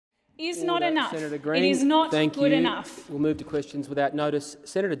is not enough. Senator Green, it is not thank good you. enough. We'll move to questions without notice.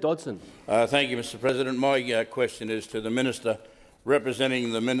 Senator Dodson. Thank you, Mr President. My question is to the Minister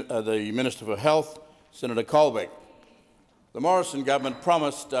representing the Minister for Health, Senator Colbeck. The Morrison government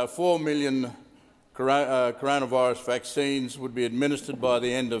promised 4 million coronavirus vaccines would be administered by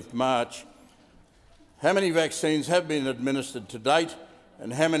the end of March. How many vaccines have been administered to date,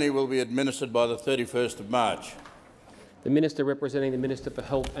 and how many will be administered by the 31st of March? The Minister representing the Minister for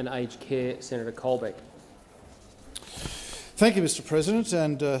Health and Aged Care, Senator Colbeck. Thank you, Mr President,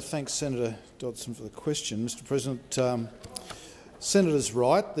 and thanks, Senator Dodson, for the question. Mr President, Senator's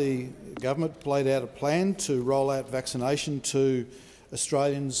right. The government laid out a plan to roll out vaccination to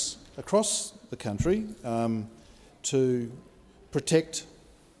Australians across the country to protect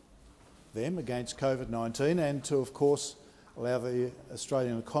them against COVID-19 and to, of course, allow the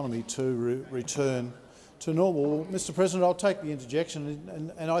Australian economy to return to normal. Mr President, I'll take the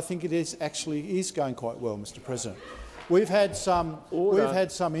interjection, and I think it is going quite well, Mr President. We've had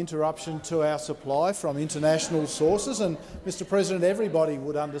some interruption to our supply from international sources, and Mr President, everybody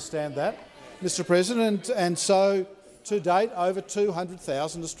would understand that, Mr President. And so, to date, over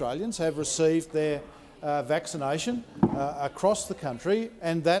 200,000 Australians have received their vaccination across the country,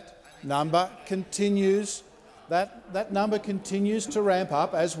 and that number continues. That number continues to ramp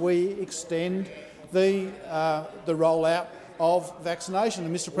up as we extend the rollout of vaccination.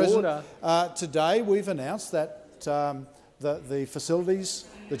 And Mr President, today we've announced that the facilities,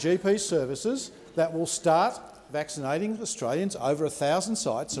 the GP services that will start vaccinating Australians, over 1,000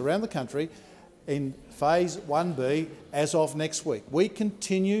 sites around the country, in Phase 1B as of next week. We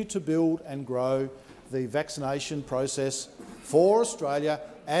continue to build and grow the vaccination process for Australia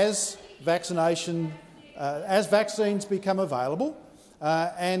as vaccines become available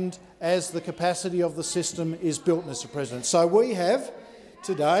and as the capacity of the system is built, Mr President. So we have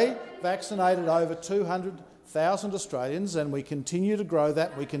today vaccinated over 200,000 Australians, and we continue to grow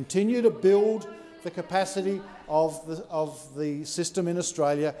that. We continue to build the capacity of the system in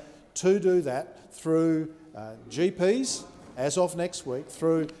Australia to do that through GPs as of next week,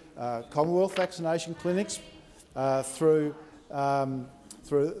 through Commonwealth vaccination clinics, through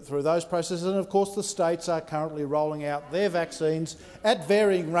those processes, and of course the states are currently rolling out their vaccines at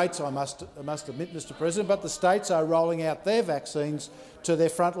varying rates, I must admit, Mr President, but the states are rolling out their vaccines to their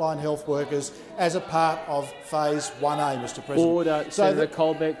frontline health workers as a part of Phase 1A, Mr President. Order, Senator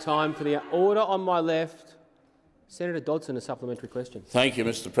Colbeck. Time for the order on my left. Senator Dodson, a supplementary question. Thank you,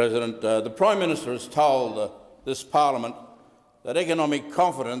 Mr President. The Prime Minister has told this parliament that economic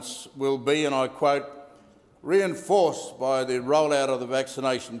confidence will be, and I quote, reinforced by the rollout of the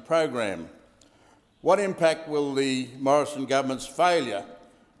vaccination program. What impact will the Morrison government's failure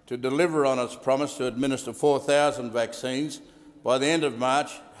to deliver on its promise to administer 4,000 vaccines by the end of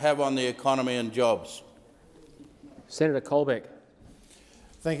March have on the economy and jobs? Senator Colbeck.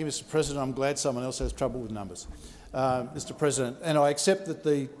 Thank you, Mr President. I'm glad someone else has trouble with numbers, Mr President, and I accept that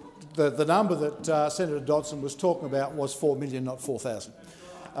the number that Senator Dodson was talking about was 4 million, not 4,000.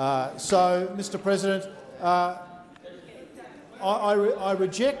 So, Mr President, I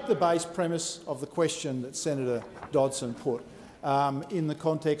reject the base premise of the question that Senator Dodson put in the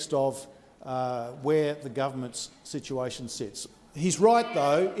context of where the government's situation sits. He's right,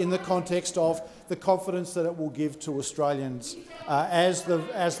 though, in the context of the confidence that it will give to Australians as the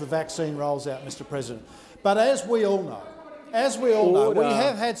vaccine rolls out, Mr President. But as we all know, we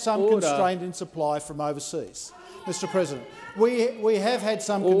have had some constraint in supply from overseas, Mr President. We have had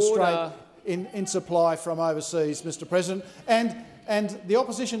some constraint in supply from overseas, Mr President, and the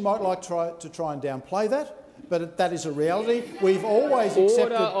opposition might like to try and downplay that, but that is a reality. We've always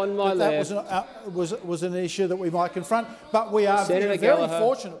accepted that was an issue that we might confront, but we are in a very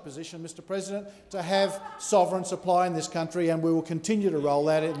fortunate position, Mr President, to have sovereign supply in this country, and we will continue to roll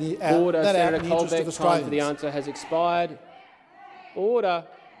that out in the interest of Australians. Time for the answer has expired. Order.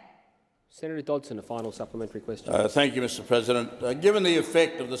 Senator Dodson, a final supplementary question. Thank you, Mr President. Given the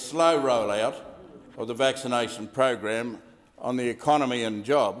effect of the slow rollout of the vaccination program on the economy and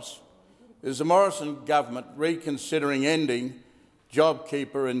jobs, is the Morrison government reconsidering ending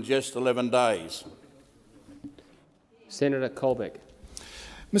JobKeeper in just 11 days? Senator Colbeck.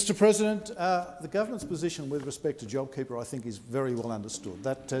 Mr President, the government's position with respect to JobKeeper, I think, is very well understood.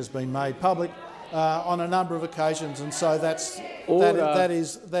 That has been made public on a number of occasions, and so that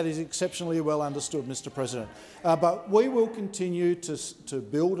is exceptionally well understood, Mr. President. But we will continue to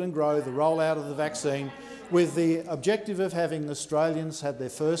build and grow the rollout of the vaccine with the objective of having Australians had their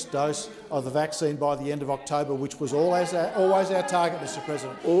first dose of the vaccine by the end of October, which was always our target, Mr.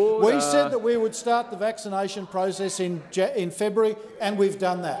 President. We said that we would start the vaccination process in February, and we've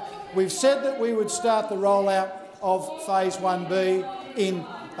done that. We've said that we would start the rollout of Phase 1B in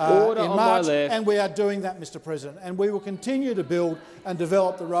March, and we are doing that, Mr. President. And we will continue to build and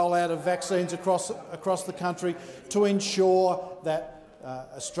develop the rollout of vaccines across the country to ensure that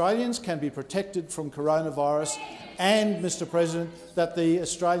Australians can be protected from coronavirus and, Mr. President, that the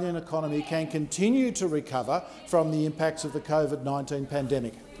Australian economy can continue to recover from the impacts of the COVID-19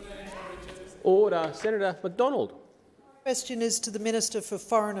 pandemic. Order. Senator McDonald. The question is to the Minister for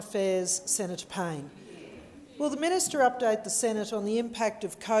Foreign Affairs, Senator Payne. Will the Minister update the Senate on the impact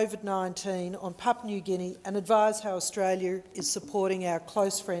of COVID-19 on Papua New Guinea and advise how Australia is supporting our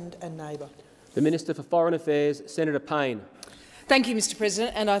close friend and neighbour? The Minister for Foreign Affairs, Senator Payne. Thank you, Mr.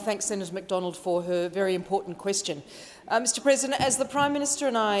 President, and I thank Senator McDonald for her very important question. Mr. President, as the Prime Minister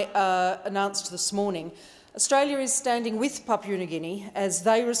and I announced this morning, Australia is standing with Papua New Guinea as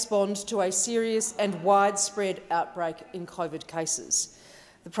they respond to a serious and widespread outbreak in COVID cases.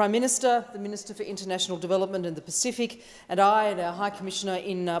 The Prime Minister, the Minister for International Development and the Pacific, and I and our High Commissioner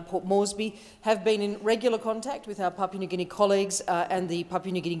in Port Moresby have been in regular contact with our Papua New Guinea colleagues and the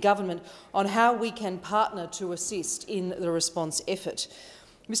Papua New Guinea government on how we can partner to assist in the response effort.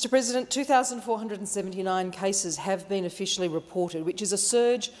 Mr. President, 2,479 cases have been officially reported, which is a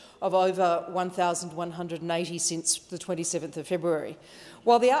surge of over 1,180 since the 27th of February.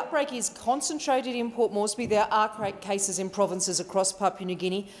 While the outbreak is concentrated in Port Moresby, there are cases in provinces across Papua New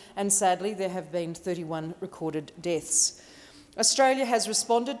Guinea, and sadly there have been 31 recorded deaths. Australia has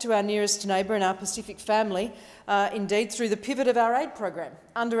responded to our nearest neighbour and our Pacific family, indeed through the pivot of our aid program,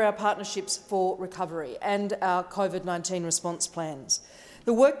 under our Partnerships for Recovery and our COVID-19 response plans.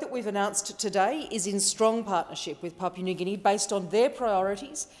 The work that we've announced today is in strong partnership with Papua New Guinea based on their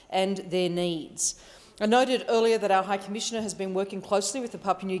priorities and their needs. I noted earlier that our High Commissioner has been working closely with the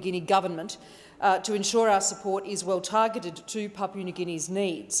Papua New Guinea government to ensure our support is well targeted to Papua New Guinea's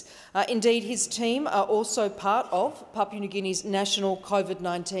needs. Indeed, his team are also part of Papua New Guinea's National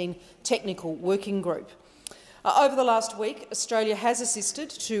COVID-19 Technical Working Group. Over the last week, Australia has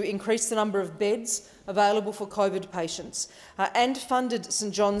assisted to increase the number of beds available for COVID patients and funded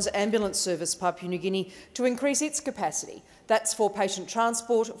St John's Ambulance Service Papua New Guinea to increase its capacity. That's for patient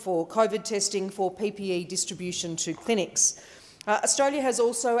transport, for COVID testing, for PPE distribution to clinics. Australia has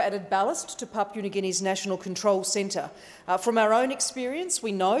also added ballast to Papua New Guinea's National Control Centre. From our own experience,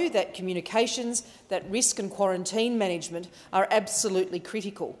 we know that communications, that risk and quarantine management are absolutely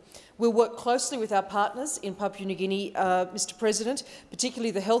critical. We'll work closely with our partners in Papua New Guinea, Mr. President,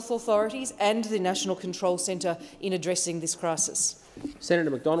 particularly the health authorities and the National Control Centre in addressing this crisis. Senator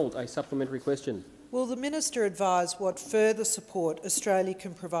McDonald, a supplementary question. Will the Minister advise what further support Australia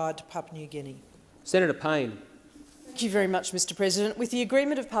can provide to Papua New Guinea? Senator Payne. Thank you very much, Mr. President. With the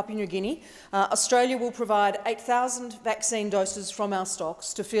agreement of Papua New Guinea, Australia will provide 8,000 vaccine doses from our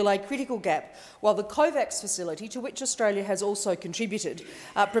stocks to fill a critical gap, while the COVAX facility, to which Australia has also contributed,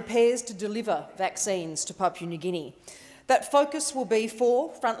 prepares to deliver vaccines to Papua New Guinea. That focus will be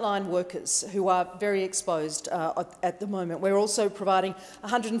for frontline workers who are very exposed at the moment. We're also providing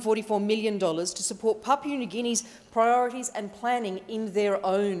 $144 million to support Papua New Guinea's priorities and planning in their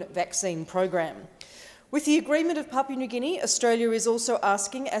own vaccine program. With the agreement of Papua New Guinea, Australia is also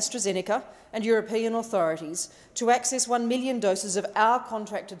asking AstraZeneca and European authorities to access 1 million doses of our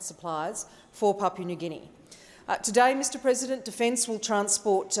contracted supplies for Papua New Guinea. Today, Mr. President, Defence will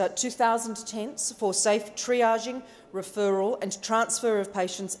transport 2,000 tents for safe triaging, referral and transfer of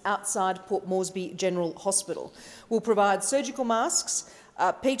patients outside Port Moresby General Hospital. We'll provide surgical masks,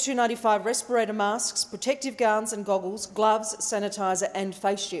 P295 respirator masks, protective gowns and goggles, gloves, sanitiser and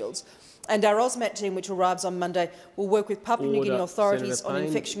face shields. And our AUSMAT team, which arrives on Monday, will work with Papua New Guinea authorities on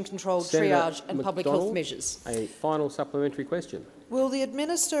infection control, triage and public health measures. A final supplementary question. Will the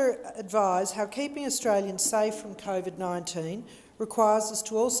Minister advise how keeping Australians safe from COVID-19 requires us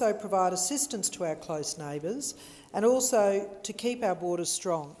to also provide assistance to our close neighbours and also to keep our borders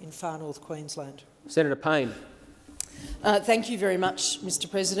strong in far north Queensland? Senator Payne. Thank you very much, Mr.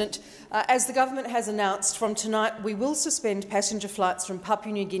 President. As the government has announced, from tonight we will suspend passenger flights from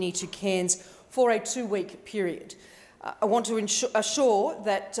Papua New Guinea to Cairns for a 2-week period. I want to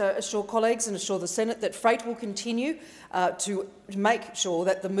assure colleagues and assure the Senate that freight will continue to make sure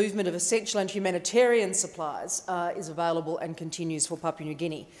that the movement of essential and humanitarian supplies is available and continues for Papua New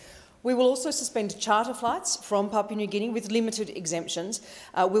Guinea. We will also suspend charter flights from Papua New Guinea with limited exemptions.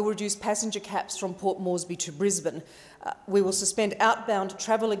 We will reduce passenger caps from Port Moresby to Brisbane. We will suspend outbound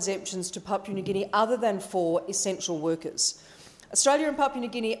travel exemptions to Papua New Guinea other than for essential workers. Australia and Papua New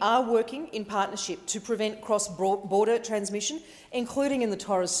Guinea are working in partnership to prevent cross-border transmission, including in the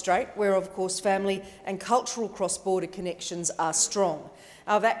Torres Strait, where, of course, family and cultural cross-border connections are strong.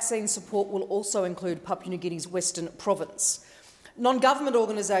 Our vaccine support will also include Papua New Guinea's Western Province. Non-government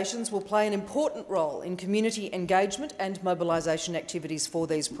organisations will play an important role in community engagement and mobilisation activities for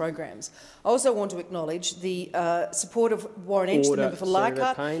these programs. I also want to acknowledge the support of Warren Entsch, the member for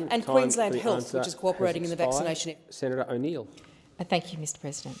Leichhardt, and Queensland Health, which is cooperating in the vaccination. Senator O'Neill. Thank you, Mr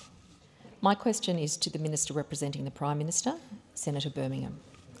President. My question is to the Minister representing the Prime Minister, Senator Birmingham.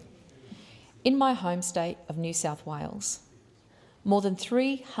 In my home state of New South Wales, more than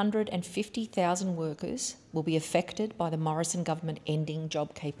 350,000 workers will be affected by the Morrison government ending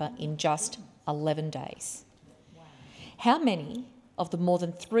JobKeeper in just 11 days. How many of the more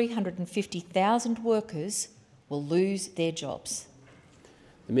than 350,000 workers will lose their jobs?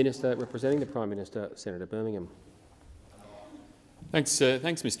 The Minister representing the Prime Minister, Senator Birmingham. Thanks,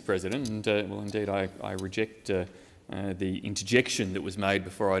 Mr President. And, well, indeed, I reject the interjection that was made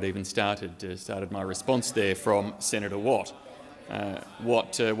before I'd even started my response there from Senator Watt.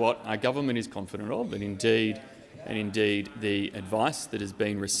 What our government is confident of, and indeed the advice that has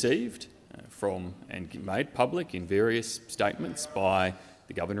been received from and made public in various statements by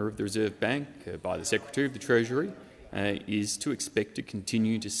the Governor of the Reserve Bank, by the Secretary of the Treasury, is to expect to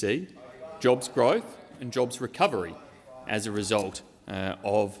continue to see jobs growth and jobs recovery as a result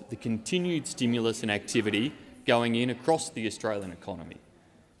of the continued stimulus and activity going in across the Australian economy.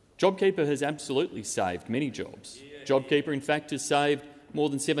 JobKeeper has absolutely saved many jobs. JobKeeper, in fact, has saved more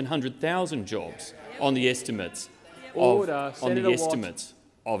than 700,000 jobs on the estimates of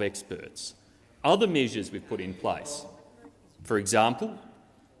experts. Other measures we've put in place, for example,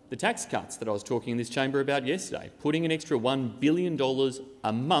 the tax cuts that I was talking in this chamber about yesterday, putting an extra $1 billion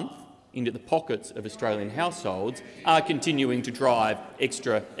a month into the pockets of Australian households, are continuing to drive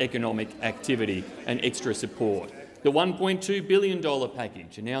extra economic activity and extra support. The $1.2 billion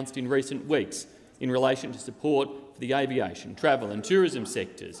package announced in recent weeks in relation to support for the aviation, travel and tourism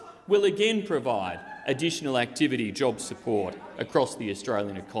sectors will again provide additional activity job support across the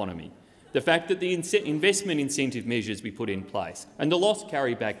Australian economy. The fact that the investment incentive measures we put in place and the loss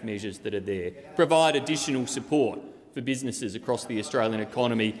carryback measures that are there provide additional support for businesses across the Australian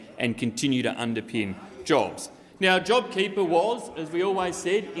economy and continue to underpin jobs. Now, JobKeeper was, as we always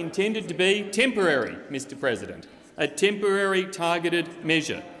said, intended to be temporary, Mr President, a temporary targeted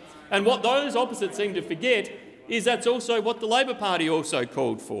measure. And what those opposite seem to forget is that's also what the Labor Party also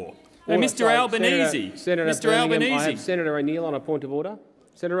called for. Now, Mr Albanese, Senator Albanese. I have Senator O'Neill on a point of order.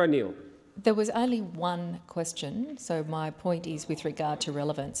 Senator O'Neill. There was only one question, so my point is with regard to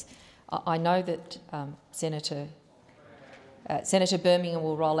relevance. I know that Senator Birmingham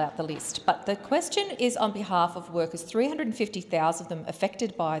will roll out the list, but the question is on behalf of workers, 350,000 of them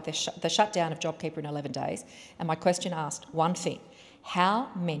affected by the shutdown of JobKeeper in 11 days, and my question asked one thing: how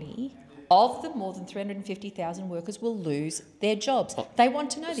many of the more than 350,000 workers will lose their jobs? They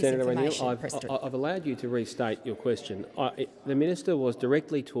want to know this information, Senator O'Neill, I've allowed you to restate your question. The Minister was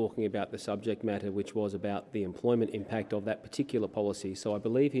directly talking about the subject matter, which was about the employment impact of that particular policy, so I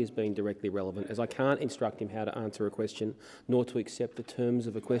believe he has been directly relevant, as I can't instruct him how to answer a question nor to accept the terms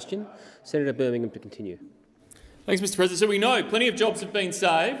of a question. Senator Birmingham, to continue. Thanks, Mr President. So we know plenty of jobs have been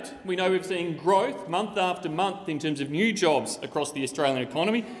saved. We know we've seen growth month after month in terms of new jobs across the Australian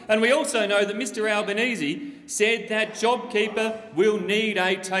economy. And we also know that Mr Albanese said that JobKeeper will need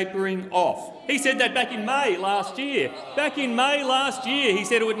a tapering off. He said that back in May last year. Back in May last year, he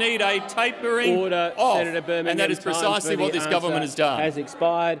said it would need a tapering off. Senator Birmingham, and that is precisely what this government has done. Has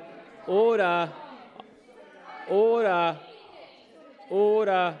expired. Order. Order.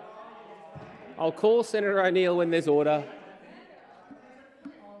 Order. I'll call Senator O'Neill when there's order.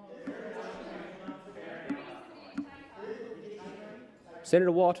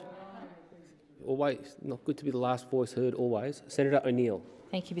 Senator Watt. Always not good to be the last voice heard, always. Senator O'Neill.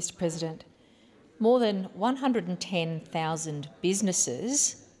 Thank you, Mr President. More than 110,000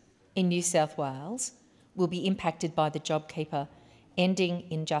 businesses in New South Wales will be impacted by the JobKeeper ending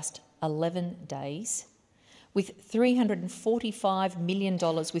in just 11 days, with $345 million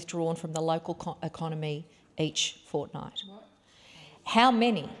withdrawn from the local economy each fortnight. How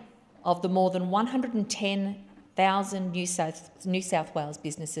many of the more than 110,000 New South Wales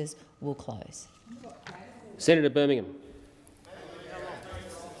businesses will close? Senator Birmingham.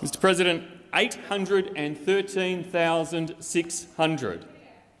 Mr President, 813,600.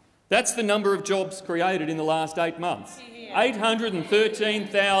 That's the number of jobs created in the last 8 months.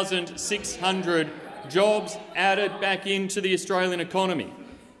 813,600 jobs added back into the Australian economy.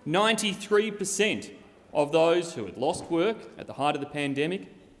 93% of those who had lost work at the height of the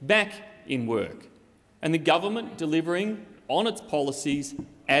pandemic back in work. And the government delivering on its policies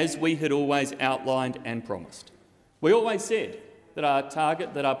as we had always outlined and promised. We always said that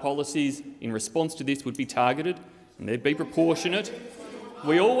our policies in response to this would be targeted and they'd be proportionate.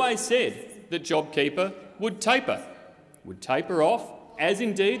 We always said that JobKeeper would taper off, as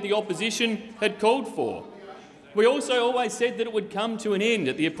indeed the opposition had called for. We also always said that it would come to an end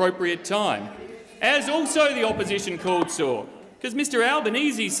at the appropriate time, as also the opposition called for, because Mr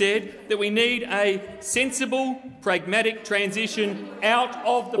Albanese said that we need a sensible, pragmatic transition out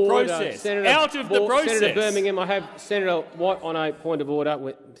of the process. Senator Birmingham, I have Senator Watt on a point of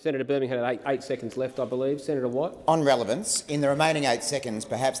order. Senator Birmingham had 8 seconds left, I believe. Senator Watt. On relevance, in the remaining 8 seconds,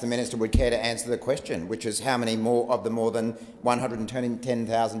 perhaps the minister would care to answer the question, which is how many more of the more than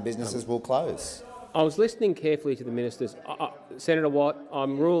 110,000 businesses will close? I was listening carefully to the ministers. Senator Watt,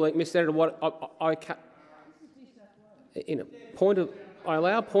 I'm ruling. Ms. Senator Watt, I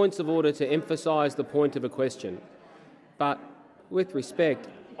allow points of order to emphasise the point of a question, but with respect,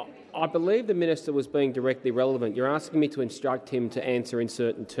 I believe the minister was being directly relevant. You're asking me to instruct him to answer in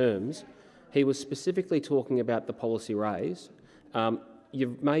certain terms. He was specifically talking about the policy raise.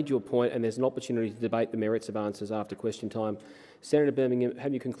 You've made your point, and there's an opportunity to debate the merits of answers after question time. Senator Birmingham,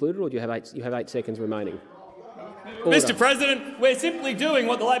 have you concluded, or do you have 8 seconds remaining? Order. Mr President, we're simply doing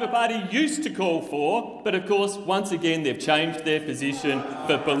what the Labor Party used to call for, but of course, once again, they've changed their position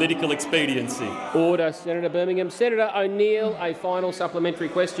for political expediency. Order, Senator Birmingham. Senator O'Neill, a final supplementary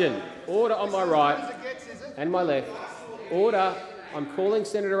question. Order on my right and my left. Order. I'm calling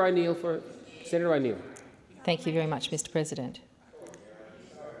Senator O'Neill for Senator O'Neill. Thank you very much, Mr President.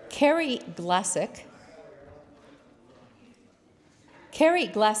 Kerry Glassick,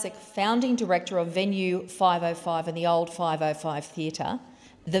 founding director of Venue 505 and the old 505 Theatre,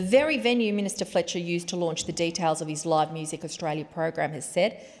 the very venue Minister Fletcher used to launch the details of his Live Music Australia program, has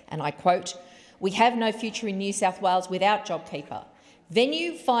said, and I quote, "We have no future in New South Wales without JobKeeper.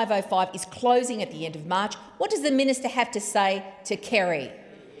 Venue 505 is closing at the end of March. What does the minister have to say to Kerry?"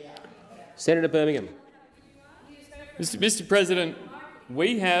 Senator Birmingham. Mr President,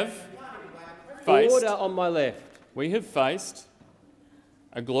 we have faced— Order on my left. We have faced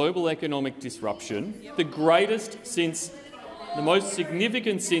a global economic disruption, the greatest since, the most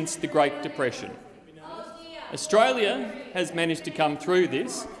significant since the Great Depression. Australia has managed to come through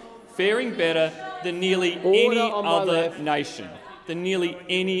this faring better than nearly any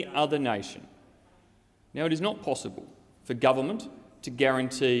other nation. Now, it is not possible for government to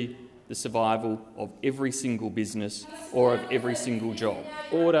guarantee the survival of every single business or of every single job.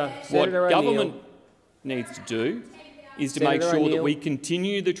 Order. Senator What O'Neill government needs to do is to make sure that we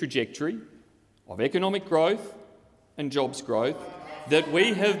continue the trajectory of economic growth and jobs growth that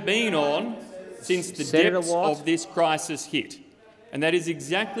we have been on since the depths of this crisis hit. And that is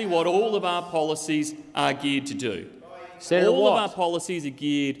exactly what all of our policies are geared to do. All of our policies are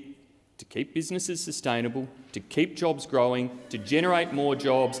geared to keep businesses sustainable, to keep jobs growing, to generate more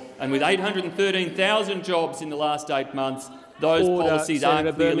jobs. And with 813,000 jobs in the last 8 months, those policies are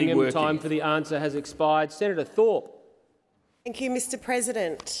clearly working. Time for the answer has expired. Senator Thorpe. Thank you, Mr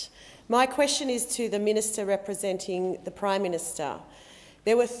President. My question is to the Minister representing the Prime Minister.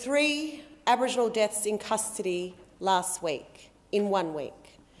 There were 3 Aboriginal deaths in custody last week, in 1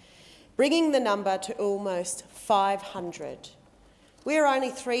 week, bringing the number to almost 500. We are only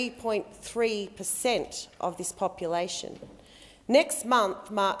 3.3% of this population. Next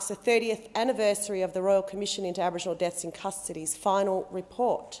month marks the 30th anniversary of the Royal Commission into Aboriginal Deaths in Custody's final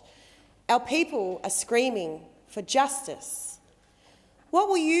report. Our people are screaming for justice. What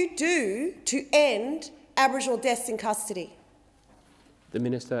will you do to end Aboriginal deaths in custody? The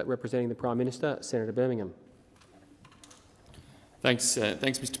Minister representing the Prime Minister, Senator Birmingham. Thanks,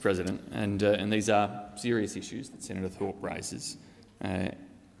 Mr President. And these are serious issues that Senator Thorpe raises.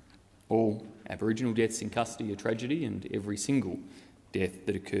 All Aboriginal deaths in custody are tragedy, and every single death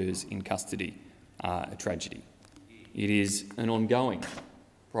that occurs in custody are a tragedy. It is an ongoing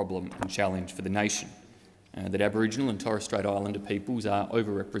problem and challenge for the nation that Aboriginal and Torres Strait Islander peoples are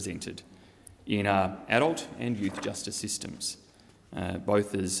overrepresented in our adult and youth justice systems,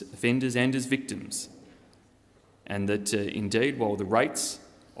 both as offenders and as victims, and that indeed, while the rates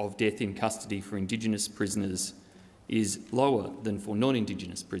of death in custody for Indigenous prisoners is lower than for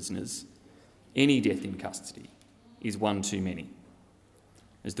non-Indigenous prisoners, any death in custody is one too many.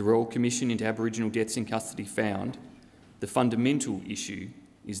 As the Royal Commission into Aboriginal Deaths in Custody found, the fundamental issue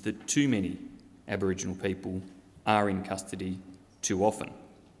is that too many Aboriginal people are in custody too often.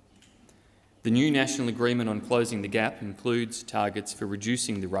 The new national agreement on closing the gap includes targets for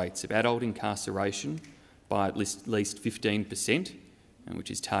reducing the rates of adult incarceration by at least 15%,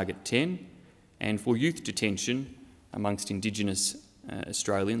 which is target 10, and for youth detention amongst Indigenous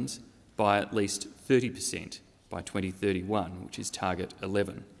Australians by at least 30% by 2031, which is target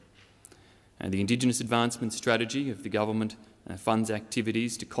 11. The Indigenous Advancement Strategy of the government funds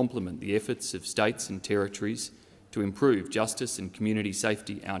activities to complement the efforts of states and territories to improve justice and community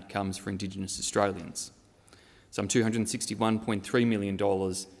safety outcomes for Indigenous Australians. Some $261.3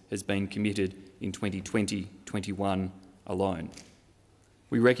 million has been committed in 2020-21 alone.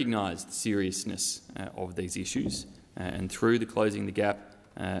 We recognise the seriousness of these issues and through the Closing the Gap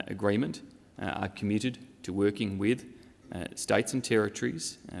agreement are committed to working with states and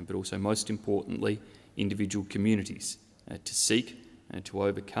territories, but also most importantly individual communities to seek to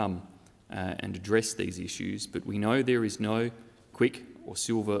overcome and address these issues. But we know there is no quick or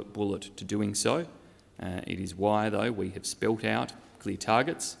silver bullet to doing so. It is why, though, we have spelt out clear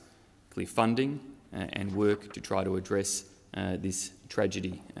targets, clear funding and work to try to address this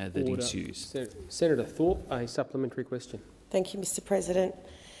tragedy that ensues. Senator Thorpe, a supplementary question. Thank you, Mr President.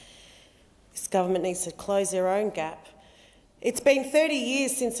 This government needs to close their own gap. It's been 30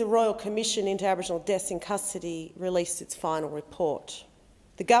 years since the Royal Commission into Aboriginal Deaths in Custody released its final report.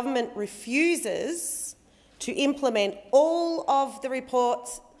 The government refuses to implement all of the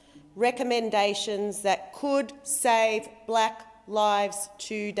report's recommendations that could save black lives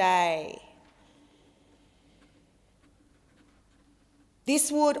today.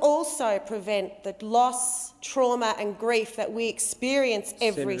 This would also prevent the loss, trauma and grief that we experience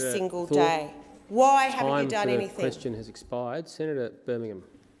every single day. Why haven't you done anything? The question has expired. Senator Birmingham.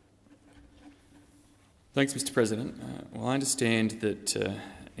 Thanks, Mr President. Well, I understand that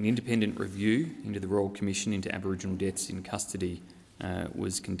an independent review into the Royal Commission into Aboriginal Deaths in Custody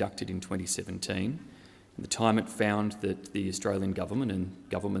was conducted in 2017. At the time it found that the Australian government and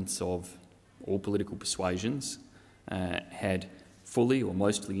governments of all political persuasions had fully or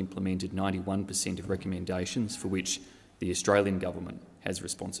mostly implemented 91% of recommendations for which the Australian government has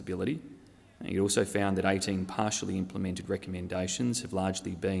responsibility. It also found that 18 partially implemented recommendations have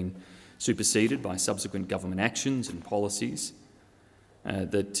largely been superseded by subsequent government actions and policies,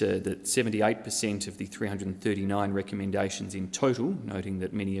 that 78% of the 339 recommendations in total, noting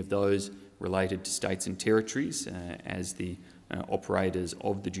that many of those related to states and territories as the operators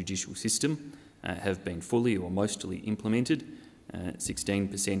of the judicial system, have been fully or mostly implemented,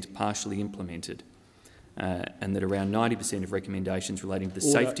 16% partially implemented, and that around 90% of recommendations relating to the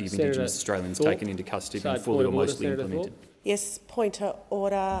safety of Indigenous Australians taken into custody have been fully or mostly implemented. Yes, point of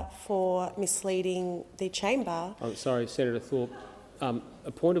order for misleading the chamber. I'm sorry, Senator Thorpe.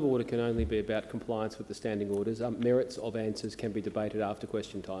 A point of order can only be about compliance with the standing orders. Merits of answers can be debated after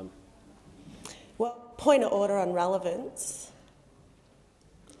question time. Well, point of order on relevance,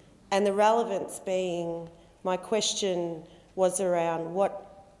 and the relevance being my question was around what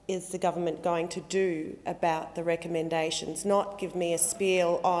is the government going to do about the recommendations, not give me a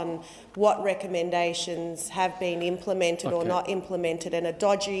spiel on what recommendations have been implemented or not implemented, and a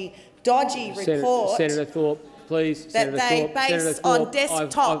dodgy report. Senator Thorpe, please. That Senator they Thorpe, base Senator on Thorpe,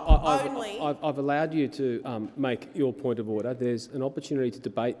 desktop only. I've allowed you to make your point of order. There's an opportunity to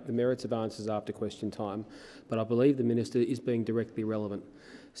debate the merits of answers after question time, but I believe the minister is being directly relevant.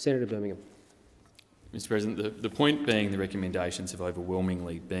 Senator Birmingham. Mr President, the point being the recommendations have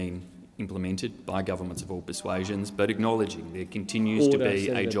overwhelmingly been implemented by governments of all persuasions, but acknowledging there continues to be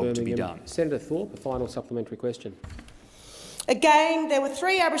a job to be done. Senator Thorpe, a final supplementary question. Again, there were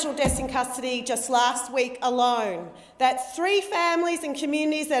 3 Aboriginal deaths in custody just last week alone. That's 3 families and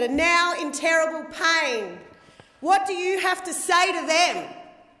communities that are now in terrible pain. What do you have to say to them?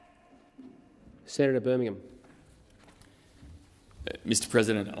 Senator Birmingham. Mr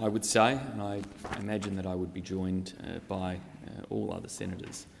President, I would say, and I imagine that I would be joined by all other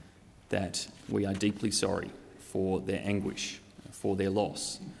senators, that we are deeply sorry for their anguish, for their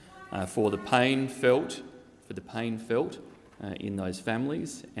loss, for the pain felt in those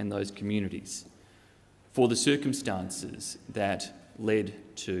families and those communities, for the circumstances that led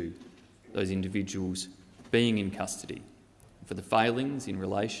to those individuals being in custody, for the failings in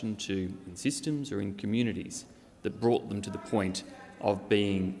relation to in systems or in communities that brought them to the point of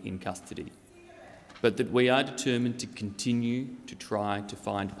being in custody, but that we are determined to continue to try to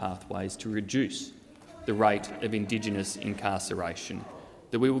find pathways to reduce the rate of Indigenous incarceration,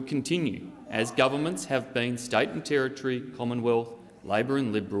 that we will continue, as governments have been, state and territory, Commonwealth, Labor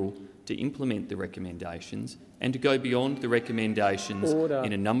and Liberal, to to implement the recommendations and to go beyond the recommendations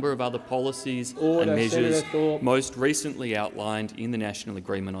in a number of other policies and measures most recently outlined in the National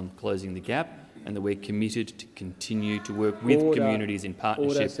Agreement on Closing the Gap, and that we're committed to continue to work with communities in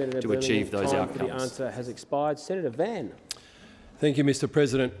partnership to achieve those outcomes. The answer has expired. Senator Van. Thank you, Mr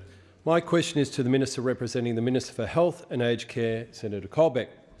President. My question is to the Minister representing the Minister for Health and Aged Care, Senator Colbeck.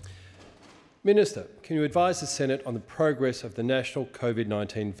 Minister, can you advise the Senate on the progress of the national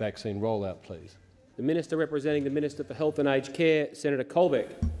COVID-19 vaccine rollout, please? The Minister representing the Minister for Health and Aged Care, Senator Colbeck.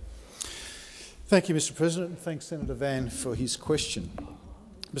 Thank you, Mr President, and thanks Senator Van for his question.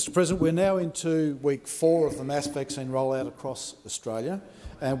 Mr President, we're now into week 4 of the mass vaccine rollout across Australia,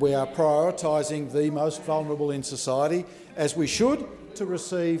 and we are prioritising the most vulnerable in society, as we should, to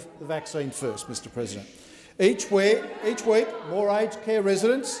receive the vaccine first, Mr President. Each week, more aged care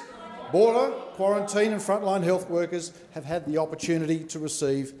residents, border, quarantine and frontline health workers have had the opportunity to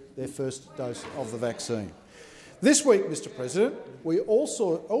receive their first dose of the vaccine. This week, Mr President, we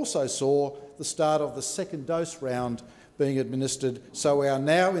also saw the start of the second dose round being administered, so we are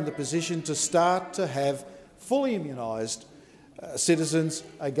now in the position to start to have fully immunised citizens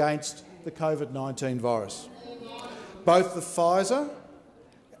against the COVID-19 virus. Both the Pfizer,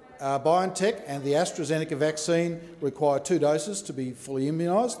 BioNTech and the AstraZeneca vaccine require 2 doses to be fully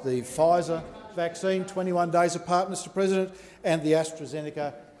immunised. The Pfizer vaccine 21 days apart, Mr President, and the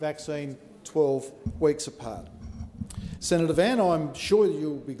AstraZeneca vaccine 12 weeks apart. Senator Van, I'm sure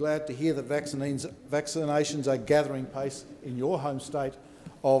you'll be glad to hear that vaccinations are gathering pace in your home state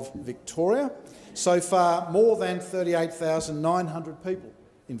of Victoria. So far, more than 38,900 people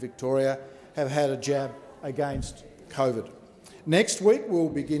in Victoria have had a jab against COVID. Next week, we'll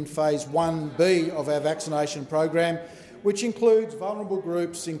begin Phase 1B of our vaccination program, which includes vulnerable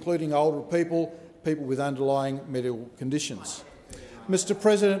groups, including older people, people with underlying medical conditions. Mr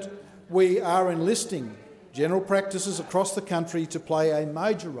President, we are enlisting general practices across the country to play a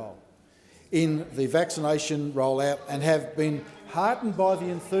major role in the vaccination rollout and have been heartened by the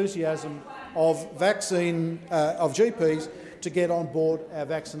enthusiasm of GPs to get on board our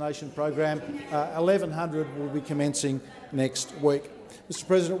vaccination program. 1,100 will be commencing next week. Mr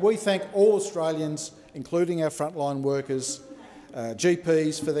President, we thank all Australians, including our frontline workers,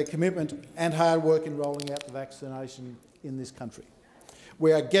 GPs, for their commitment and hard work in rolling out the vaccination in this country.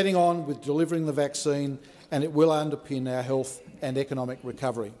 We are getting on with delivering the vaccine, and it will underpin our health and economic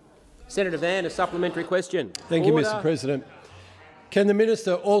recovery. Senator Van, a supplementary question. Thank you, Mr President. Can the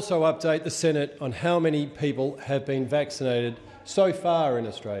Minister also update the Senate on how many people have been vaccinated so far in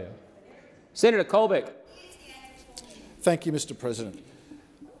Australia? Senator Colbeck. Thank you, Mr President.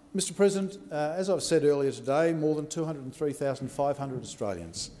 Mr President, as I've said earlier today, more than 203,500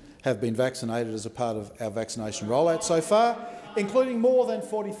 Australians have been vaccinated as a part of our vaccination rollout so far, including more than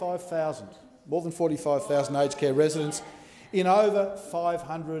 45,000 aged care residents in over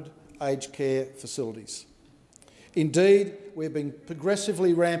 500 aged care facilities. Indeed, we've been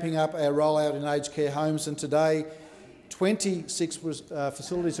progressively ramping up our rollout in aged care homes, and today 26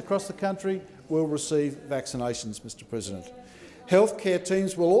 facilities across the country will receive vaccinations, Mr President. Healthcare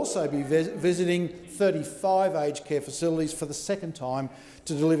teams will also be visiting 35 aged care facilities for the second time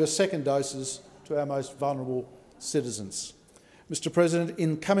to deliver second doses to our most vulnerable citizens. Mr President,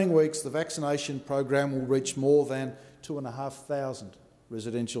 in coming weeks, the vaccination program will reach more than 2,500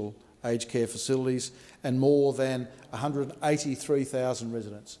 residential aged care facilities, and more than 183,000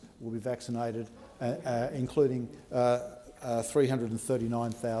 residents will be vaccinated, including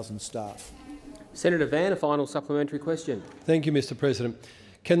 339,000 staff. Senator Van, a final supplementary question. Thank you, Mr President.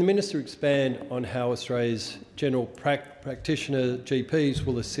 Can the Minister expand on how Australia's general practitioner GPs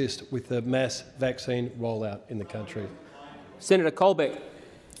will assist with the mass vaccine rollout in the country? Senator Colbeck.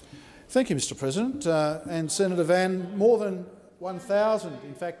 Thank you, Mr President. And Senator Van, more than 1,000,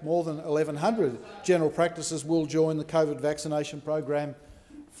 in fact more than 1,100 general practices will join the COVID vaccination program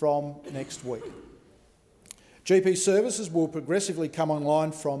from next week. GP services will progressively come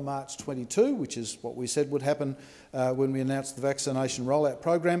online from March 22, which is what we said would happen when we announced the vaccination rollout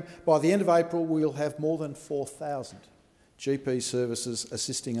program. By the end of April, we'll have more than 4,000 GP services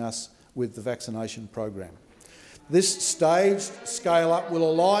assisting us with the vaccination program. This staged scale-up will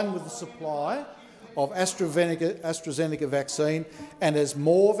align with the supply of AstraZeneca vaccine, and as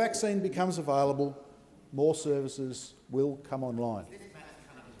more vaccine becomes available, more services will come online.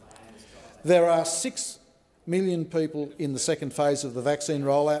 There are 6 million people in the second phase of the vaccine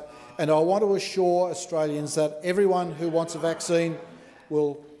rollout, and I want to assure Australians that everyone who wants a vaccine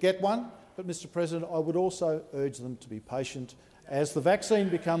will get one. But, Mr President, I would also urge them to be patient. As the vaccine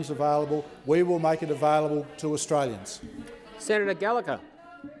becomes available, we will make it available to Australians. Senator Gallagher.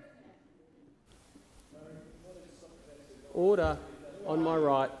 Order. On my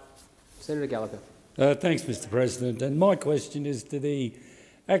right, Senator Gallagher. Thanks, Mr President. And my question is to the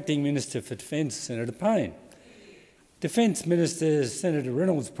Acting Minister for Defence, Senator Payne. Defence Minister Senator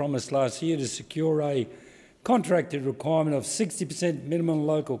Reynolds promised last year to secure a contracted requirement of 60% minimum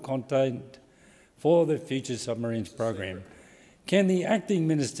local content for the Future Submarines program. Can the Acting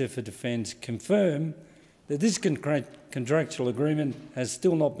Minister for Defence confirm that this contractual agreement has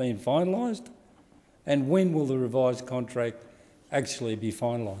still not been finalised? And when will the revised contract actually be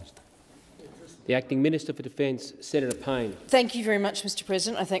finalised? The Acting Minister for Defence, Senator Payne. Thank you very much, Mr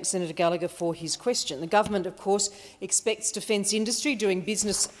President. I thank Senator Gallagher for his question. The government, of course, expects defence industry doing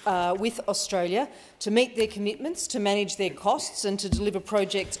business with Australia to meet their commitments, to manage their costs and to deliver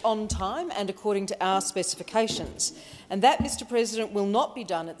projects on time and according to our specifications. And that, Mr President, will not be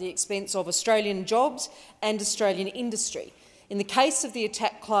done at the expense of Australian jobs and Australian industry. In the case of the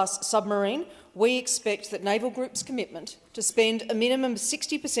attack-class submarine, we expect that Naval Group's commitment to spend a minimum of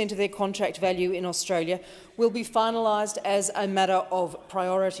 60% of their contract value in Australia will be finalised as a matter of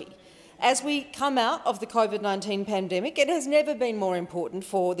priority. As we come out of the COVID-19 pandemic, it has never been more important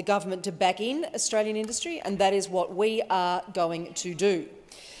for the government to back in Australian industry, and that is what we are going to do.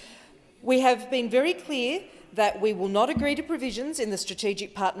 We have been very clear that we will not agree to provisions in the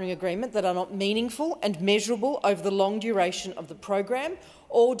Strategic Partnering Agreement that are not meaningful and measurable over the long duration of the program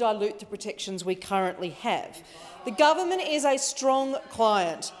or dilute the protections we currently have. The government is a strong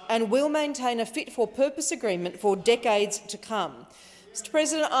client and will maintain a fit-for-purpose agreement for decades to come. Mr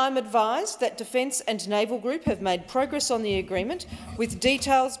President, I am advised that Defence and Naval Group have made progress on the agreement, with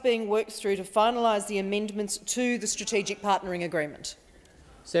details being worked through to finalise the amendments to the Strategic Partnering Agreement.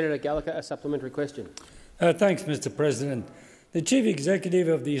 Senator Gallagher, a supplementary question. Thanks, Mr President. The Chief Executive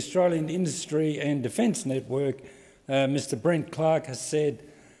of the Australian Industry and Defence Network, Mr Brent Clark, has said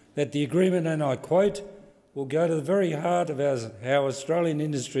that the agreement, and I quote, will go to the very heart of how Australian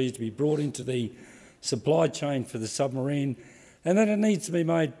industry is to be brought into the supply chain for the submarine, and that it needs to be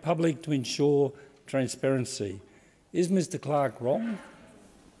made public to ensure transparency. Is Mr Clark wrong?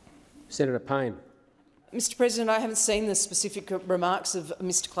 Senator Payne. Mr President, I haven't seen the specific remarks of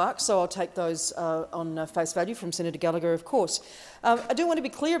Mr Clark, so I'll take those on face value from Senator Gallagher, of course. I do want to be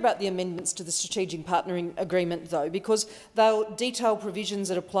clear about the amendments to the Strategic Partnering Agreement, though, because they'll detail provisions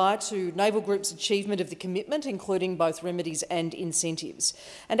that apply to Naval Group's achievement of the commitment, including both remedies and incentives.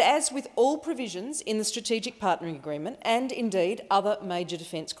 And as with all provisions in the Strategic Partnering Agreement, and indeed other major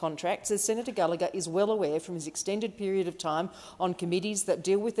defence contracts, as Senator Gallagher is well aware from his extended period of time on committees that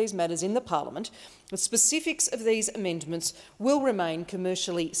deal with these matters in the Parliament, the specifics of these amendments will remain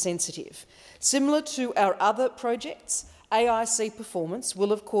commercially sensitive. Similar to our other projects, AIC performance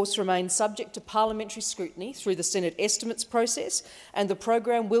will of course remain subject to parliamentary scrutiny through the Senate estimates process, and the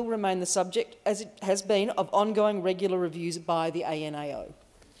program will remain the subject, as it has been, of ongoing regular reviews by the ANAO.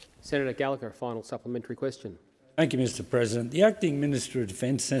 Senator Gallagher, a final supplementary question. Thank you, Mr President. The Acting Minister of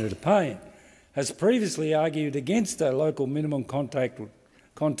Defence, Senator Payne, has previously argued against a local minimum content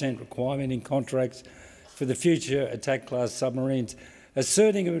requirement in contracts for the future attack-class submarines,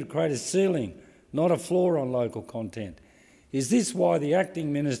 asserting it would create a ceiling, not a floor on local content. Is this why the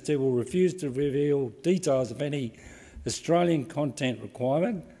Acting Minister will refuse to reveal details of any Australian content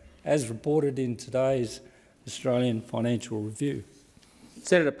requirement, as reported in today's Australian Financial Review?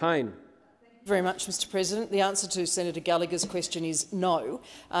 Senator Payne. Thank you very much, Mr President. The answer to Senator Gallagher's question is no.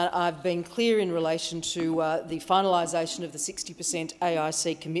 I've been clear in relation to the finalisation of the 60%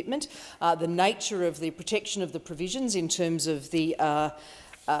 AIC commitment, the nature of the protection of the provisions in terms of the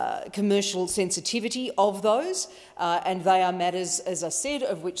commercial sensitivity of those, and they are matters, as I said,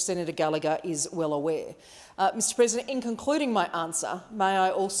 of which Senator Gallagher is well aware. Mr President, in concluding my answer, may I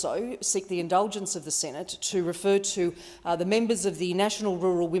also seek the indulgence of the Senate to refer to the members of the National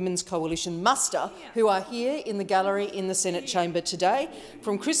Rural Women's Coalition muster who are here in the gallery in the Senate chamber today.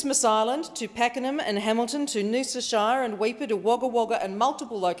 From Christmas Island to Pakenham and Hamilton to Noosa Shire and Weipa to Wagga Wagga and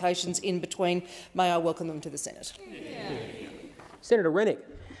multiple locations in between, may I welcome them to the Senate. Senator Rennick.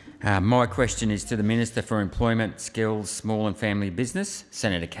 My question is to the Minister for Employment, Skills, Small and Family Business,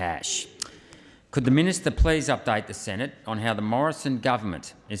 Senator Cash. Could the Minister please update the Senate on how the Morrison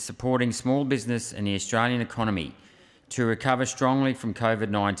government is supporting small business and the Australian economy to recover strongly from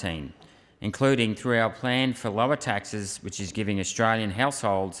COVID-19, including through our plan for lower taxes, which is giving Australian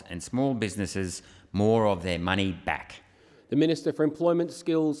households and small businesses more of their money back? The Minister for Employment,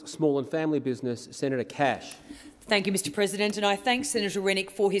 Skills, Small and Family Business, Senator Cash. Thank you, Mr President, and I thank Senator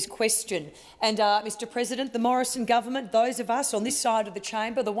Rennick for his question. And, Mr President, the Morrison government, those of us on this side of the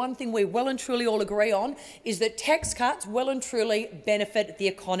chamber, the one thing we well and truly all agree on is that tax cuts well and truly benefit the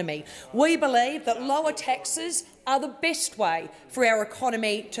economy. We believe that lower taxes are the best way for our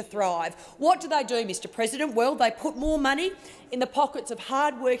economy to thrive. What do, Mr President? Well, they put more money in the pockets of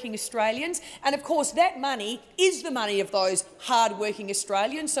hard-working Australians, and of course that money is the money of those hard-working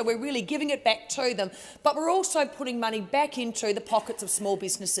Australians, so we're really giving it back to them. But we're also putting money back into the pockets of small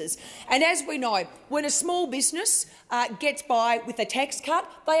businesses. And as we know, when a small business gets by with a tax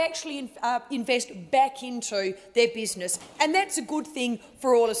cut, they actually invest back into their business, and that's a good thing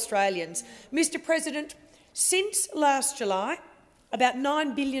for all Australians. Mr President, since last July, about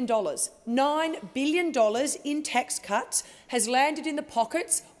 $9 billion in tax cuts has landed in the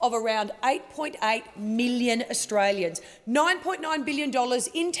pockets of around 8.8 million Australians. $9.9 billion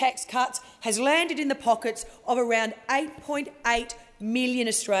in tax cuts has landed in the pockets of around 8.8 million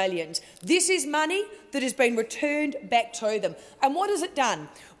Australians. This is money that has been returned back to them. And what has it done?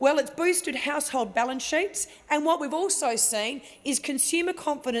 Well, it's boosted household balance sheets, and what we've also seen is consumer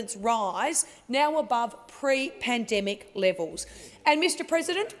confidence rise, now above pre-pandemic levels. And, Mr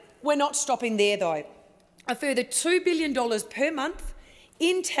President, we're not stopping there, though. A further $2 billion per month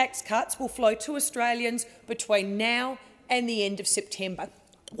in tax cuts will flow to Australians between now and the end of September.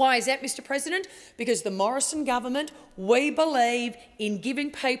 Why is that, Mr President? Because the Morrison government, we believe in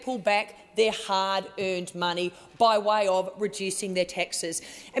giving people back their hard-earned money by way of reducing their taxes.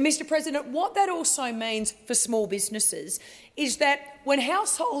 And, Mr President, what that also means for small businesses is that when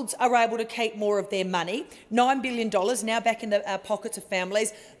households are able to keep more of their money, $9 billion now back in the pockets of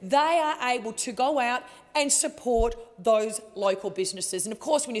families, they are able to go out and support those local businesses. And of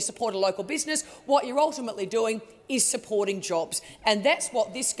course, when you support a local business, what you're ultimately doing is supporting jobs. And that's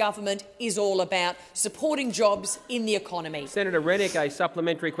what this government is all about, supporting jobs in the economy. Senator Rennick, a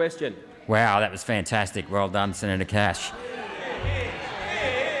supplementary question. Wow, that was fantastic. Well done, Senator Cash.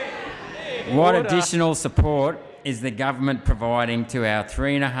 What additional support is the government providing to our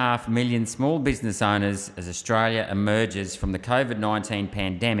 3.5 million small business owners as Australia emerges from the COVID-19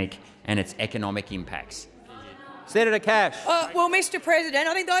 pandemic and its economic impacts? Senator Cash. Well, Mr President,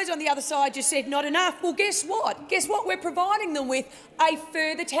 I think those on the other side just said not enough. Well, guess what? Guess what? We're providing them with a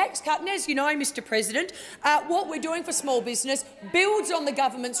further tax cut. And as you know, Mr President, what we're doing for small business builds on the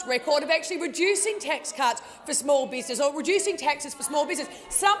government's record of actually reducing tax cuts for small business, or reducing taxes for small business,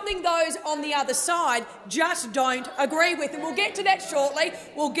 something those on the other side just don't agree with. And we'll get to that shortly.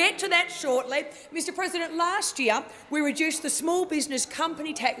 Mr President, last year we reduced the small business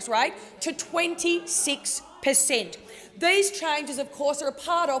company tax rate to 26%. These changes, of course, are a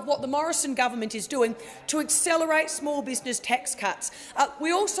part of what the Morrison government is doing to accelerate small business tax cuts.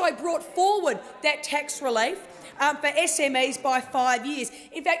 We also brought forward that tax relief for SMEs by 5 years.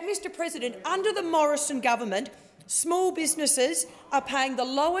 In fact, Mr President, under the Morrison government, small businesses are paying the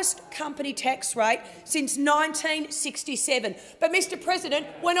lowest company tax rate since 1967. But, Mr President,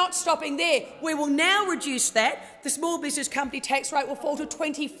 we're not stopping there. We will now reduce that. The small business company tax rate will fall to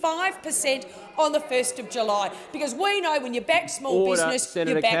 25% on the 1st of July, because we know when you back small business,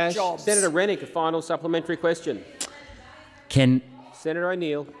 Senator you back Cash. jobs. Senator Rennick, a final supplementary question. Senator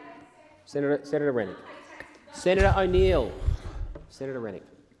O'Neill. Senator Rennick. Senator O'Neill. Senator Rennick.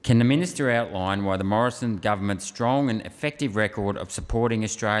 Can the minister outline why the Morrison government's strong and effective record of supporting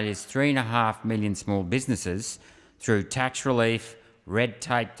Australia's 3.5 million small businesses through tax relief, red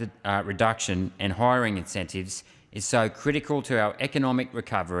tape reduction and hiring incentives is so critical to our economic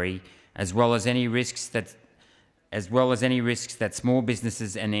recovery, as well as any risks that small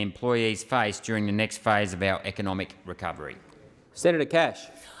businesses and their employees face during the next phase of our economic recovery? Senator Cash.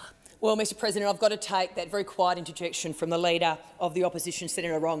 Well, Mr President, I've got to take that very quiet interjection from the Leader of the Opposition,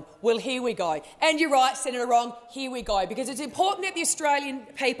 Senator Wrong. Well, here we go. And you're right, Senator Wrong, here we go, because it's important that the Australian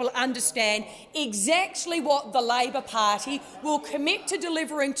people understand exactly what the Labor Party will commit to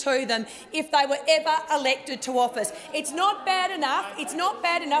delivering to them if they were ever elected to office. It's not bad enough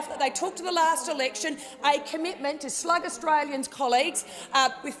that they took to the last election a commitment to slug Australians' colleagues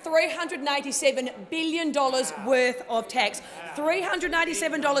with $387 billion worth of tax.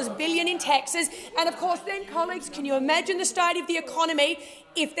 $387 billion in taxes. And of course then, colleagues, can you imagine the state of the economy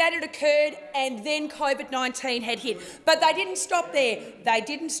if that had occurred and then COVID-19 had hit? But they didn't stop there.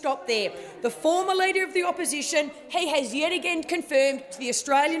 The former Leader of the Opposition, he has yet again confirmed to the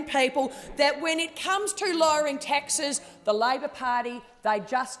Australian people that when it comes to lowering taxes, the Labor Party, they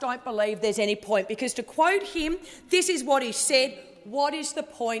just don't believe there's any point. Because to quote him, this is what he said: "What is the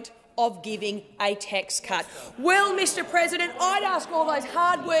point of giving a tax cut?" Well, Mr President, I'd ask all those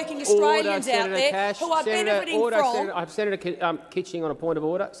hard-working Australians out there who are benefiting from— I have Senator Kitching on a point of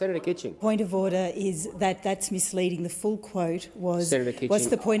order. Senator Kitching. Point of order is that that's misleading. The full quote was, "What's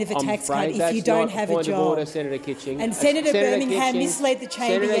the point of a tax cut if you don't have a job?" Order, Senator Kitching. And Senator Birmingham misled the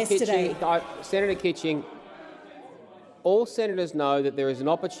chamber yesterday. Senator Kitching, all senators know that there is an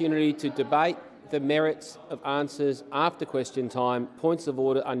opportunity to debate the merits of answers after question time. Points of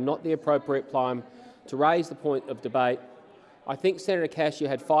order are not the appropriate time to raise the point of debate. I think, Senator Cash, you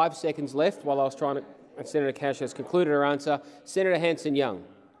had 5 seconds left while I was trying to... and Senator Cash has concluded her answer. Senator Hanson-Young.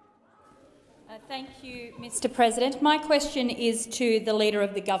 Thank you, Mr President. My question is to the Leader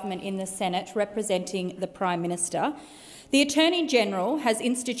of the Government in the Senate, representing the Prime Minister. The Attorney-General has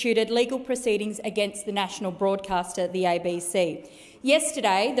instituted legal proceedings against the national broadcaster, the ABC.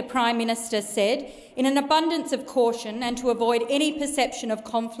 Yesterday, the Prime Minister said, in an abundance of caution and to avoid any perception of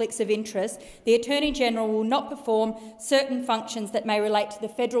conflicts of interest, the Attorney-General will not perform certain functions that may relate to the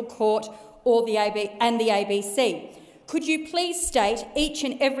Federal Court or the ABC. Could you please state each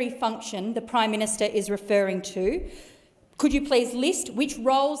and every function the Prime Minister is referring to? Could you please list which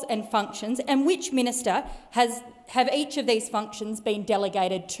roles and functions and which minister have each of these functions been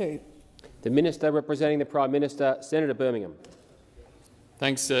delegated to? The Minister representing the Prime Minister, Senator Birmingham.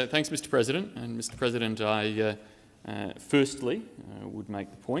 Thanks, Mr President. And Mr President, I firstly would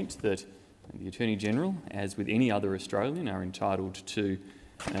make the point that the Attorney-General, as with any other Australian, are entitled to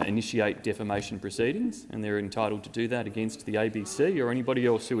initiate defamation proceedings, and they're entitled to do that against the ABC or anybody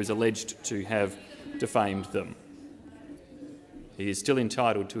else who is alleged to have defamed them. He is still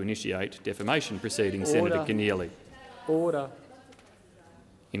entitled to initiate defamation proceedings, Order. Senator Keneally. Order.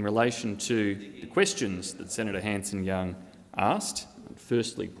 In relation to the questions that Senator Hanson-Young asked, I'd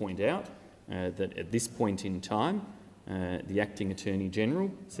firstly point out that at this point in time, the Acting Attorney-General,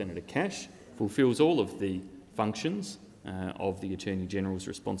 Senator Cash, fulfils all of the functions of the Attorney-General's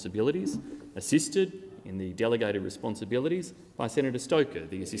responsibilities, assisted in the delegated responsibilities by Senator Stoker,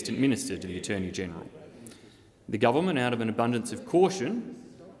 the Assistant Minister to the Attorney-General. The government, out of an abundance of caution,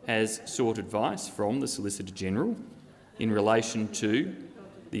 has sought advice from the Solicitor-General in relation to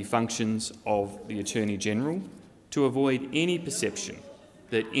the functions of the Attorney-General to avoid any perception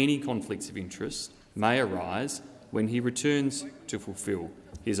that any conflicts of interest may arise when he returns to fulfil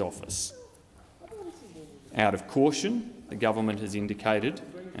his office. Out of caution, the government has indicated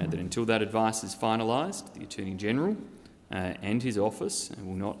that until that advice is finalised, the Attorney-General and his office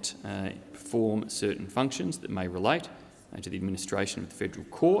will not perform certain functions that may relate to the administration of the Federal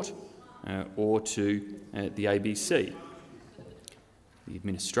Court or to the ABC. The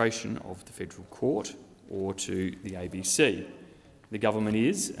administration of the Federal Court or to the ABC. The government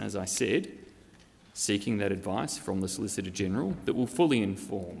is, as I said, seeking that advice from the Solicitor-General that will fully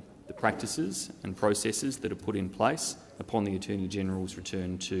inform the practices and processes that are put in place upon the Attorney-General's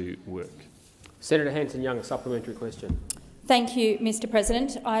return to work. Senator Hanson-Young, a supplementary question. Thank you, Mr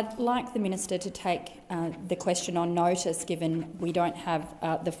President. I'd like the Minister to take the question on notice, given we don't have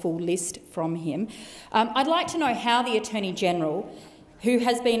the full list from him. I'd like to know how the Attorney-General, who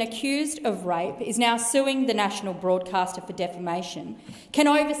has been accused of rape, is now suing the national broadcaster for defamation, can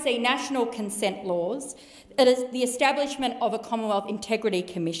oversee national consent laws, the establishment of a Commonwealth Integrity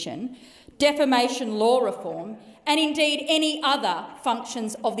Commission, defamation law reform, and indeed any other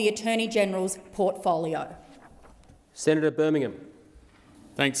functions of the Attorney-General's portfolio. Senator Birmingham.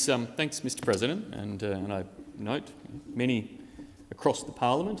 Thanks, Mr President. And I note many across the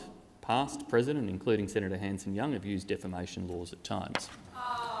parliament, past, present, and including Senator Hanson-Young, have used defamation laws at times.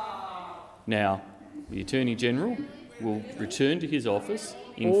 Now, the Attorney-General will return to his office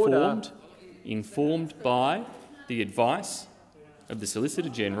informed by the advice of the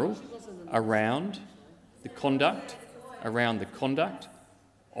Solicitor-General around the conduct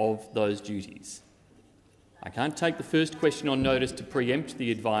of those duties. I can't take the first question on notice to preempt the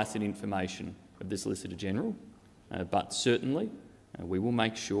advice and information of the Solicitor-General, but certainly we will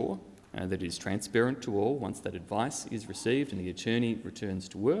make sure that it is transparent to all once that advice is received and the attorney returns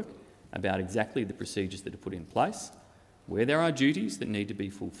to work about exactly the procedures that are put in place. Where there are duties that need to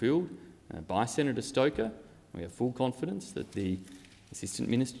be fulfilled by Senator Stoker, we have full confidence that the Assistant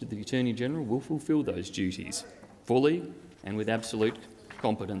Minister to the Attorney-General will fulfil those duties fully and with absolute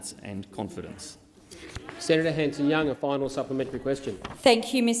competence and confidence. Senator Hanson-Young, a final supplementary question.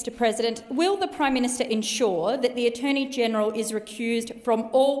 Thank you, Mr President. Will the Prime Minister ensure that the Attorney-General is recused from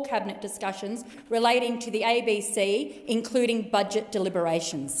all Cabinet discussions relating to the ABC, including budget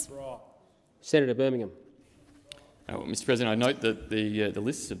deliberations? Senator Birmingham. Well, Mr President, I note that the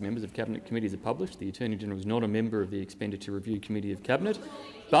lists of members of Cabinet committees are published. The Attorney-General is not a member of the Expenditure Review Committee of Cabinet.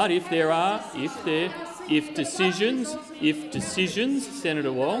 But if decisions,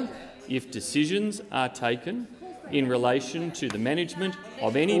 Senator Wong, if decisions are taken in relation to the management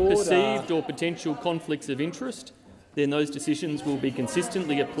of any perceived or potential conflicts of interest, then those decisions will be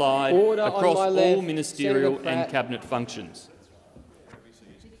consistently applied across all ministerial and Cabinet functions.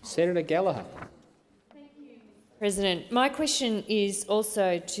 Senator Gallagher. President, my question is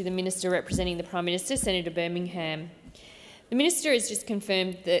also to the Minister representing the Prime Minister, Senator Birmingham. The Minister has just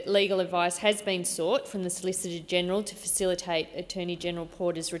confirmed that legal advice has been sought from the Solicitor-General to facilitate Attorney-General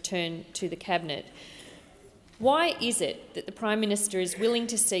Porter's return to the Cabinet. Why is it that the Prime Minister is willing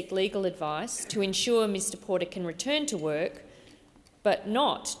to seek legal advice to ensure Mr Porter can return to work, but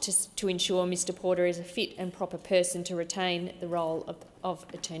not to ensure Mr Porter is a fit and proper person to retain the role of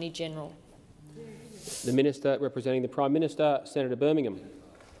Attorney-General? The Minister representing the Prime Minister, Senator Birmingham.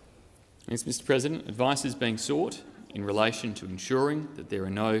 Yes, Mr President. Advice is being sought in relation to ensuring that there are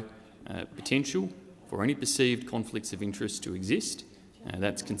no potential for any perceived conflicts of interest to exist.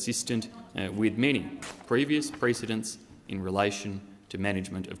 That's consistent with many previous precedents in relation to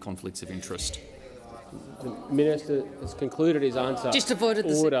management of conflicts of interest. The Minister has concluded his answer. Just avoided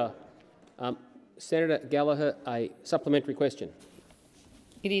the order. Senator Gallagher, a supplementary question.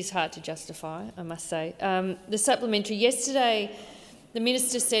 It is hard to justify, I must say. The supplementary yesterday, the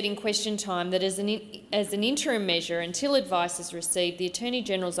Minister said in question time that as an interim measure, until advice is received, the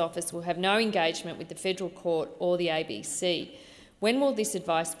Attorney-General's office will have no engagement with the Federal Court or the ABC. When will this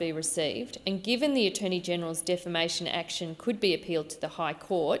advice be received? And given the Attorney-General's defamation action could be appealed to the High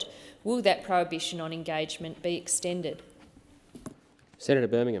Court, will that prohibition on engagement be extended? Senator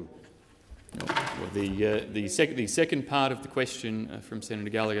Birmingham. Well, the second part of the question from Senator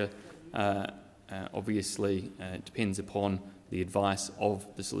Gallagher obviously depends upon the advice of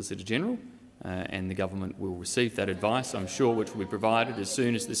the Solicitor-General, and the government will receive that advice, I'm sure, which will be provided as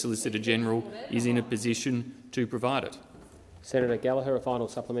soon as the Solicitor-General is in a position to provide it. Senator Gallagher, a final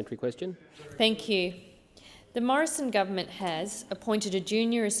supplementary question. Thank you. The Morrison government has appointed a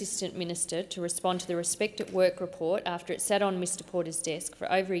junior assistant minister to respond to the Respect at Work report after it sat on Mr Porter's desk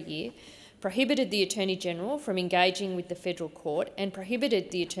for over a year, prohibited the Attorney-General from engaging with the Federal Court and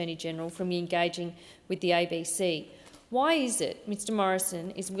prohibited the Attorney-General from engaging with the ABC. Why is it Mr Morrison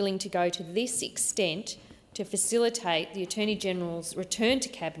is willing to go to this extent to facilitate the Attorney-General's return to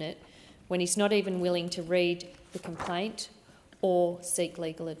Cabinet when he's not even willing to read the complaint or seek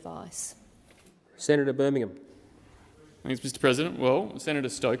legal advice? Senator Birmingham. Thanks, Mr President. Well, Senator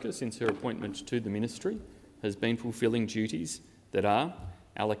Stoker, since her appointment to the ministry, has been fulfilling duties that are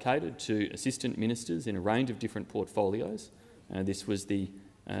allocated to assistant ministers in a range of different portfolios. This was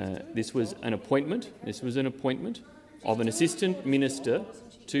an appointment of an assistant minister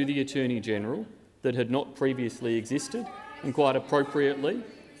to the Attorney-General that had not previously existed, and quite appropriately,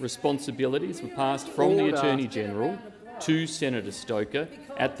 responsibilities were passed from the Attorney-General to Senator Stoker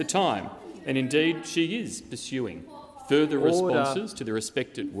at the time. And indeed, she is pursuing further responses to the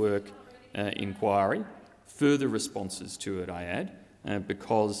Respect at Work inquiry, further responses to it, I add,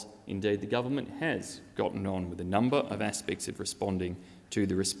 because indeed the government has gotten on with a number of aspects of responding to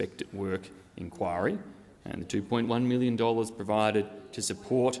the Respect at Work inquiry, and the $2.1 million provided to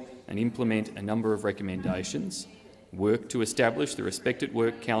support and implement a number of recommendations, work to establish the Respect at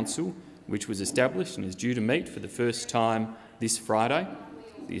Work Council, which was established and is due to meet for the first time this Friday,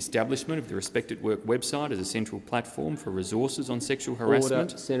 the establishment of the Respect at Work website as a central platform for resources on sexual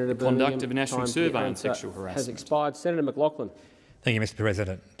harassment, the conduct of a national survey on sexual harassment. Has expired. Senator McLaughlin. Thank you, Mr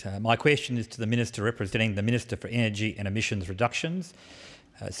President. My question is to the Minister representing the Minister for Energy and Emissions Reductions,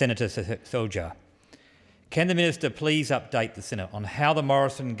 Senator Seselja. Can the Minister please update the Senate on how the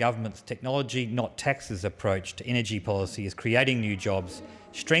Morrison government's technology, not taxes approach to energy policy is creating new jobs,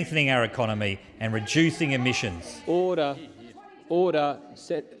 strengthening our economy and reducing emissions? Order. Order.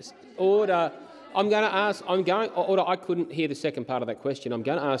 Order. Order. I couldn't hear the second part of that question. I'm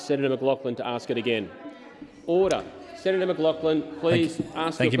going to ask Senator McLaughlin to ask it again. Order. Senator McLaughlin, please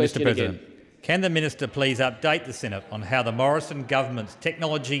ask your question again. Can the Minister please update the Senate on how the Morrison government's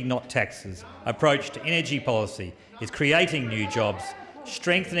technology, not taxes, approach to energy policy is creating new jobs,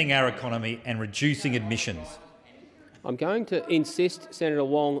 strengthening our economy and reducing emissions? I'm going to insist, Senator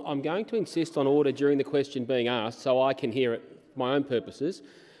Wong, I'm going to insist on order during the question being asked so I can hear it for my own purposes.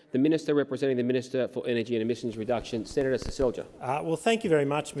 The Minister representing the Minister for Energy and Emissions Reduction, Senator Seselja. Well, thank you very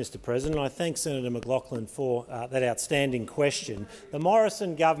much, Mr President. I thank Senator McLaughlin for that outstanding question. The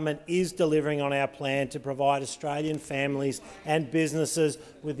Morrison government is delivering on our plan to provide Australian families and businesses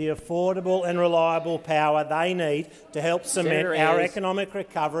with the affordable and reliable power they need to help cement our economic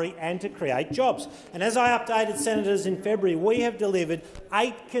recovery and to create jobs. And as I updated senators in February, we have delivered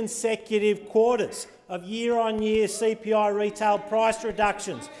 8 consecutive quarters of year-on-year CPI retail price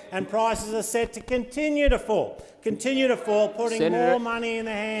reductions, and prices are set to continue to fall, putting more money in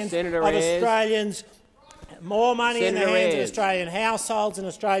the hands of Australians more money in the Senator hands of Ayres. Australian households and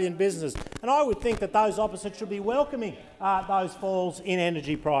Australian businesses. And I would think that those opposite should be welcoming those falls in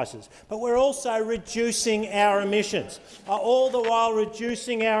energy prices. But we're also reducing our emissions, all the while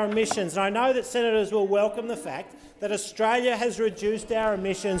reducing our emissions. And I know that senators will welcome the fact that Australia has reduced our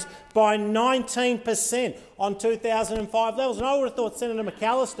emissions by 19% on 2005 levels. And I would have thought Senator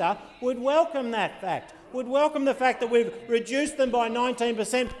McAllister would welcome that fact, would welcome the fact that we've reduced them by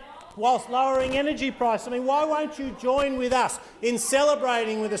 19% whilst lowering energy prices. I mean, why won't you join with us in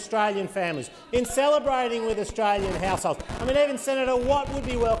celebrating with Australian families, in celebrating with Australian households? I mean, even Senator Watt would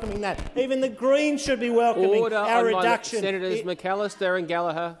be welcoming that. Even the Greens should be welcoming our reduction. Senators McAllister and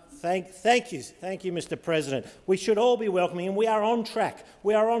Gallagher. Thank you, Mr. President. We should all be welcoming, and we are on track.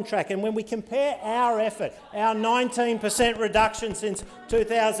 We are on track. And when we compare our effort, our 19% reduction since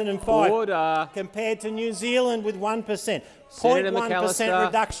 2005, compared to New Zealand with 1%, 0.1%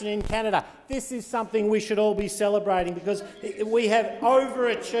 reduction in Canada. This is something we should all be celebrating, because we have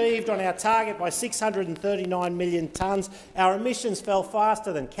overachieved on our target by 639 million tonnes. Our emissions fell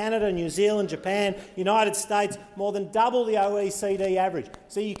faster than Canada, New Zealand, Japan, United States, more than double the OECD average.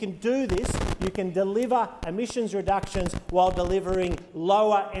 So you can do this, you can deliver emissions reductions while delivering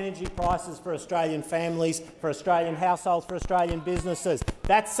lower energy prices for Australian families, for Australian households, for Australian businesses.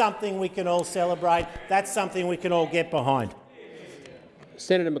 That's something we can all celebrate. That's something we can all get behind.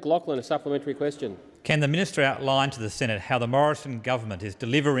 Senator McLaughlin, a supplementary question. Can the minister outline to the Senate how the Morrison government is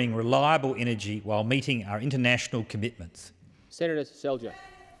delivering reliable energy while meeting our international commitments? Senator Selja.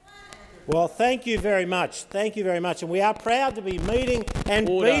 Well, thank you very much. Thank you very much. And we are proud to be meeting and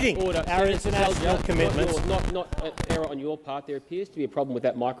beating our international commitments. Not an error on your part. There appears to be a problem with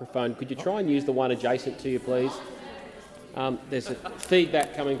that microphone. Could you try and use the one adjacent to you, please? There's a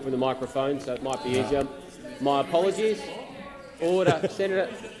feedback coming from the microphone, so it might be easier. My apologies. Order. Senator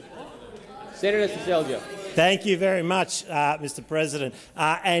Selja. Thank you very much, Mr. President.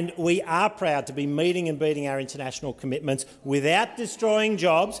 And we are proud to be meeting and beating our international commitments without destroying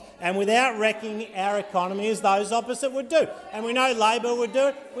jobs and without wrecking our economy as those opposite would do. And we know Labor would do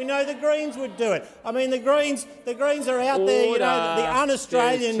it. We know the Greens would do it. I mean, the Greens are out there, you know, the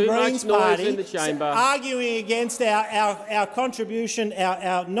un-Australian Greens Party, arguing against our contribution,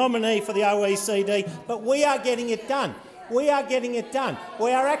 our nominee for the OECD. But we are getting it done. We are getting it done.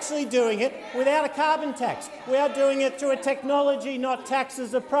 We are actually doing it without a carbon tax. We are doing it through a technology, not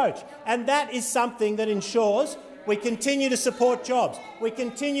taxes approach. And that is something that ensures we continue to support jobs. We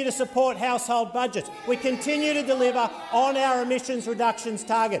continue to support household budgets. We continue to deliver on our emissions reductions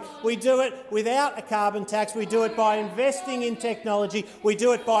target. We do it without a carbon tax. We do it by investing in technology. We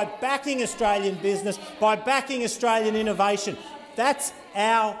do it by backing Australian business, by backing Australian innovation. That's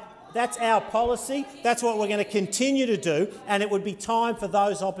our policy. That's what we're going to continue to do, and it would be time for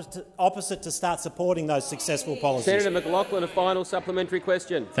those opposite to start supporting those successful policies. Senator McLaughlin, a final supplementary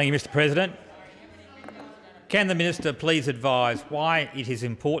question. Thank you, Mr. President. Can the minister please advise why it is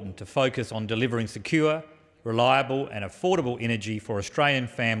important to focus on delivering secure, reliable and affordable energy for Australian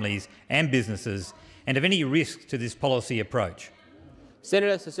families and businesses, and of any risks to this policy approach?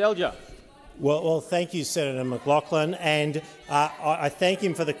 Senator Selja. Well, thank you, Senator McLaughlin, and I thank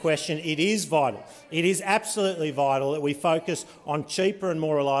him for the question. It is vital. It is absolutely vital that we focus on cheaper and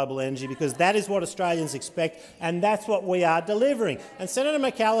more reliable energy, because that is what Australians expect, and that's what we are delivering. And Senator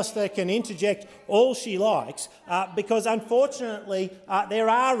McAllister can interject all she likes, because unfortunately there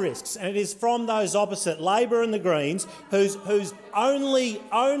are risks, and it is from those opposite, Labor and the Greens, whose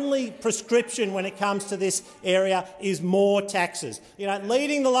only prescription when it comes to this area is more taxes. You know,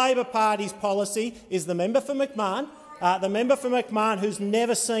 leading the Labor Party's policy is the member for McMahon. Who's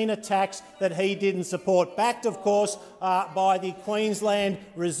never seen a tax that he didn't support, backed, of course, by the Queensland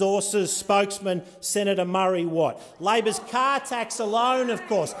Resources spokesman, Senator Murray Watt. Labor's car tax alone, of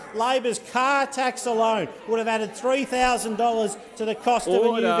course, would have added $3,000 to the cost of a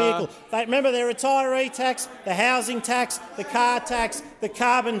new vehicle. Remember their retiree tax, the housing tax, the car tax, the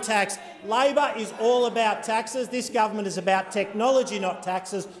carbon tax. Labor is all about taxes. This government is about technology, not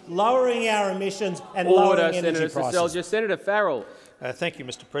taxes, lowering our emissions and lowering energy prices. Senator Farrell. Thank you,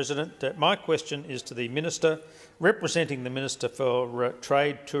 Mr. President. My question is to the Minister representing the Minister for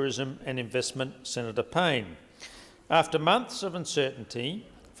Trade, Tourism and Investment, Senator Payne. After months of uncertainty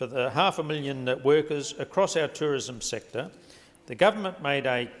for the 500,000 workers across our tourism sector, the government made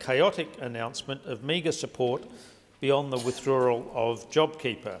a chaotic announcement of meagre support beyond the withdrawal of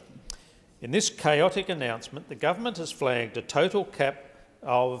JobKeeper. In this chaotic announcement, the government has flagged a total cap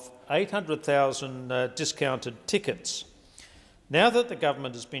of 800,000 discounted tickets. Now that the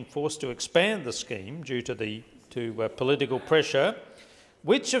government has been forced to expand the scheme due to political pressure,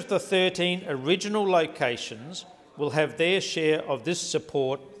 Which of the 13 original locations will have their share of this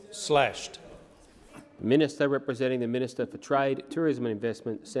support slashed? Minister representing the Minister for Trade, Tourism and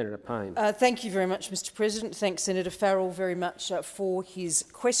Investment, Senator Payne. Thank you very much, Mr President. Thanks Senator Farrell very much for his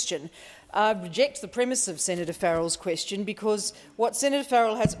question. I reject the premise of Senator Farrell's question because what Senator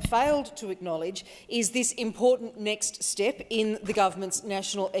Farrell has failed to acknowledge is this important next step in the government's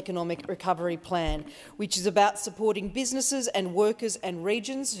National Economic Recovery Plan, which is about supporting businesses and workers and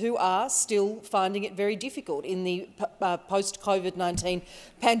regions who are still finding it very difficult in the post-COVID-19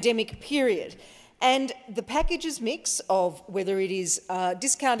 pandemic period. And the package's mix of whether it is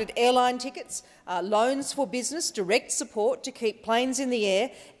discounted airline tickets, loans for business, direct support to keep planes in the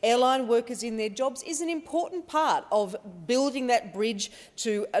air, airline workers in their jobs is an important part of building that bridge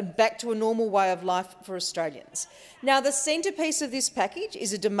to back to a normal way of life for Australians. Now, the centrepiece of this package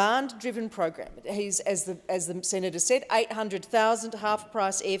is a demand-driven program. It is, as the Senator said, 800,000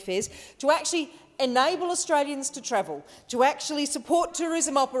 half-price airfares to actually enable Australians to travel, to actually support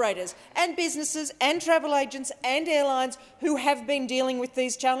tourism operators and businesses and travel agents and airlines who have been dealing with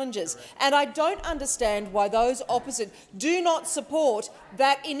these challenges. And I don't understand why those opposite do not support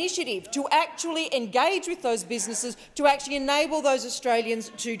that initiative to actually engage with those businesses, to actually enable those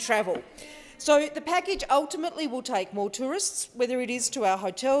Australians to travel. So the package ultimately will take more tourists, whether it is to our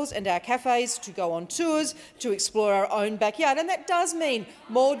hotels and our cafes, to go on tours, to explore our own backyard, and that does mean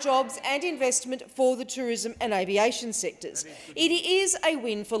more jobs and investment for the tourism and aviation sectors. It is a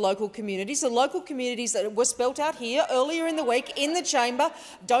win for local communities. The local communities that were spelt out here earlier in the week in the chamber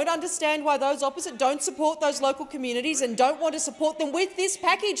don't understand why those opposite don't support those local communities and don't want to support them with this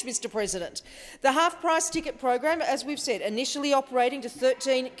package, Mr President. The half-price ticket program, as we've said, initially operating to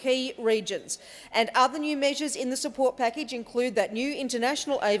 13 key regions. And other new measures in the support package include that new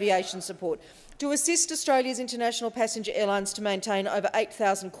international aviation support to assist Australia's international passenger airlines to maintain over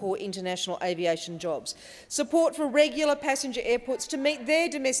 8,000 core international aviation jobs, support for regular passenger airports to meet their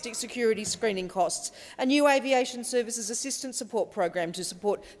domestic security screening costs, a new aviation services assistance support program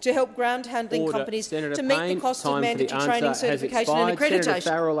to help ground handling companies to meet the cost of mandatory training, certification and accreditation. Senator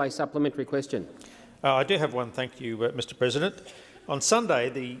Farrell, a supplementary question. I do have one, thank you, Mr President. On Sunday,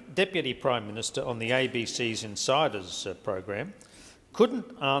 the Deputy Prime Minister on the ABC's Insiders program couldn't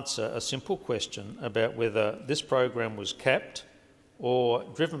answer a simple question about whether this program was capped or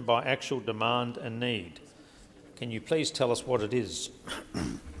driven by actual demand and need. Can you please tell us what it is?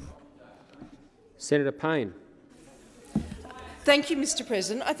 Senator Payne. Thank you, Mr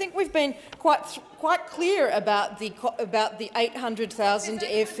President. I think we've been quite clear about the 800,000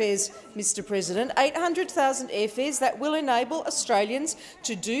 airfares, Mr President. 800,000 airfares that will enable Australians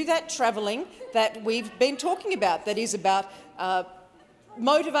to do that travelling that we've been talking about, that is about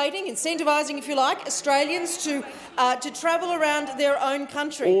motivating, incentivising, if you like, Australians to travel around their own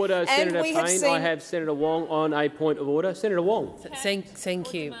country. Order, Senator Payne. I have Senator Wong on a point of order. Senator Wong.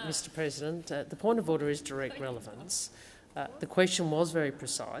 Thank you, Mr President. The point of order is direct relevance. The question was very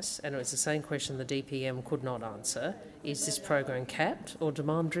precise, and it was the same question the DPM could not answer. Is this program capped or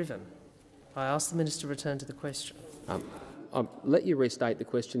demand-driven? I ask the minister to return to the question. I'll let you restate the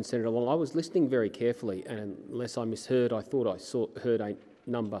question, Senator Wong. I was listening very carefully, and unless I misheard, I thought I heard a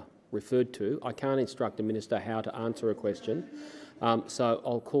number referred to. I can't instruct a minister how to answer a question, so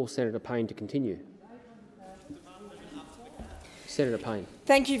I'll call Senator Payne to continue. Senator Payne.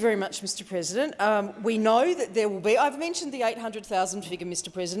 Thank you very much, Mr President. We know that there will be— I've mentioned the 800,000 figure,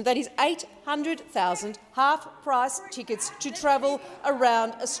 Mr President. That is 800,000 half-price tickets to travel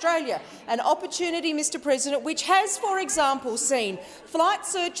around Australia. An opportunity, Mr President, which has, for example, seen flight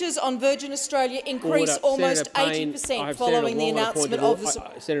searches on Virgin Australia increase almost 80% following the announcement of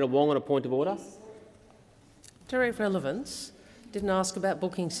the— Senator Wong on a point of order. Direct relevance. Didn't ask about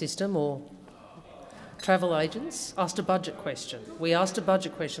booking system or travel agents. Asked a budget question. We asked a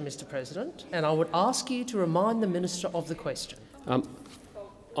budget question, Mr President, and I would ask you to remind the minister of the question.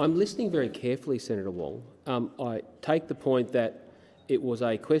 I'm listening very carefully, Senator Wong. I take the point that it was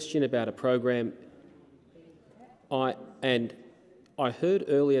a question about a program, and I heard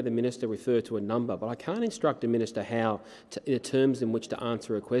earlier the minister refer to a number, but I can't instruct a minister how the terms in which to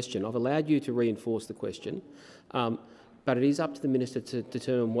answer a question. I've allowed you to reinforce the question. But it is up to the minister to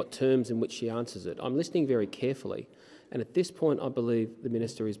determine what terms in which she answers it. I'm listening very carefully, and at this point I believe the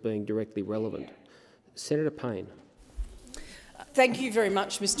minister is being directly relevant. Senator Payne. Thank you very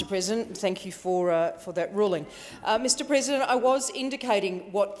much, Mr. President. Thank you for that ruling. Mr. President, I was indicating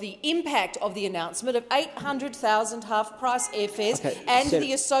what the impact of the announcement of 800,000 half-price airfares and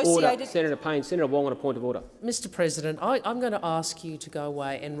the associated— Order. Senator Payne. Senator Wong on a point of order. Mr. President, I'm going to ask you to go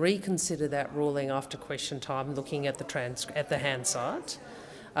away and reconsider that ruling after question time, looking at the Hansard.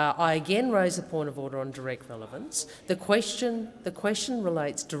 I again raise a point of order on direct relevance. The question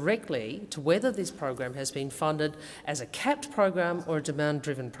relates directly to whether this program has been funded as a capped program or a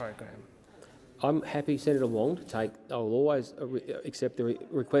demand-driven program. I'm happy, Senator Wong, to take— I will always accept the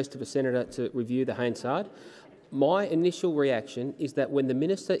request of a senator to review the Hansard. My initial reaction is that when the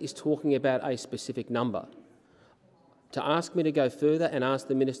minister is talking about a specific number, to ask me to go further and ask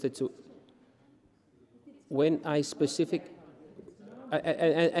the minister to— when a specific—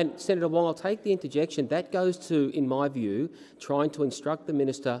 And Senator Wong, I'll take the interjection. That goes to, in my view, trying to instruct the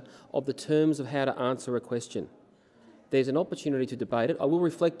minister of the terms of how to answer a question. There's an opportunity to debate it. I will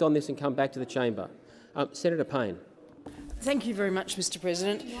reflect on this and come back to the chamber. Senator Payne. Thank you very much, Mr.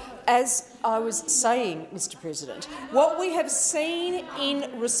 President. As I was saying, Mr. President, what we have seen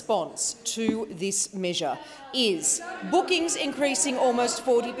in response to this measure is bookings increasing almost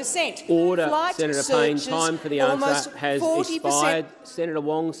 40%. Order, Flight Senator Payne. Time for the answer has 40%. expired. Senator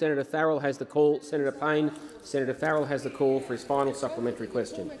Wong, Senator Farrell has the call. Senator Payne, Senator Farrell has the call for his final supplementary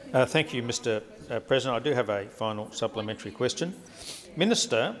question. Thank you, Mr. President. I do have a final supplementary question.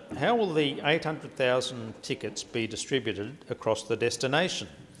 Minister, how will the 800,000 tickets be distributed across the destination?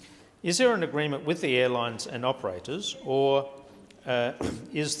 Is there an agreement with the airlines and operators, or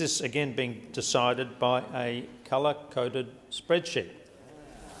is this again being decided by a colour-coded spreadsheet?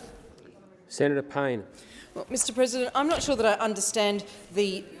 Senator Payne. Well, Mr. President, I'm not sure that I understand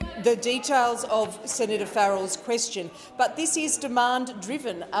the details of Senator Farrell's question, but this is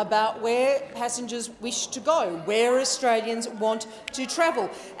demand-driven about where passengers wish to go, where Australians want to travel.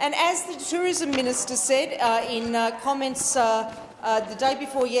 And as the Tourism Minister said in comments the day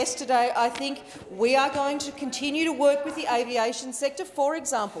before yesterday, I think we are going to continue to work with the aviation sector. For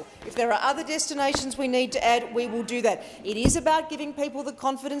example, if there are other destinations we need to add, we will do that. It is about giving people the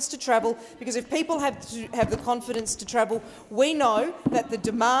confidence to travel, because if people have the confidence to travel, we know that the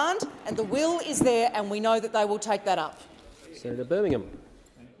demand and the will is there, and we know that they will take that up. Senator Birmingham.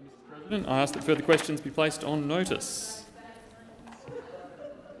 Mr. President, I ask that further questions be placed on notice.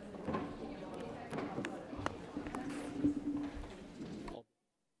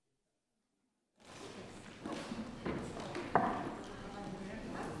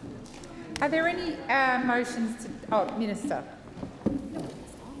 Are there any motions to— Oh, Minister.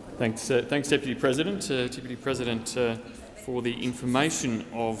 Thanks, Deputy President. Deputy President, for the information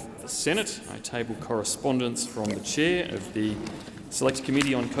of the Senate, I table correspondence from the Chair of the Select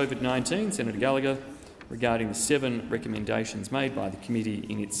Committee on COVID-19, Senator Gallagher, regarding the 7 recommendations made by the committee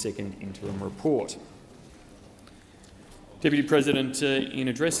in its second interim report. Deputy President, in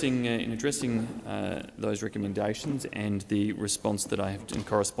addressing those recommendations and the response that I have in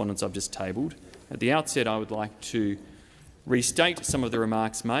correspondence I've just tabled, at the outset I would like to restate some of the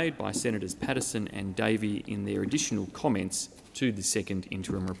remarks made by Senators Patterson and Davey in their additional comments to the second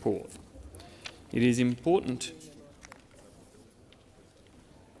interim report. It is important—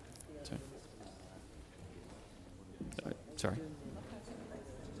 Sorry.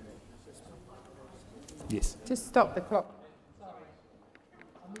 Yes. Just stop the clock.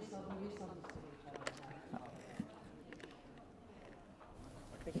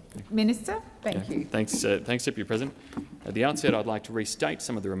 Minister, thank you. Thanks, Deputy President. At the outset, I'd like to restate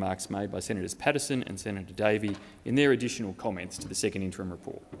some of the remarks made by Senators Patterson and Senator Davey in their additional comments to the second interim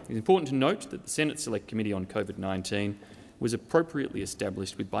report. It's important to note that the Senate Select Committee on COVID-19 was appropriately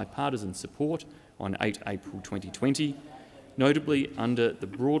established with bipartisan support on 8 April 2020, notably under the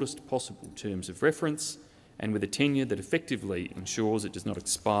broadest possible terms of reference and with a tenure that effectively ensures it does not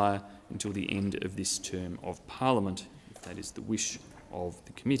expire until the end of this term of Parliament, if that is the wish of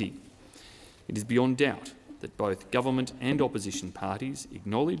the committee. It is beyond doubt that both government and opposition parties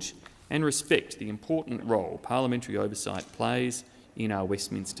acknowledge and respect the important role parliamentary oversight plays in our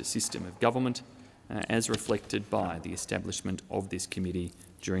Westminster system of government, as reflected by the establishment of this committee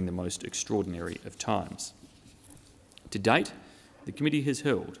during the most extraordinary of times. To date, the committee has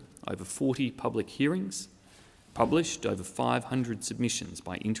held over 40 public hearings, published over 500 submissions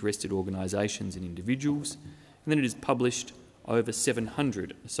by interested organisations and individuals, and then it has published over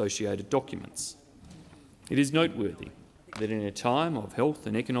 700 associated documents. It is noteworthy that in a time of health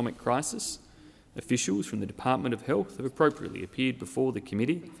and economic crisis, officials from the Department of Health have appropriately appeared before the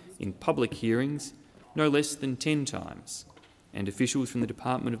committee in public hearings no less than 10 times, and officials from the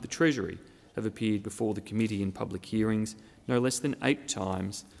Department of the Treasury have appeared before the committee in public hearings no less than 8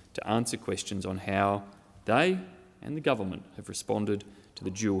 times to answer questions on how they and the government have responded to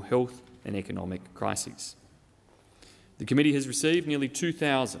the dual health and economic crises. The committee has received nearly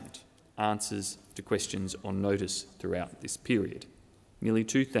 2,000 answers to questions on notice throughout this period. Nearly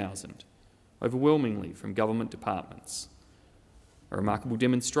 2,000, overwhelmingly from government departments. A remarkable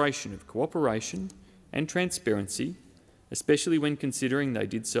demonstration of cooperation and transparency, especially when considering they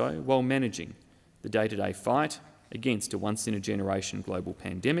did so while managing the day-to-day fight against a once-in-a-generation global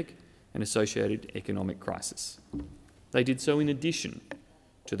pandemic and associated economic crisis. They did so in addition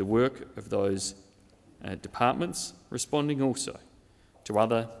to the work of those departments, responding also to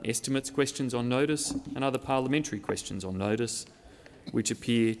other estimates questions on notice and other parliamentary questions on notice, which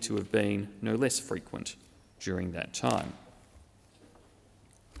appear to have been no less frequent during that time.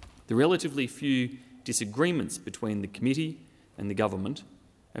 The relatively few disagreements between the committee and the government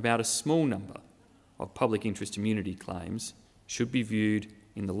about a small number of public interest immunity claims should be viewed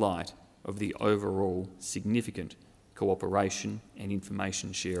in the light of the overall significant cooperation and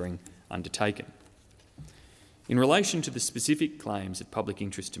information sharing undertaken. In relation to the specific claims of public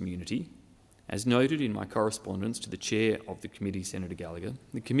interest immunity, as noted in my correspondence to the Chair of the Committee, Senator Gallagher,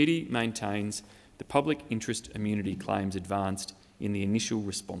 the Committee maintains the public interest immunity claims advanced in the initial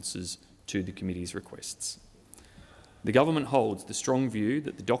responses to the Committee's requests. The Government holds the strong view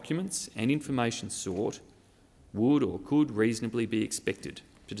that the documents and information sought would or could reasonably be expected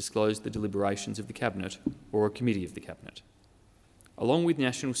to disclose the deliberations of the Cabinet or a committee of the Cabinet. Along with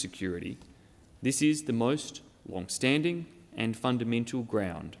national security, this is the most long-standing and fundamental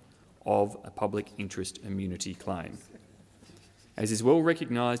ground of a public interest immunity claim. As is well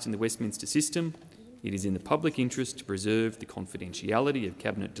recognised in the Westminster system, it is in the public interest to preserve the confidentiality of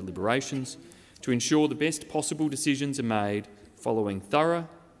Cabinet deliberations to ensure the best possible decisions are made following thorough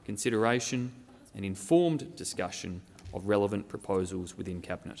consideration and informed discussion of relevant proposals within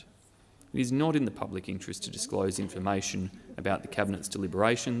Cabinet. It is not in the public interest to disclose information about the Cabinet's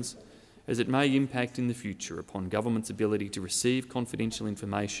deliberations, as it may impact in the future upon government's ability to receive confidential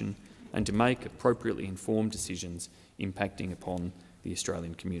information and to make appropriately informed decisions impacting upon the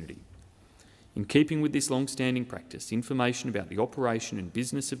Australian community. In keeping with this long-standing practice, information about the operation and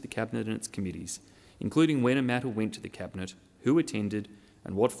business of the Cabinet and its committees, including when a matter went to the Cabinet, who attended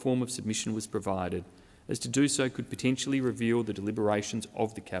and what form of submission was provided, as to do so could potentially reveal the deliberations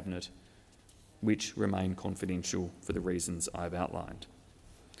of the Cabinet, which remain confidential for the reasons I have outlined.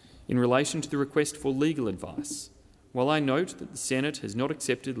 In relation to the request for legal advice, while I note that the Senate has not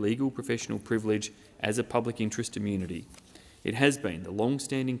accepted legal professional privilege as a public interest immunity, it has been the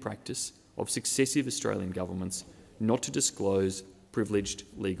long-standing practice of successive Australian governments not to disclose privileged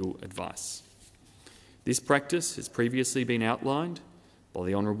legal advice. This practice has previously been outlined by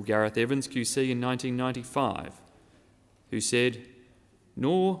the Honourable Gareth Evans QC in 1995, who said,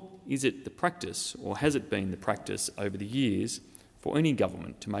 "Nor is it the practice, or has it been the practice over the years, for any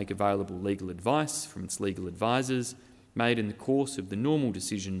government to make available legal advice from its legal advisers made in the course of the normal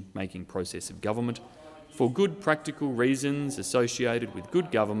decision-making process of government for good practical reasons associated with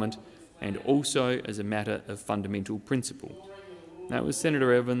good government and also as a matter of fundamental principle." That was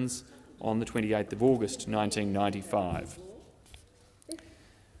Senator Evans on the 28th of August 1995.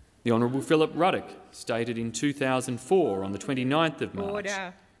 The Honourable Philip Ruddock stated in 2004 on the 29th of March,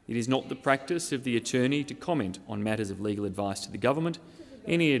 "It is not the practice of the Attorney to comment on matters of legal advice to the government.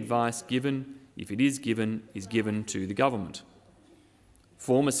 Any advice given, if it is given to the government."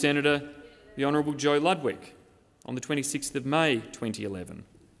 Former Senator the Honourable Joe Ludwig on the 26th of May 2011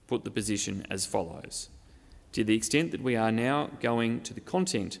 put the position as follows: "To the extent that we are now going to the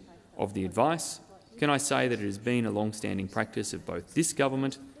content of the advice, can I say that it has been a long-standing practice of both this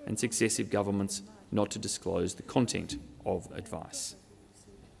government and successive governments not to disclose the content of advice."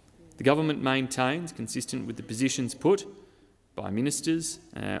 The government maintains, consistent with the positions put by ministers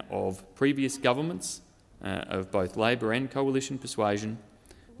of previous governments of both Labor and coalition persuasion,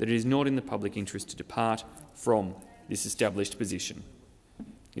 that it is not in the public interest to depart from this established position.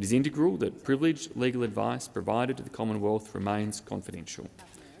 It is integral that privileged legal advice provided to the Commonwealth remains confidential.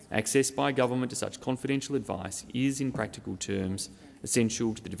 Access by government to such confidential advice is, in practical terms,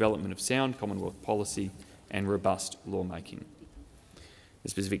 essential to the development of sound Commonwealth policy and robust lawmaking. The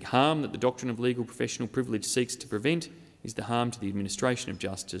specific harm that the doctrine of legal professional privilege seeks to prevent is the harm to the administration of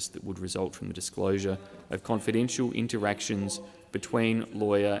justice that would result from the disclosure of confidential interactions between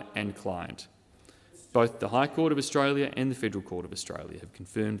lawyer and client. Both the High Court of Australia and the Federal Court of Australia have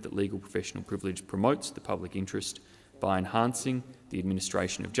confirmed that legal professional privilege promotes the public interest by enhancing the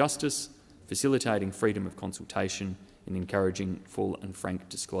administration of justice, facilitating freedom of consultation in encouraging full and frank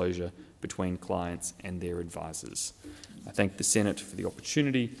disclosure between clients and their advisors. I thank the Senate for the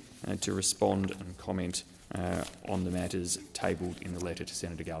opportunity to respond and comment on the matters tabled in the letter to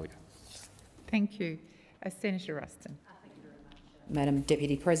Senator Gallagher. Thank you. Senator Ruston. Madam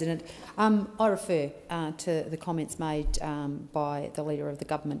Deputy President, I refer to the comments made by the Leader of the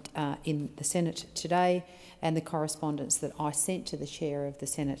Government in the Senate today and the correspondence that I sent to the Chair of the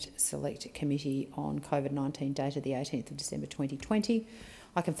Senate Select Committee on COVID-19 dated the 18th of December 2020.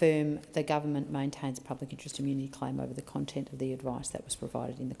 I confirm the Government maintains a public interest immunity claim over the content of the advice that was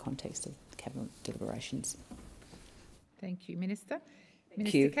provided in the context of Cabinet deliberations. Thank you. Minister.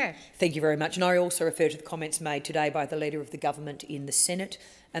 Thank you. Cash. Thank you very much. And I also refer to the comments made today by the Leader of the Government in the Senate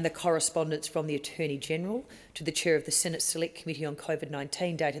and the correspondence from the Attorney-General to the Chair of the Senate Select Committee on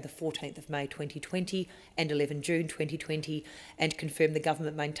COVID-19 dated the 14th of May 2020 and 11 June 2020 and confirm the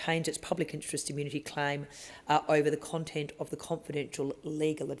Government maintains its public interest immunity claim over the content of the confidential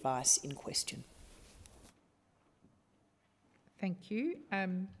legal advice in question. Thank you.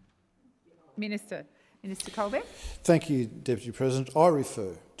 Minister Colbeck. Thank you, Deputy President. I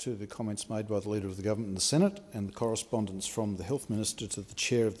refer to the comments made by the Leader of the Government in the Senate and the correspondence from the Health Minister to the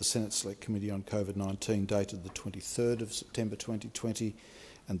Chair of the Senate Select Committee on COVID-19 dated the 23rd of September 2020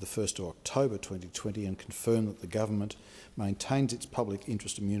 and the 1st of October 2020 and confirm that the Government maintains its public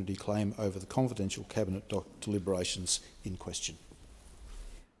interest immunity claim over the confidential Cabinet deliberations in question.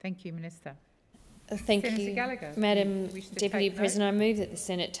 Thank you, Minister. Thank Senator you, Gallagher. Madam Deputy President. I move that the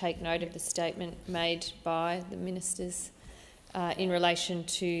Senate take note of the statement made by the ministers in relation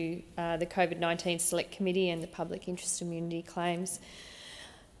to the COVID-19 Select Committee and the public interest immunity claims.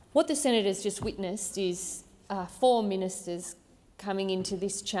 What the Senate has just witnessed is 4 ministers coming into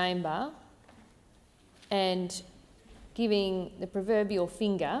this chamber and giving the proverbial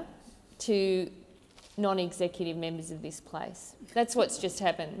finger to non-executive members of this place. That's what's just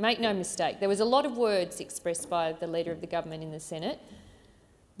happened. Make no mistake, there was a lot of words expressed by the Leader of the Government in the Senate,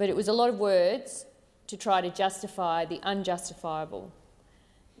 but it was a lot of words to try to justify the unjustifiable.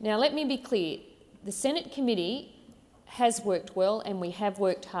 Now, let me be clear. The Senate committee has worked well and we have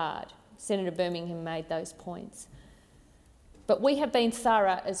worked hard. Senator Birmingham made those points. But we have been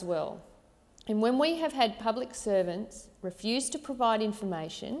thorough as well. And when we have had public servants refuse to provide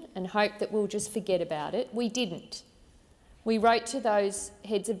information and hope that we'll just forget about it, we didn't. We wrote to those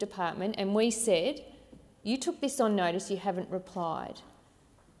heads of department and we said, you took this on notice, you haven't replied.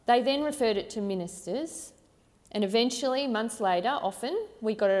 They then referred it to ministers and eventually, months later, often,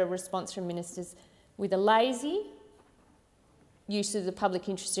 we got a response from ministers with a lazy use of the public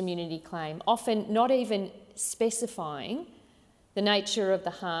interest immunity claim, often not even specifying the nature of the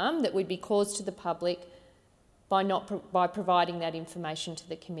harm that would be caused to the public by providing that information to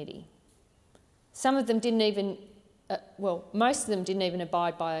the committee. Some of them didn't even, most of them didn't even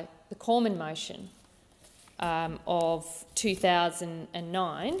abide by the Cormann motion of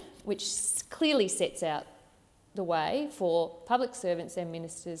 2009, which clearly sets out the way for public servants and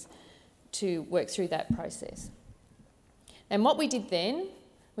ministers to work through that process. And what we did then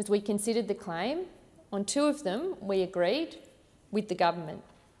was we considered the claim. On 2 of them, we agreed with the government.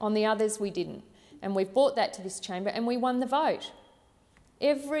 On the others, we didn't. And we've brought that to this chamber and we won the vote.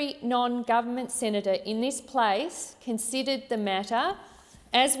 Every non-government senator in this place considered the matter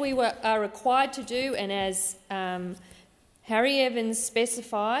as we are required to do and as Harry Evans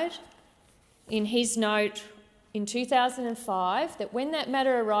specified in his note in 2005, that when that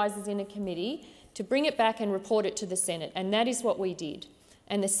matter arises in a committee, to bring it back and report it to the Senate. And that is what we did.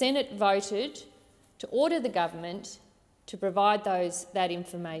 And the Senate voted to order the government to provide that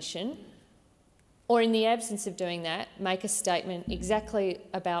information, or in the absence of doing that, make a statement exactly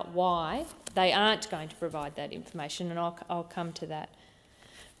about why they aren't going to provide that information, and I'll come to that.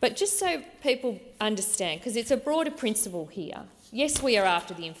 But just so people understand, because it's a broader principle here, yes, we are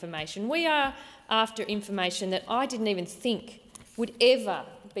after the information. We are after information that I didn't even think would ever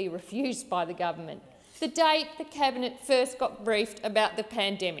be refused by the government. The date the Cabinet first got briefed about the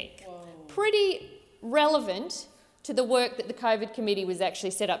pandemic. Whoa. Pretty relevant to the work that the COVID committee was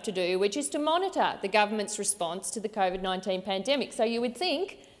actually set up to do, which is to monitor the government's response to the COVID-19 pandemic. So you would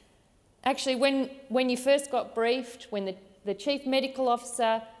think, actually, when you first got briefed, when the Chief Medical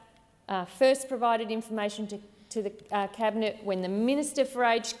Officer first provided information to the Cabinet, when the Minister for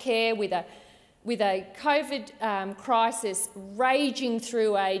Aged Care, with a COVID crisis raging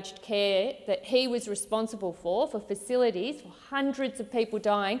through aged care that he was responsible for facilities, for hundreds of people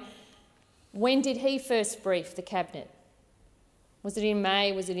dying, when did he first brief the Cabinet? Was it in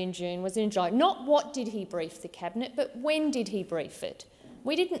May? Was it in June? Was it in July? Not what did he brief the Cabinet, but when did he brief it?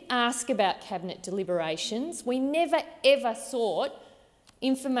 We didn't ask about Cabinet deliberations. We never, ever sought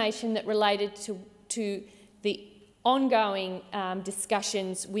information that related to the ongoing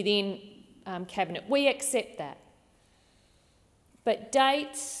discussions within Cabinet. We accept that. But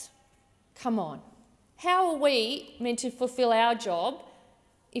dates, come on. How are we meant to fulfil our job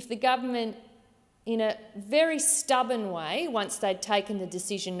if the government, in a very stubborn way, once they'd taken the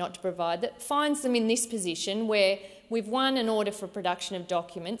decision not to provide that, finds them in this position where we've won an order for production of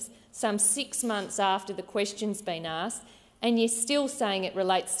documents some 6 months after the question's been asked, and you're still saying it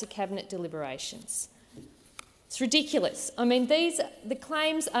relates to Cabinet deliberations? It's ridiculous. I mean, the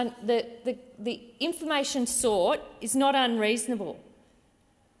claims, the information sought is not unreasonable.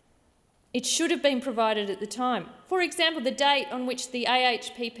 It should have been provided at the time. For example, the date on which the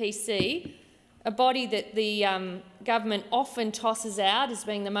AHPPC, a body that the government often tosses out as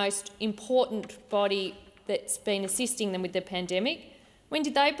being the most important body that's been assisting them with the pandemic, when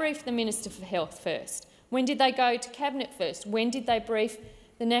did they brief the Minister for Health first? When did they go to Cabinet first? When did they brief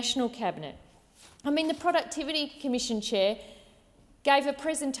the National Cabinet? I mean, the Productivity Commission Chair gave a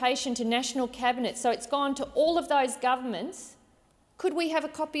presentation to National Cabinet, so it's gone to all of those governments. Could we have a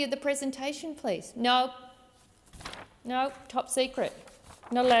copy of the presentation, please? No. No, top secret.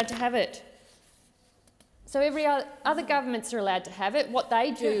 Not allowed to have it. So every other governments are allowed to have it. What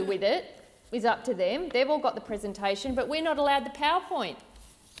they do with it is up to them. They've all got the presentation, but we're not allowed the PowerPoint.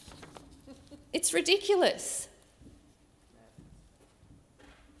 It's ridiculous.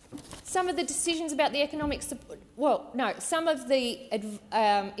 Some of the decisions about the economic support, some of the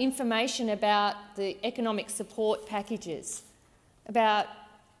information about the economic support packages, about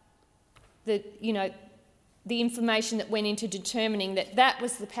the information that went into determining that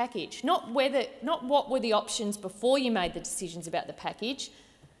was the package, not what were the options before you made the decisions about the package,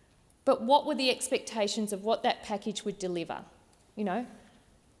 but what were the expectations of what that package would deliver. No,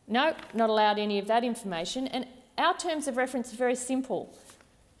 not allowed any of that information. And our terms of reference are very simple.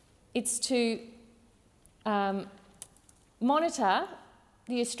 It's to monitor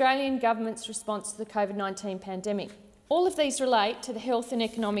the Australian government's response to the COVID-19 pandemic. All of these relate to the health and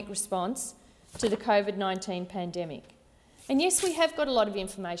economic response to the COVID-19 pandemic. And yes, we have got a lot of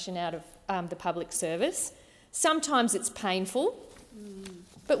information out of the public service. Sometimes it's painful,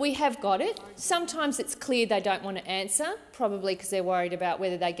 but we have got it. Sometimes it's clear they don't want to answer, probably because they're worried about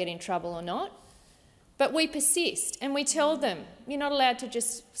whether they get in trouble or not. But we persist and we tell them, you're not allowed to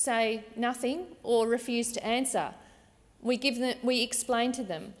just say nothing or refuse to answer. We explain to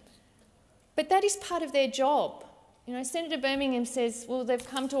them. But that is part of their job. Senator Birmingham says, well, they've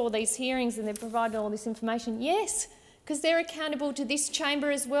come to all these hearings and they've provided all this information. Yes, because they're accountable to this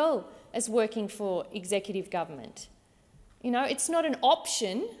chamber as well as working for executive government. It's not an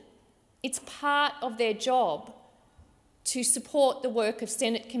option, it's part of their job to support the work of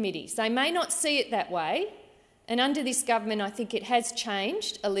Senate committees. They may not see it that way, and under this government I think it has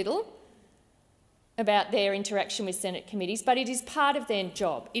changed a little about their interaction with Senate committees, but it is part of their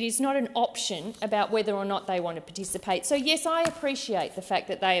job. It is not an option about whether or not they want to participate. So yes, I appreciate the fact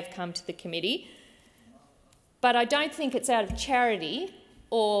that they have come to the committee, but I don't think it's out of charity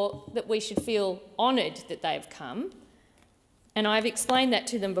or that we should feel honoured that they have come. And I've explained that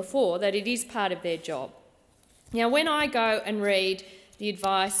to them before, that it is part of their job. Now, when I go and read the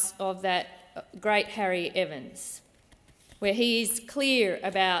advice of that great Harry Evans, where he is clear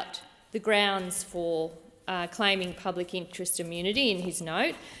about the grounds for claiming public interest immunity in his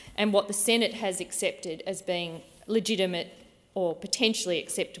note and what the Senate has accepted as being legitimate or potentially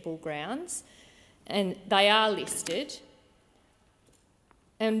acceptable grounds, and they are listed.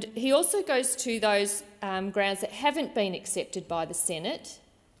 And he also goes to those grounds that haven't been accepted by the Senate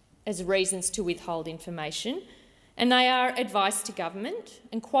as reasons to withhold information, and they are advice to government.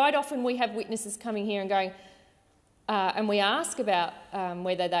 And quite often we have witnesses coming here and going, and we ask about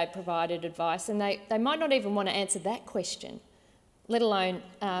whether they provided advice, and they might not even want to answer that question, let alone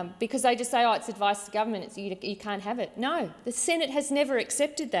because they just say, oh, it's advice to government, you can't have it. No, the Senate has never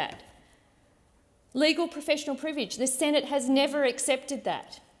accepted that. Legal professional privilege, the Senate has never accepted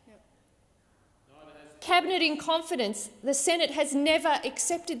that. Yep. Cabinet in confidence, the Senate has never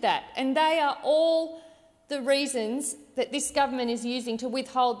accepted that, and they are all the reasons that this government is using to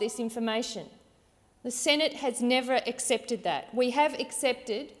withhold this information. The Senate has never accepted that. We have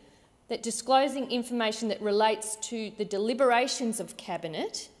accepted that disclosing information that relates to the deliberations of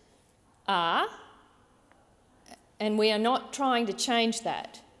Cabinet are, and we are not trying to change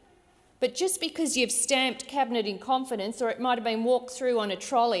that. But just because you've stamped Cabinet in confidence, or it might have been walked through on a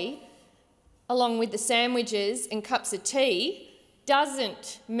trolley along with the sandwiches and cups of tea,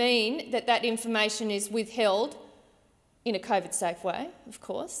 doesn't mean that that information is withheld in a COVID-safe way, of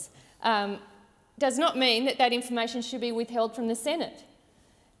course, does not mean that that information should be withheld from the Senate.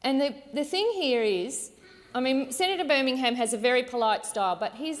 And the thing here is, I mean, Senator Birmingham has a very polite style,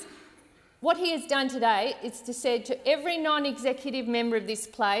 but what he has done today is to say to every non-executive member of this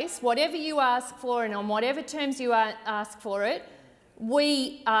place, whatever you ask for and on whatever terms you ask for it,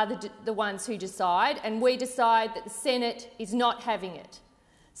 we are the ones who decide, and we decide that the Senate is not having it.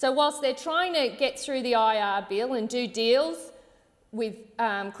 So whilst they're trying to get through the IR bill and do deals with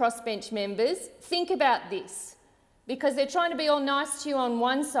crossbench members, think about this, because they're trying to be all nice to you on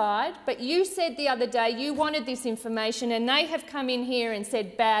one side, but you said the other day you wanted this information and they have come in here and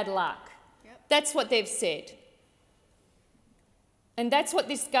said bad luck. Yep. That's what they've said. And that's what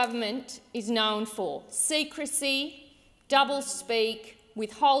this government is known for: secrecy, double-speak,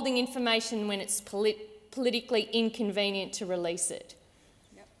 withholding information when it's politically inconvenient to release it.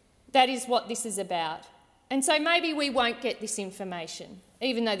 Yep. That is what this is about. And so maybe we won't get this information,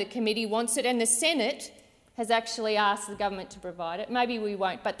 even though the committee wants it and the Senate has actually asked the government to provide it. Maybe we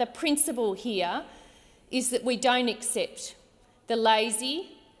won't. But the principle here is that we don't accept the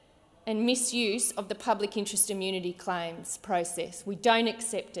lazy and misuse of the public interest immunity claims process. We don't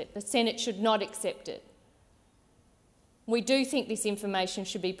accept it. The Senate should not accept it. We do think this information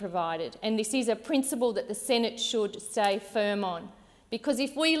should be provided, and this is a principle that the Senate should stay firm on. Because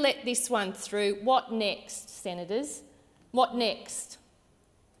if we let this one through, what next, senators? What next?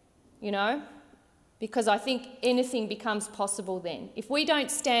 You know? Because I think anything becomes possible then. If we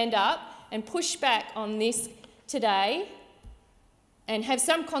don't stand up and push back on this today and have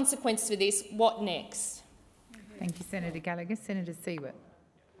some consequence for this, what next? Thank you, Senator Gallagher. Senator Siewert.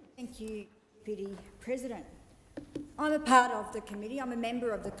 Thank you, Deputy President. I'm a part of the committee. I'm a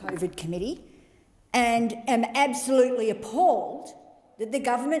member of the COVID committee and am absolutely appalled that the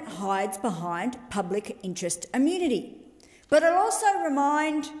government hides behind public interest immunity. But I'll also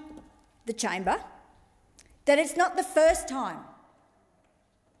remind the chamber that it's not the first time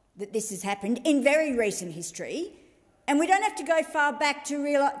that this has happened in very recent history, and we don't have to go far back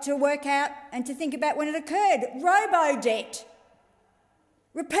to work out and to think about when it occurred. Robo-debt,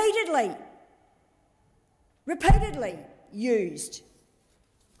 repeatedly used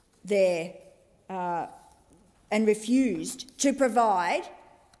there and refused to provide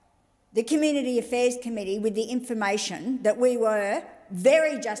the Community Affairs Committee with the information that we were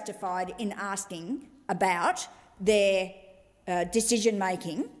very justified in asking about their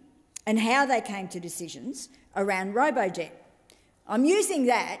decision-making and how they came to decisions around robo-debt. I'm using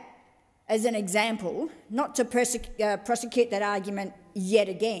that as an example, not to prosecute that argument yet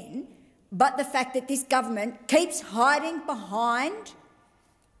again, but the fact that this government keeps hiding behind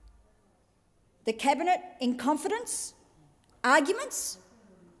the Cabinet in confidence arguments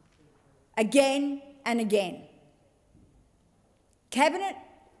again and again. Cabinet,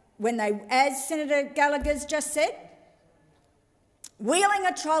 when they, as Senator Gallagher's just said, wheeling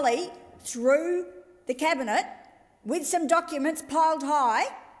a trolley through the Cabinet with some documents piled high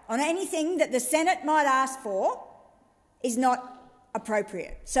on anything that the Senate might ask for is not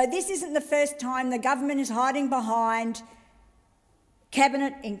appropriate. So this isn't the first time the government is hiding behind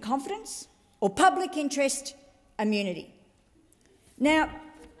Cabinet in confidence or public interest immunity. Now,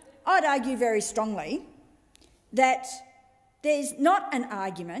 I'd argue very strongly that there's not an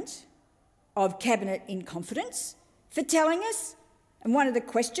argument of Cabinet in confidence for telling us, and one of the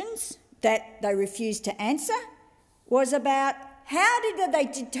questions that they refused to answer was about how did they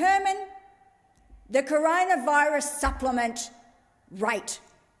determine the coronavirus supplement rate?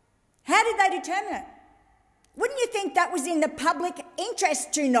 How did they determine it? Wouldn't you think that was in the public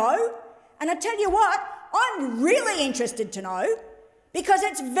interest to know? And I tell you what, I'm really interested to know, because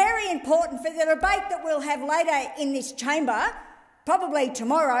it's very important for the debate that we'll have later in this chamber, probably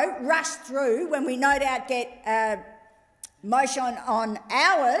tomorrow, rush through when we no doubt get a motion on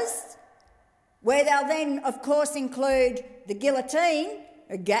hours, where they'll then, of course, include the guillotine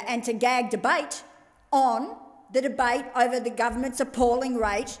and to gag debate on the debate over the government's appalling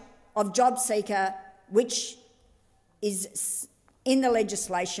rate of job seeker, which is in the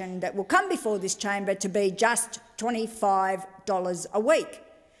legislation that will come before this chamber to be just $25 a week,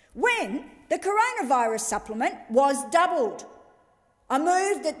 when the coronavirus supplement was doubled. A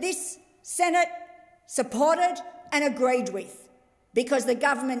move that this Senate supported and agreed with, because the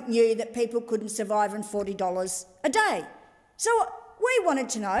government knew that people couldn't survive on $40 a day. So we wanted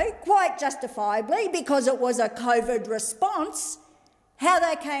to know, quite justifiably, because it was a COVID response, how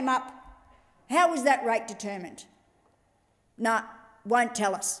they came up. How was that rate determined? No, won't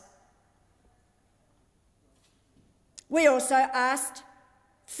tell us. We also asked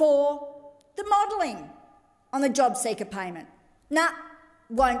for the modelling on the job seeker payment? Nah,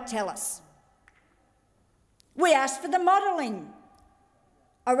 won't tell us. We asked for the modelling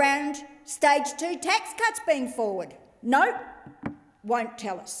around stage 2 tax cuts being forward. No, won't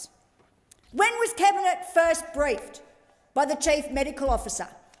tell us. When was Cabinet first briefed by the Chief Medical Officer?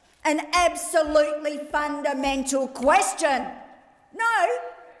 An absolutely fundamental question. No,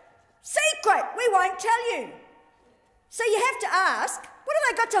 secret, we won't tell you. So you have to ask, what have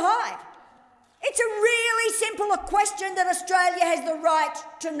they got to hide? It's a really simple question that Australia has the right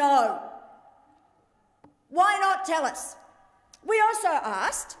to know. Why not tell us? We also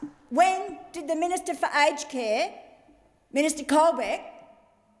asked, when did the Minister for Aged Care, Minister Colbeck,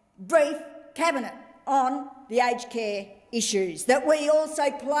 brief Cabinet on the aged care issues that we also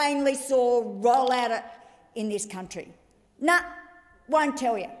plainly saw roll out in this country? Nah, won't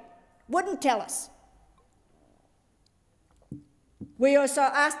tell you. Wouldn't tell us. We also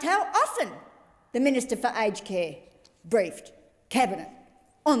asked how often the Minister for Aged Care briefed Cabinet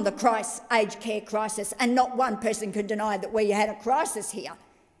on the aged care crisis, and not one person could deny that we had a crisis here.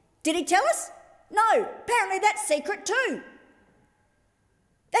 Did he tell us? No. Apparently that's secret too.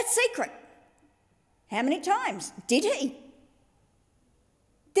 That's secret. How many times? Did he?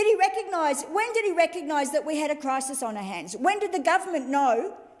 Did he recognise, when did he recognise that we had a crisis on our hands? When did the government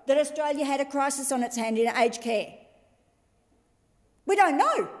know that Australia had a crisis on its hand in aged care? We don't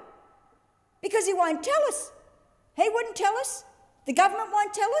know, because he won't tell us. He wouldn't tell us. The government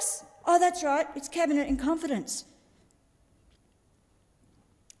won't tell us. Oh, that's right, it's Cabinet in confidence.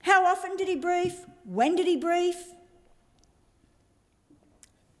 How often did he brief? When did he brief?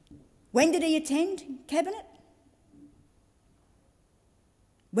 When did he attend Cabinet?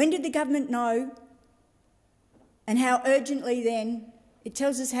 When did the government know? And how urgently then? It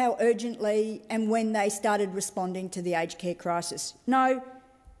tells us how urgently and when they started responding to the aged care crisis. No,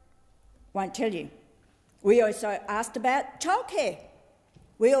 won't tell you. We also asked about childcare.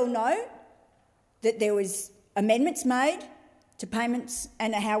 We all know that there was amendments made to payments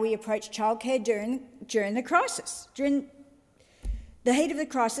and how we approached childcare during the crisis, during the heat of the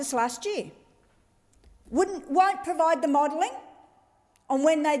crisis last year. Won't provide the modelling on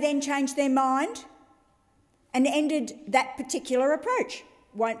when they then changed their mind and ended that particular approach.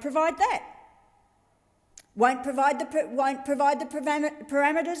 Won't provide that. Won't provide the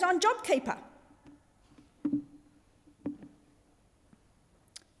parameters on JobKeeper.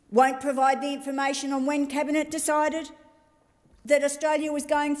 Won't provide the information on when Cabinet decided that Australia was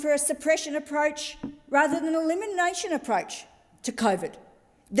going for a suppression approach rather than an elimination approach to COVID.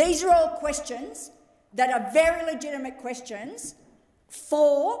 These are all questions that are very legitimate questions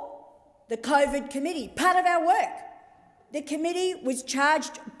for the COVID committee, part of our work. The committee was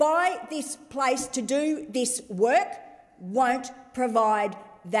charged by this place to do this work, won't provide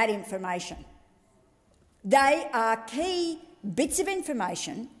that information. They are key bits of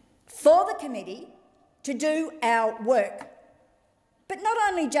information for the committee to do our work. But not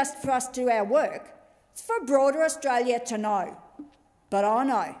only just for us to do our work, it's for broader Australia to know. But I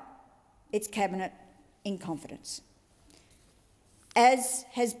know it's Cabinet in confidence. As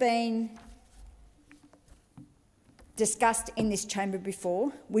has been discussed in this chamber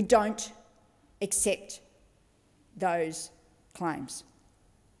before, we don't accept those claims.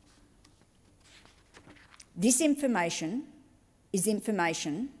 This information is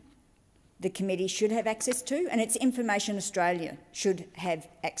information the committee should have access to, and it's information Australia should have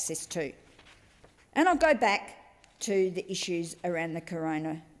access to. And I'll go back to the issues around the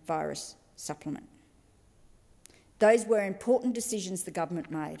coronavirus supplement. Those were important decisions the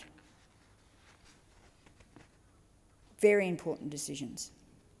government made. Very important decisions.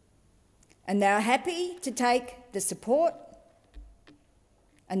 And they are happy to take the support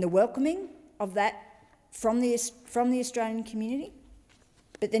and the welcoming of that from the Australian community,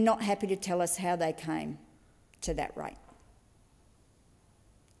 but they're not happy to tell us how they came to that rate.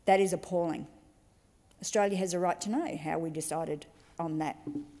 That is appalling. Australia has a right to know how we decided on that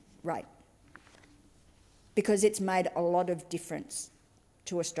rate, because it's made a lot of difference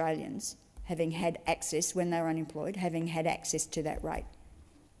to Australians having had access, when they're unemployed, having had access to that rate.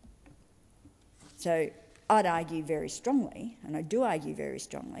 So I'd argue very strongly, and I do argue very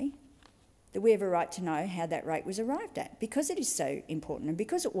strongly, that we have a right to know how that rate was arrived at, because it is so important and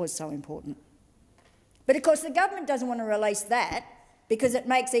because it was so important. But of course the government doesn't want to release that, because it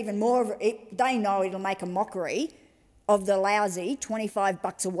makes even more of it. They know it'll make a mockery of the lousy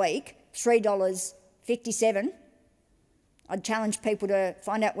 $25 a week, $3.57. I'd challenge people to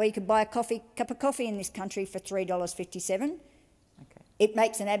find out where you could buy a cup of coffee in this country for $3.57. Okay. It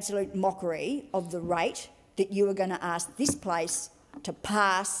makes an absolute mockery of the rate that you are going to ask this place to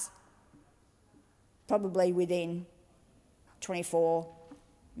pass probably within 24,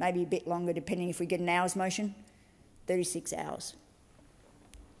 maybe a bit longer, depending if we get an hour's motion, 36 hours.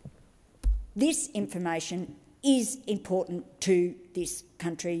 This information is important to this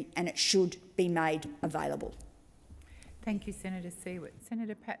country and it should be made available. Thank you, Senator Siewert.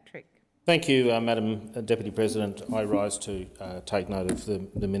 Senator Patrick. Thank you, Madam Deputy President. I rise to take note of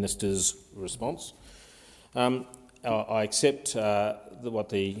the Minister's response. I accept what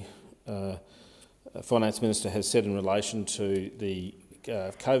the Finance Minister has said in relation to the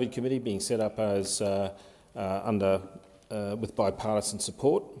COVID committee being set up as with bipartisan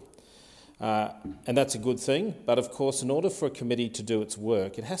support. And that's a good thing, but of course, in order for a committee to do its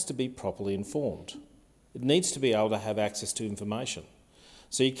work, it has to be properly informed. It needs to be able to have access to information.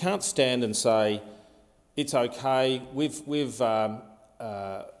 So you can't stand and say, it's okay, we've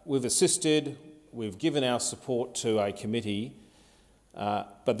assisted, we've given our support to a committee,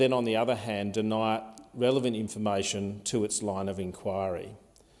 but then on the other hand, deny relevant information to its line of inquiry.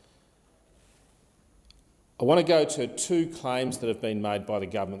 I want to go to two claims that have been made by the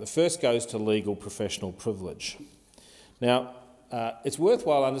government. The first goes to legal professional privilege. Now, it's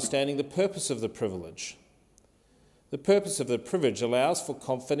worthwhile understanding the purpose of the privilege. The purpose of the privilege allows for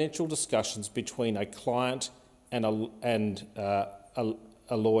confidential discussions between a client and a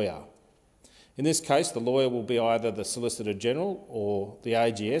lawyer. In this case, the lawyer will be either the Solicitor General or the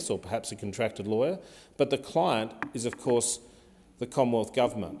AGS or perhaps a contracted lawyer, but the client is, of course, the Commonwealth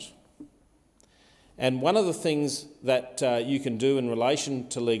Government. And one of the things that you can do in relation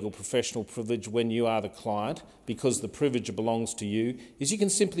to legal professional privilege when you are the client, because the privilege belongs to you, is you can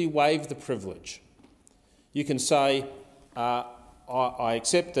simply waive the privilege. You can say, I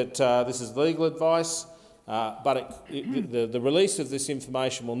accept that this is legal advice, but the release of this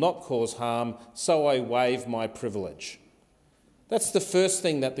information will not cause harm, so I waive my privilege. That's the first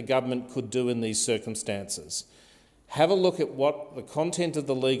thing that the government could do in these circumstances. Have a look at what the content of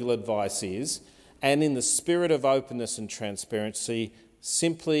the legal advice is, and in the spirit of openness and transparency,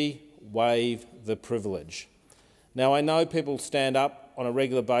 simply waive the privilege. Now, I know people stand up on a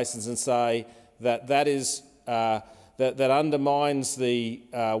regular basis and say that that undermines the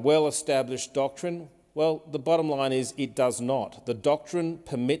well-established doctrine. Well, the bottom line is it does not. The doctrine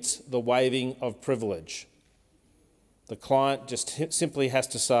permits the waiving of privilege. The client just simply has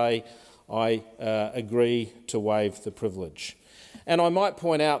to say, I agree to waive the privilege. And I might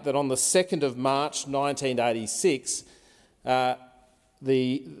point out that on the 2nd of March 1986,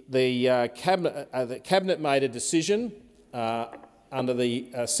 the Cabinet made a decision under the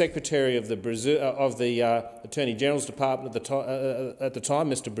Secretary of the Attorney General's Department at the time,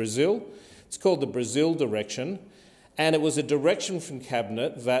 Mr. Brazil. It's called the Brazil Direction, and it was a direction from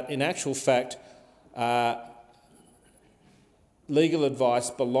Cabinet that, in actual fact, legal advice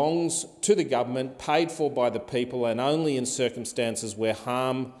belongs to the government, paid for by the people, and only in circumstances where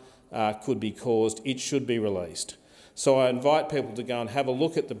harm could be caused, it should be released. So I invite people to go and have a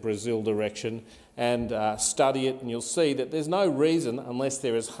look at the Brazil Direction and study it, and you'll see that there's no reason, unless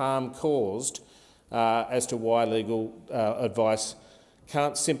there is harm caused, as to why legal advice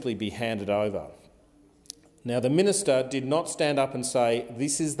can't simply be handed over. Now, the Minister did not stand up and say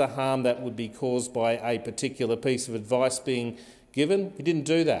this is the harm that would be caused by a particular piece of advice being given. He didn't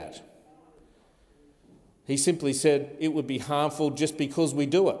do that. He simply said it would be harmful just because we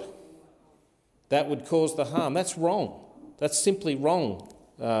do it. That would cause the harm. That's wrong. That's simply wrong,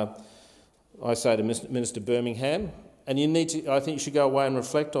 I say to Minister Birmingham, and I think you should go away and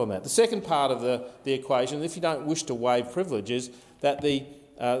reflect on that. The second part of the equation, if you don't wish to waive privilege, is that the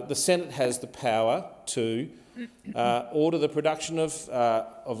Senate has the power to order the production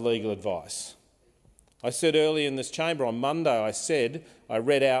of legal advice. I said earlier in this chamber on Monday, I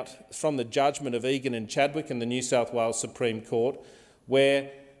read out from the judgment of Egan and Chadwick in the New South Wales Supreme Court, where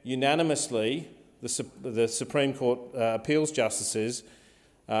unanimously the Supreme Court appeals justices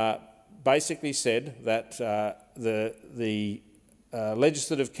basically said that the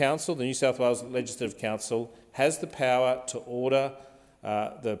Legislative Council, the New South Wales Legislative Council, has the power to order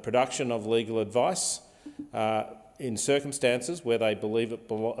the production of legal advice in circumstances where they believe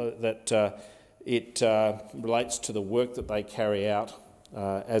that it relates to the work that they carry out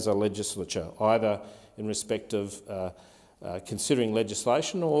as a legislature, either in respect of considering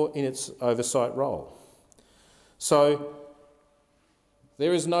legislation or in its oversight role. So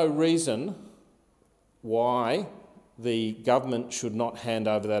there is no reason why the government should not hand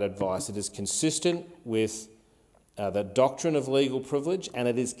over that advice. It is consistent with the doctrine of legal privilege, and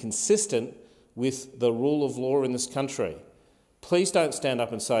it is consistent with the rule of law in this country. Please don't stand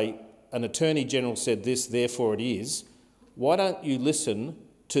up and say, an Attorney General said this, therefore it is. Why don't you listen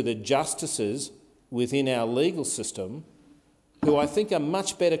to the justices within our legal system who I think are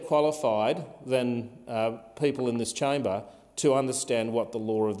much better qualified than people in this chamber to understand what the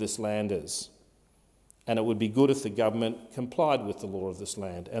law of this land is. And it would be good if the government complied with the law of this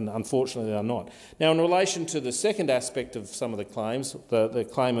land, and unfortunately they're not. Now, in relation to the second aspect of some of the claims, the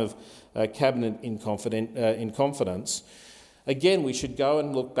claim of cabinet in confidence, again we should go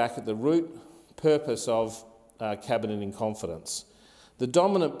and look back at the root purpose of cabinet in confidence. The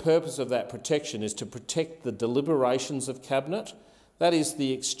dominant purpose of that protection is to protect the deliberations of cabinet. That is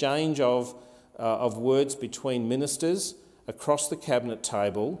the exchange of words between ministers across the cabinet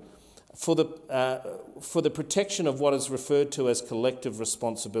table for the protection of what is referred to as collective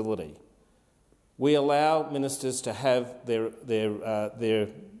responsibility. We allow ministers to have their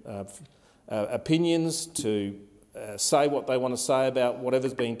opinions, to say what they want to say about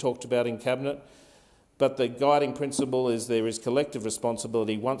whatever's being talked about in cabinet, but the guiding principle is there is collective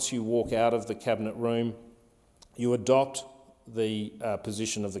responsibility. Once you walk out of the cabinet room, you adopt the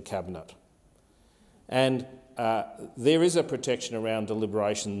position of the cabinet. And there is a protection around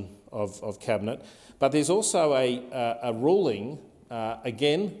deliberation of cabinet, but there's also a ruling,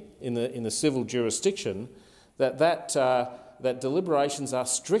 again in the civil jurisdiction, that deliberations are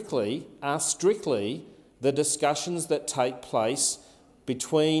strictly the discussions that take place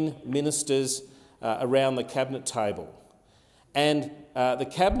between ministers around the cabinet table. And the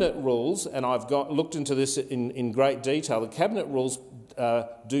cabinet rules, and I've looked into this in great detail, the cabinet rules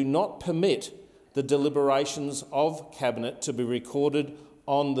do not permit the deliberations of cabinet to be recorded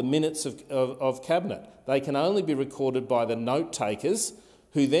on the minutes of cabinet. They can only be recorded by the note takers,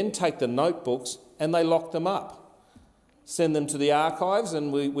 who then take the notebooks and they lock them up, send them to the archives,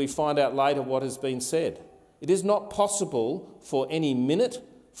 and we find out later what has been said. It is not possible for any minute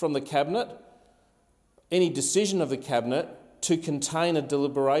from the cabinet, any decision of the cabinet, to contain a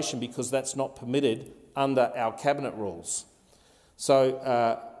deliberation, because that's not permitted under our cabinet rules.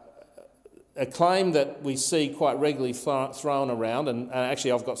 So a claim that we see quite regularly thrown around, and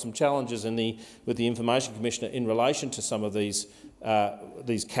actually I've got some challenges with the Information Commissioner in relation to some of these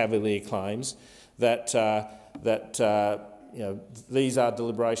cavalier claims, that these are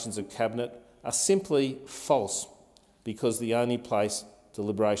deliberations of cabinet, are simply false, because the only place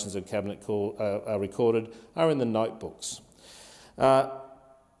deliberations of cabinet are recorded are in the notebooks. Of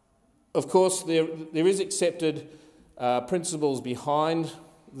course, there is accepted principles behind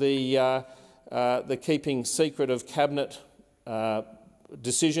the keeping secret of cabinet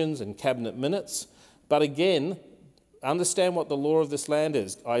decisions and cabinet minutes, but again, understand what the law of this land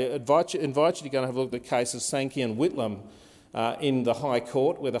is. I invite you to go and have a look at the case of Sankey and Whitlam in the High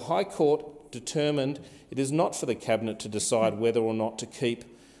Court, where the High Court determined it is not for the cabinet to decide whether or not to keep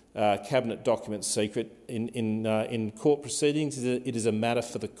cabinet documents secret. In court proceedings, it is a matter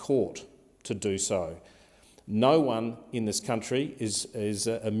for the court to do so. No one in this country is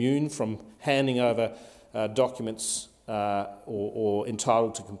immune from handing over documents or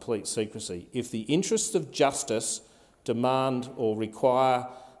entitled to complete secrecy. If the interests of justice demand or require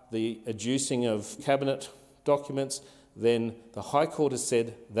the adducing of cabinet documents, then the High Court has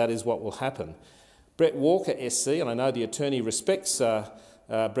said that is what will happen. Brett Walker SC, and I know the attorney respects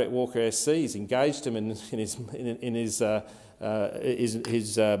Brett Walker SC, he's engaged him in his matter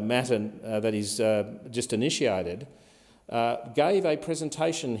that he's just initiated, gave a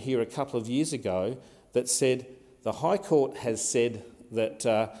presentation here a couple of years ago that said the High Court has said that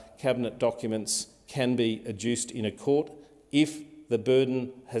cabinet documents can be adduced in a court if the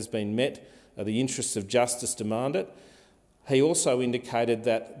burden has been met, the interests of justice demand it. He also indicated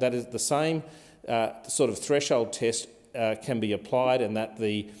that that is the same sort of threshold test can be applied, and that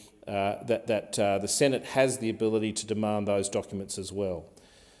the Senate has the ability to demand those documents as well.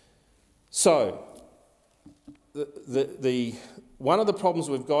 So, one of the problems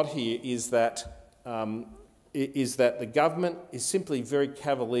we've got here is that the government is simply very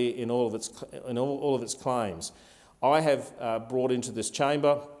cavalier in all of its claims. I have brought into this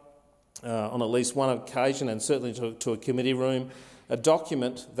chamber on at least one occasion, and certainly to a committee room, a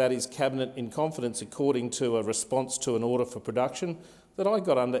document that is cabinet in confidence according to a response to an order for production that I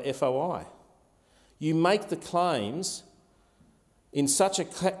got under FOI. You make the claims in such a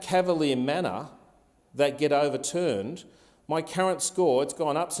cavalier manner that get overturned. My current score, it's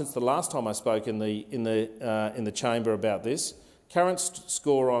gone up since the last time I spoke in the chamber about this. Current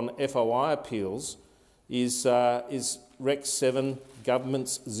score on FOI appeals is Rec 7,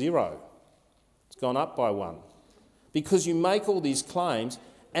 Government's 0. It's gone up by 1. Because you make all these claims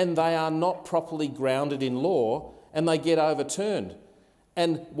and they are not properly grounded in law and they get overturned.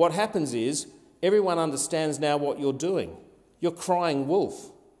 And what happens is everyone understands now what you're doing. You're crying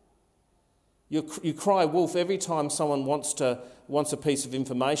wolf. You cry wolf every time someone wants a piece of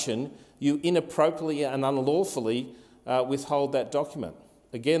information. You inappropriately and unlawfully withhold that document.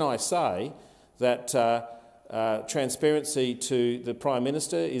 Again, I say that transparency to the Prime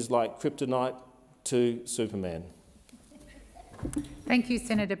Minister is like kryptonite to Superman. Thank you,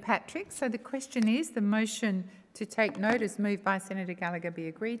 Senator Patrick. So the question is, the motion to take note as moved by Senator Gallagher be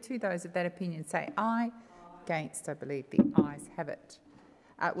agreed to. Those of that opinion say aye. Against, I believe the ayes have it.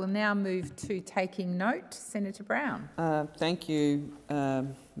 We'll now move to taking note. Senator Brown. Thank you,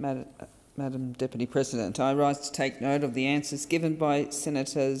 Madam Deputy President. I rise to take note of the answers given by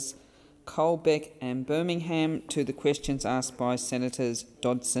Senators Colbeck and Birmingham to the questions asked by Senators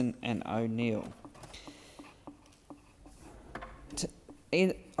Dodson and O'Neill.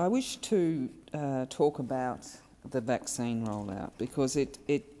 I wish to talk about the vaccine rollout because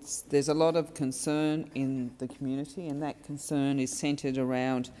there's a lot of concern in the community, and that concern is centred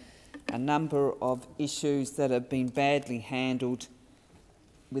around a number of issues that have been badly handled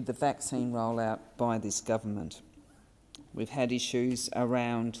with the vaccine rollout by this government. We've had issues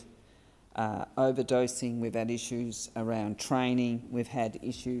around overdosing, we've had issues around training, we've had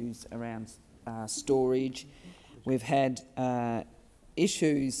issues around storage, we've had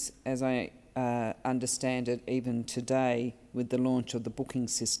issues, as I understand it, even today with the launch of the booking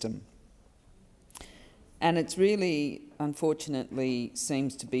system. And it's really, unfortunately,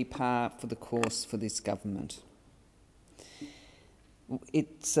 seems to be par for the course for this government.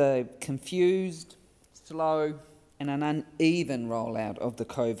 It's a confused, slow and an uneven rollout of the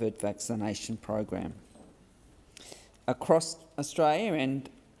COVID vaccination program across Australia and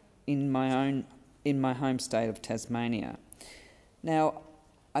in my home state of Tasmania. Now,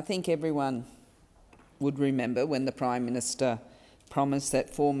 I think everyone would remember when the Prime Minister promised that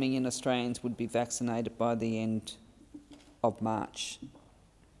 4 million Australians would be vaccinated by the end of March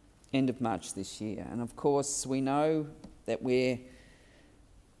this year. And of course, we know that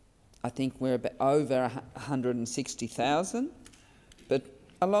I think we're about over 160,000, but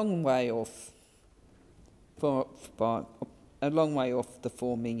a long way off the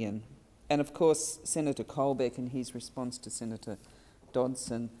 4 million. And of course, Senator Colbeck, in his response to Senator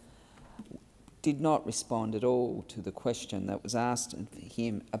Dodson, did not respond at all to the question that was asked of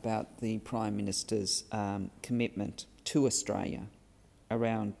him about the Prime Minister's commitment to Australia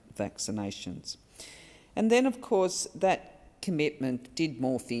around vaccinations. And then, of course, that commitment did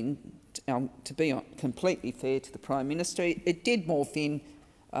morph in, to be completely fair to the Prime Minister, it did morph in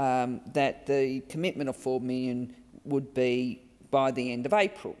that the commitment of 4 million would be by the end of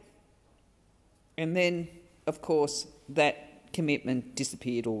April. And then, of course, that commitment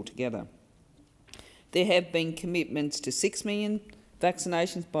disappeared altogether. There have been commitments to 6 million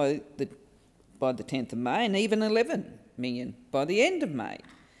vaccinations by the 10th of May and even 11 million by the end of May.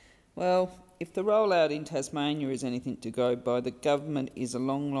 Well, if the rollout in Tasmania is anything to go by, the government is a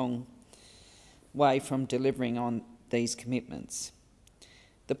long, long way from delivering on these commitments.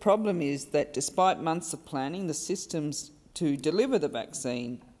 The problem is that despite months of planning, the systems to deliver the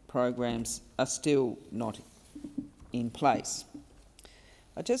vaccine programs are still not in place.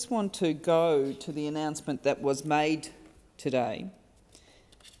 I just want to go to the announcement that was made today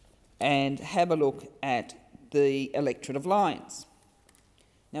and have a look at the electorate of Lions.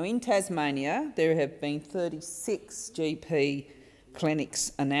 Now, in Tasmania, there have been 36 GP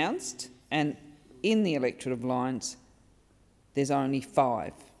clinics announced, and in the electorate of Lions, there's only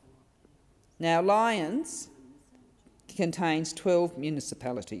 5. Now, Lions contains 12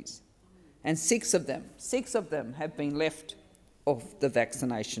 municipalities, and 6 of them have been left off the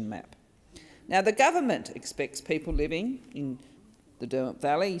vaccination map. Now, the government expects people living in the Derwent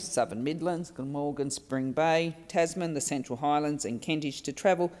Valley, Southern Midlands, Glamorgan, Spring Bay, Tasman, the Central Highlands and Kentish to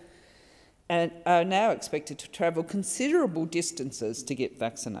travel, and are now expected to travel considerable distances to get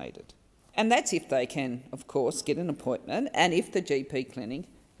vaccinated. And that's if they can, of course, get an appointment and if the GP clinic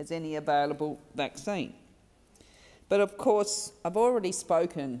has any available vaccine. But of course, I've already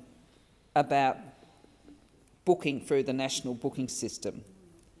spoken about booking through the national booking system,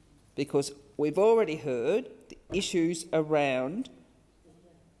 because we've already heard the issues around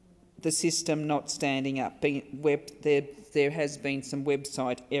the system not standing up. There has been some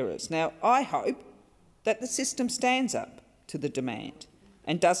website errors. Now, I hope that the system stands up to the demand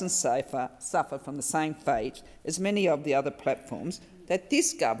and doesn't suffer from the same fate as many of the other platforms that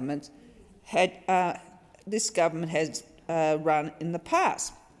this government has run in the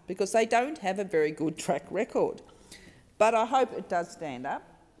past, because they don't have a very good track record. But I hope it does stand up,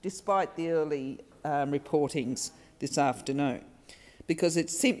 despite the early reportings this afternoon, because it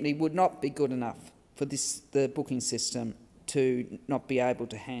simply would not be good enough for the booking system to not be able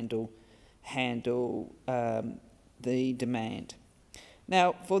to handle handle the demand.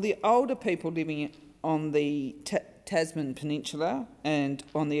 Now, for the older people living on the Tasman Peninsula and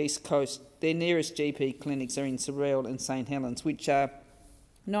on the East Coast, their nearest GP clinics are in Sorell and St Helens, which are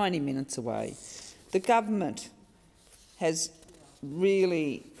 90 minutes away. The government has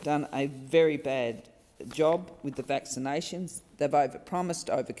really done a very bad job with the vaccinations. They've overpromised,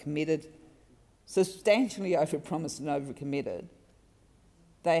 overcommitted, substantially overpromised and overcommitted.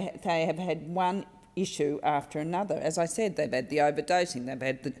 They have had one issue after another. As I said, they've had the overdosing, they've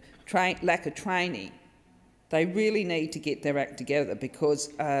had the lack of training. They really need to get their act together because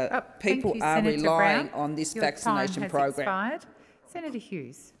people are relying on this vaccination program. Expired. Senator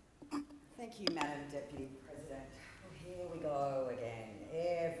Hughes. Thank you, Madam Deputy President. Here we go again,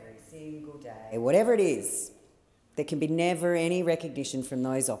 every single day. Whatever it is, there can be never any recognition from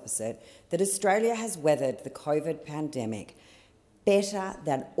those opposite that Australia has weathered the COVID pandemic better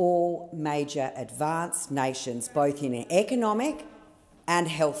than all major advanced nations, both in economic and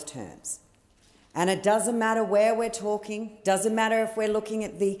health terms. And it doesn't matter where we're talking, doesn't matter if we're looking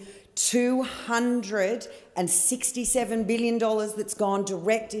at the $267 billion that's gone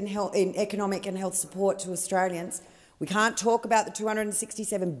direct in economic and health support to Australians. We can't talk about the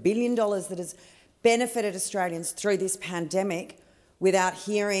 $267 billion that has benefited Australians through this pandemic without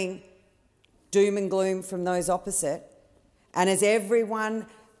hearing doom and gloom from those opposite. And as everyone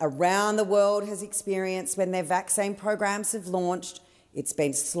around the world has experienced when their vaccine programs have launched, it's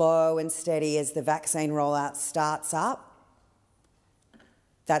been slow and steady as the vaccine rollout starts up.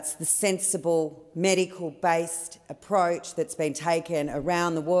 That's the sensible, medical-based approach that's been taken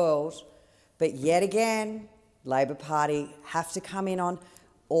around the world. But yet again, Labor Party have to come in on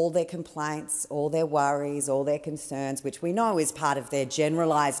all their complaints, all their worries, all their concerns, which we know is part of their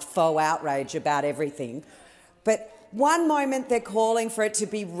generalised faux outrage about everything. But one moment they're calling for it to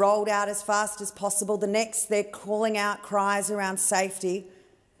be rolled out as fast as possible, the next they're calling out cries around safety.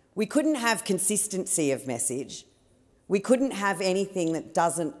 We couldn't have consistency of message. We couldn't have anything that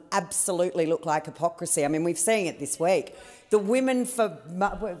doesn't absolutely look like hypocrisy. I mean, we've seen it this week. The Women for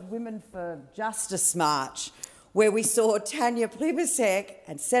Justice March, where we saw Tanya Plibersek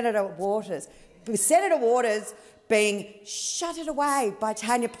and Senator Waters being shuttered away by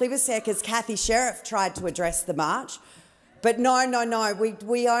Tanya Plibersek as Cathy Sheriff tried to address the march. But no,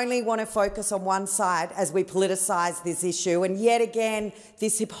 we only want to focus on one side as we politicise this issue. And yet again,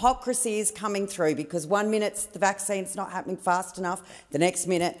 this hypocrisy is coming through because one minute the vaccine's not happening fast enough, the next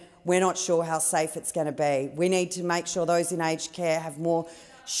minute we're not sure how safe it's going to be. We need to make sure those in aged care have more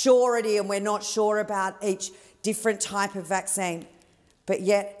surety, and we're not sure about each different type of vaccine. But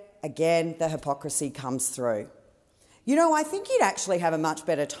yet again, the hypocrisy comes through. You know, I think you'd actually have a much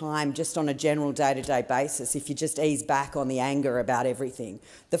better time just on a general day-to-day basis if you just ease back on the anger about everything.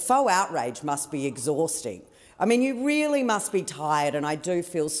 The faux outrage must be exhausting. I mean, you really must be tired, and I do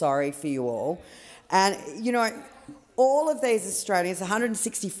feel sorry for you all. And, you know, all of these Australians,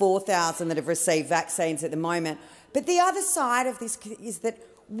 164,000 that have received vaccines at the moment, but the other side of this is that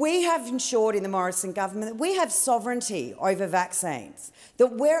we have ensured in the Morrison government that we have sovereignty over vaccines, that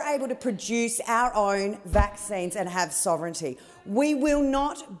we're able to produce our own vaccines and have sovereignty. We will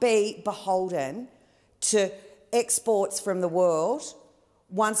not be beholden to exports from the world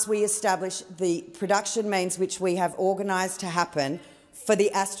once we establish the production means which we have organised to happen for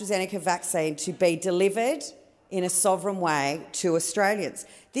the AstraZeneca vaccine to be delivered in a sovereign way to Australians.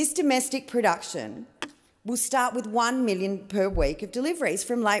 This domestic production will start with 1 million per week of deliveries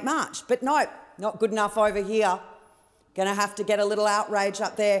from late March. But no, not good enough over here. Going to have to get a little outrage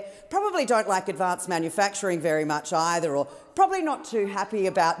up there. Probably don't like advanced manufacturing very much either, or probably not too happy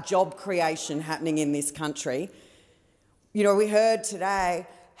about job creation happening in this country. You know, we heard today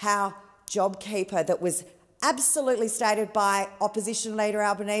how JobKeeper, that was absolutely stated by opposition leader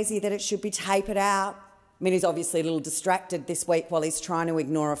Albanese that it should be tapered out. I mean, he's obviously a little distracted this week while he's trying to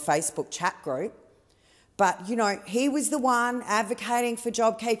ignore a Facebook chat group. But, you know, he was the one advocating for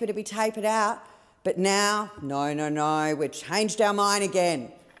JobKeeper to be tapered out. But now, no, we've changed our mind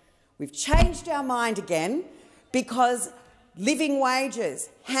again. We've changed our mind again because living wages,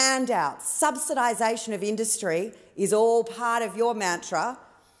 handouts, subsidisation of industry is all part of your mantra.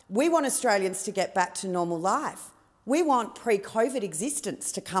 We want Australians to get back to normal life. We want pre-COVID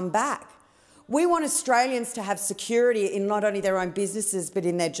existence to come back. We want Australians to have security in not only their own businesses but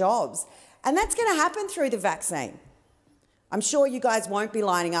in their jobs. And that's going to happen through the vaccine. I'm sure you guys won't be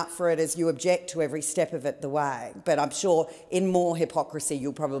lining up for it as you object to every step of it the way, but I'm sure in more hypocrisy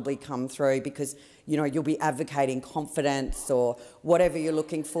you'll probably come through because, you know, you'll be advocating confidence or whatever you're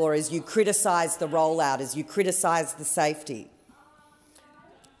looking for as you criticise the rollout, as you criticise the safety.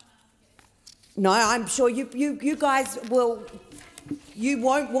 No, I'm sure you guys will. You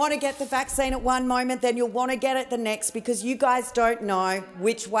won't want to get the vaccine at one moment, then you'll want to get it the next, because you guys don't know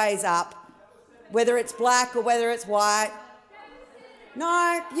which way's up, whether it's black or whether it's white.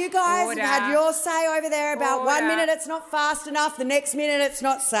 No, you guys have had your say over there about 1 minute it's not fast enough, the next minute it's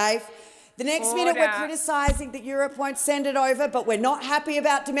not safe. The next minute we're criticising that Europe won't send it over, but we're not happy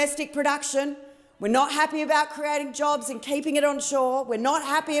about domestic production. We're not happy about creating jobs and keeping it on shore. We're not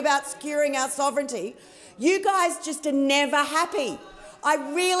happy about securing our sovereignty. You guys just are never happy. I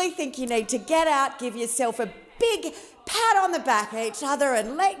really think you need to get out, give yourself a big pat on the back at each other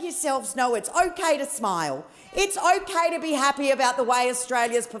and let yourselves know it's okay to smile. It's okay to be happy about the way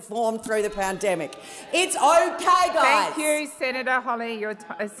Australia's performed through the pandemic. It's okay, guys. Thank you, Senator Holly.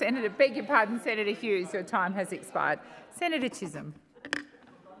 Beg your pardon, Senator Hughes. Your time has expired. Senator Chisholm.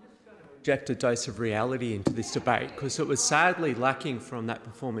 Inject a dose of reality into this debate, because it was sadly lacking from that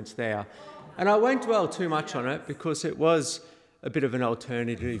performance there. And I won't dwell too much on it, because it was a bit of an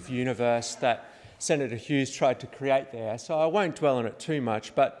alternative universe that Senator Hughes tried to create there, so I won't dwell on it too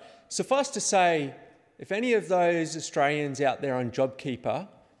much. But suffice to say, if any of those Australians out there on JobKeeper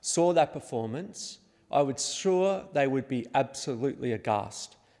saw that performance, I would sure they would be absolutely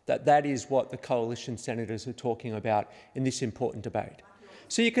aghast that that is what the coalition senators are talking about in this important debate.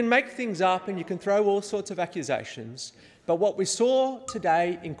 So you can make things up and you can throw all sorts of accusations, but what we saw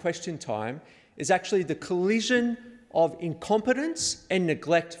today in question time is actually the collision of incompetence and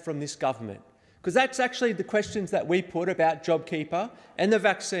neglect from this government. Because that's actually the questions that we put about JobKeeper and the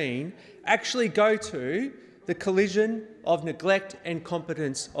vaccine actually go to the collision of neglect and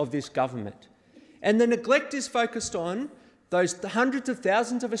competence of this government. And the neglect is focused on those hundreds of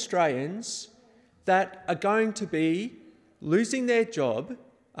thousands of Australians that are going to be losing their job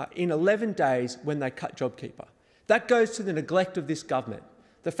in 11 days when they cut JobKeeper. That goes to the neglect of this government.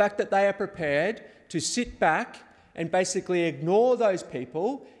 The fact that they are prepared to sit back and basically ignore those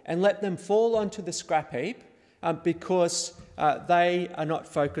people and let them fall onto the scrap heap because they are not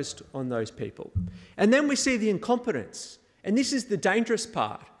focused on those people. And then we see the incompetence. And this is the dangerous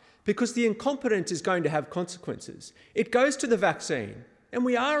part, because the incompetence is going to have consequences. It goes to the vaccine. And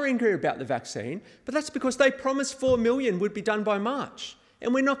we are angry about the vaccine, but that's because they promised 4 million would be done by March,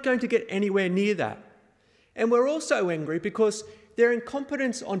 and we're not going to get anywhere near that. And we're also angry because their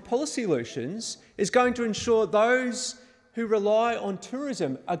incompetence on policy solutions is going to ensure those who rely on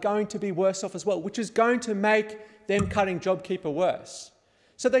tourism are going to be worse off as well, which is going to make them cutting JobKeeper worse.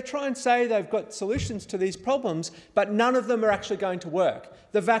 So they try and say they've got solutions to these problems, but none of them are actually going to work.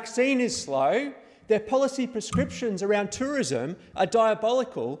 The vaccine is slow. Their policy prescriptions around tourism are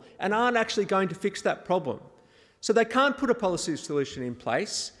diabolical and aren't actually going to fix that problem. So they can't put a policy solution in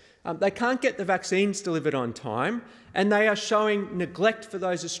place, they can't get the vaccines delivered on time, and they are showing neglect for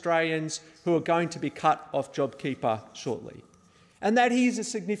those Australians who are going to be cut off JobKeeper shortly. And that is a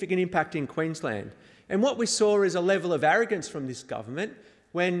significant impact in Queensland. And what we saw is a level of arrogance from this government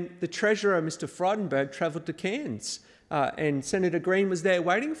when the Treasurer, Mr Frydenberg, travelled to Cairns and Senator Green was there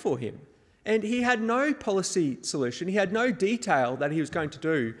waiting for him. And he had no policy solution, he had no detail that he was going to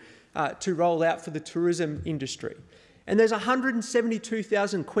do to roll out for the tourism industry. And there's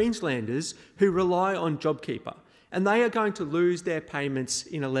 172,000 Queenslanders who rely on JobKeeper, and they are going to lose their payments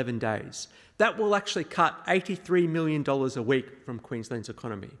in 11 days. That will actually cut $83 million a week from Queensland's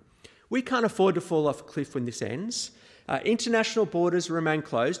economy. We can't afford to fall off a cliff when this ends. International borders remain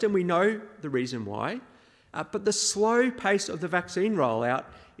closed, and we know the reason why. But the slow pace of the vaccine rollout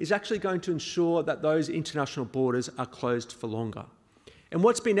is actually going to ensure that those international borders are closed for longer. And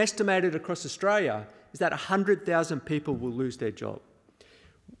what's been estimated across Australia is that 100,000 people will lose their job.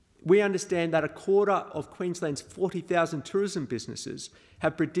 We understand that a quarter of Queensland's 40,000 tourism businesses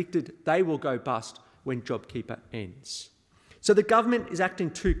have predicted they will go bust when JobKeeper ends. So the government is acting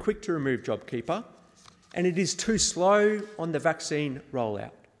too quick to remove JobKeeper, and it is too slow on the vaccine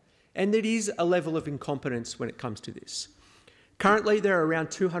rollout. And there is a level of incompetence when it comes to this. Currently, there are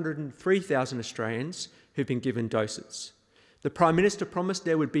around 203,000 Australians who've been given doses. The Prime Minister promised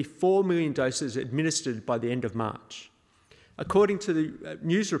there would be 4 million doses administered by the end of March. According to the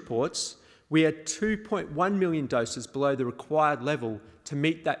news reports, we are 2.1 million doses below the required level to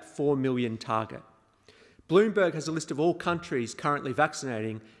meet that 4 million target. Bloomberg has a list of all countries currently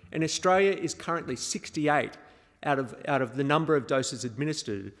vaccinating, and Australia is currently 68 out of the number of doses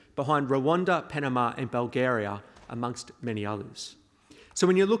administered, behind Rwanda, Panama and Bulgaria, amongst many others. So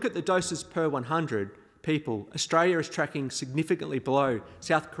when you look at the doses per 100 people, Australia is tracking significantly below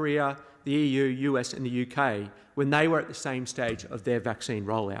South Korea, the EU, US and the UK when they were at the same stage of their vaccine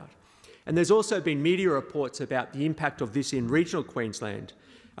rollout. And there's also been media reports about the impact of this in regional Queensland,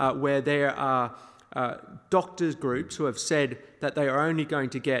 where there are doctors' groups who have said that they are only going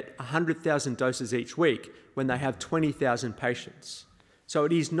to get 100,000 doses each week when they have 20,000 patients. So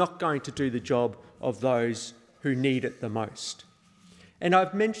it is not going to do the job of those who need it the most. And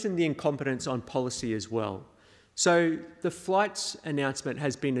I've mentioned the incompetence on policy as well. So the flights announcement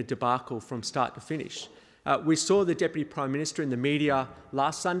has been a debacle from start to finish. We saw the Deputy Prime Minister in the media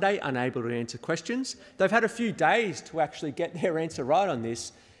last Sunday unable to answer questions. They've had a few days to actually get their answer right on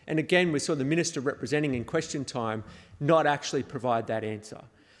this. And again, we saw the Minister representing in question time not actually provide that answer.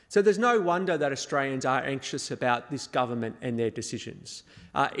 So there's no wonder that Australians are anxious about this government and their decisions.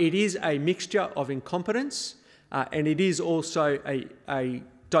 It is a mixture of incompetence and it is also a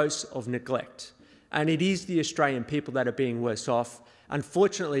dose of neglect. And it is the Australian people that are being worse off,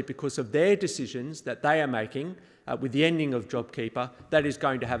 unfortunately, because of their decisions that they are making with the ending of JobKeeper. That is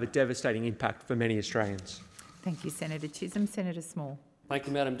going to have a devastating impact for many Australians. Thank you, Senator Chisholm. Senator Small. Thank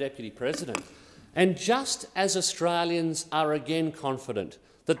you, Madam Deputy President. And just as Australians are again confident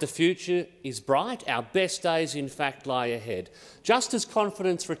that the future is bright, our best days in fact lie ahead, just as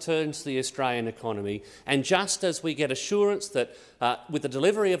confidence returns to the Australian economy and just as we get assurance that with the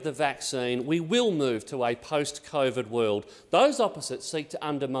delivery of the vaccine we will move to a post-COVID world, those opposites seek to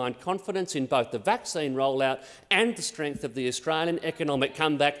undermine confidence in both the vaccine rollout and the strength of the Australian economic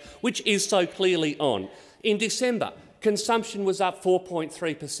comeback, which is so clearly on. In December, consumption was up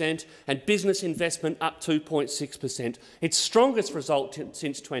 4.3% and business investment up 2.6%, its strongest result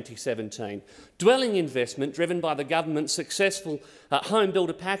since 2017. Dwelling investment, driven by the government's successful home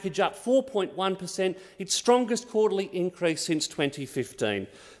builder package, up 4.1%, its strongest quarterly increase since 2015.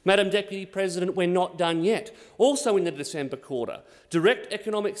 Madam Deputy President, we're not done yet. Also in the December quarter, direct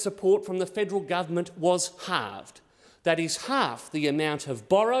economic support from the federal government was halved. That is half the amount of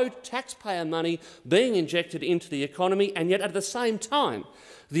borrowed taxpayer money being injected into the economy, and yet at the same time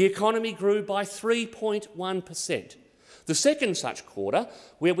the economy grew by 3.1%. The second such quarter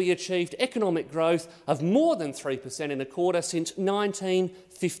where we achieved economic growth of more than 3% in a quarter since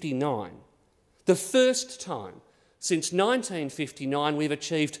 1959. The first time since 1959 we've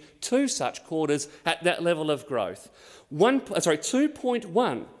achieved two such quarters at that level of growth.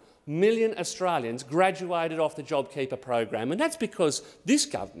 2.1 million Australians graduated off the JobKeeper program, and that's because this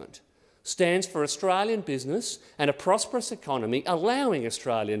government stands for Australian business and a prosperous economy, allowing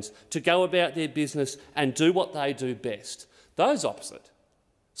Australians to go about their business and do what they do best. Those opposite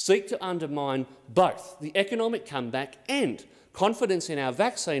seek to undermine both the economic comeback and confidence in our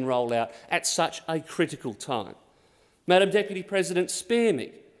vaccine rollout at such a critical time. Madam Deputy President, spare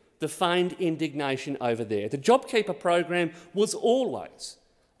me the feigned indignation over there. The JobKeeper program was always,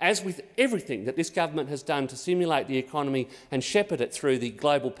 as with everything that this government has done to stimulate the economy and shepherd it through the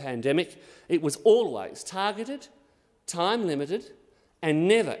global pandemic, it was always targeted, time-limited and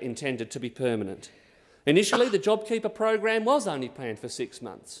never intended to be permanent. Initially, the JobKeeper program was only planned for 6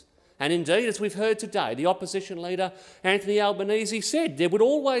 months. And indeed, as we've heard today, the opposition leader, Anthony Albanese, said there would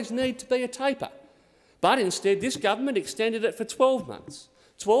always need to be a taper. But instead, this government extended it for 12 months.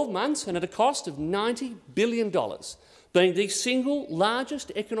 12 months and at a cost of $90 billion. Being the single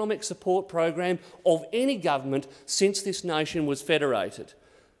largest economic support program of any government since this nation was federated.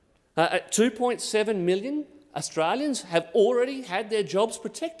 2.7 million Australians have already had their jobs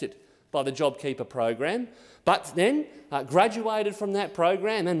protected by the JobKeeper program, but then graduated from that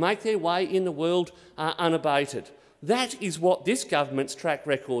program and make their way in the world unabated. That is what this government's track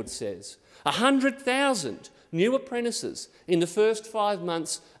record says. 100,000 new apprentices in the first 5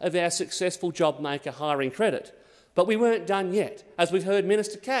 months of our successful JobMaker hiring credit. But we weren't done yet. As we've heard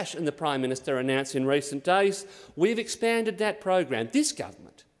Minister Cash and the Prime Minister announce in recent days, we've expanded that program. This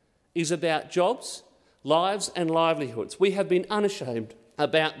government is about jobs, lives and livelihoods. We have been unashamed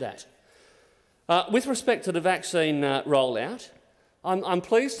about that. With respect to the vaccine rollout, I'm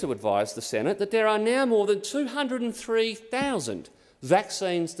pleased to advise the Senate that there are now more than 203,000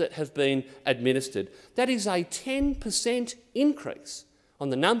 vaccines that have been administered. That is a 10% increase on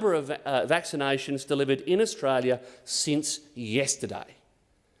the number of vaccinations delivered in Australia since yesterday.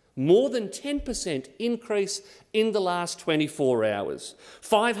 More than 10% increase in the last 24 hours.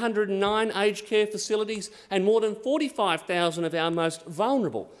 509 aged care facilities and more than 45,000 of our most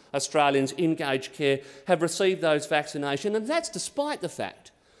vulnerable Australians in aged care have received those vaccinations, and that's despite the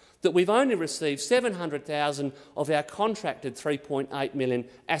fact that we've only received 700,000 of our contracted 3.8 million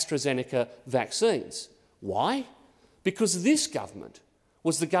AstraZeneca vaccines. Why? Because this government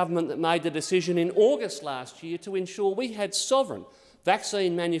was the government that made the decision in August last year to ensure we had sovereign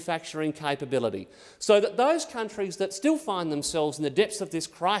vaccine manufacturing capability, so that those countries that still find themselves in the depths of this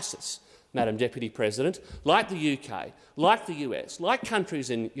crisis Madam Deputy President, like the UK, like the US, like countries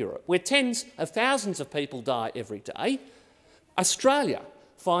in Europe, where tens of thousands of people die every day, Australia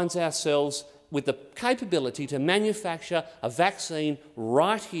finds ourselves with the capability to manufacture a vaccine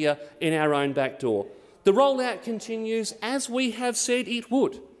right here in our own back door. The rollout continues as we have said it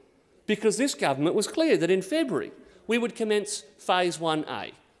would, because this government was clear that in February we would commence phase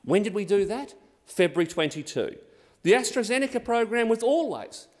 1A. When did we do that? February 22. The AstraZeneca program was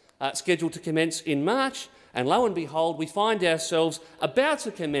always scheduled to commence in March, and lo and behold, we find ourselves about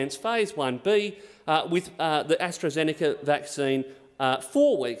to commence phase 1B with the AstraZeneca vaccine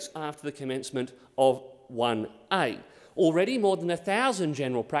 4 weeks after the commencement of 1A. Already, more than 1,000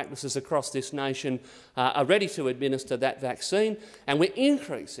 general practices across this nation are ready to administer that vaccine, and we're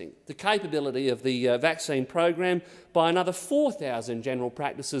increasing the capability of the vaccine program by another 4,000 general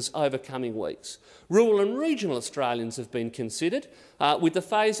practices over coming weeks. Rural and regional Australians have been considered, with the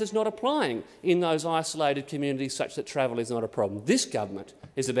phases not applying in those isolated communities such that travel is not a problem. This government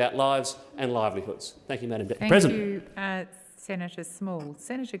is about lives and livelihoods. Thank you, Madam President. Thank you, Senator Small.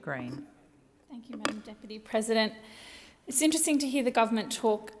 Senator Green. Thank you, Madam Deputy President. It's interesting to hear the government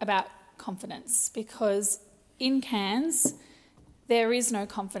talk about confidence, because in Cairns there is no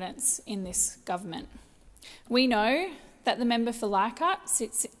confidence in this government. We know that the member for Leichhardt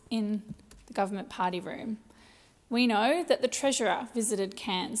sits in the government party room. We know that the Treasurer visited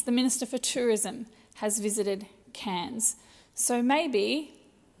Cairns. The Minister for Tourism has visited Cairns. So maybe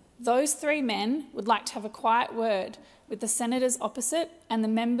those three men would like to have a quiet word with the senators opposite and the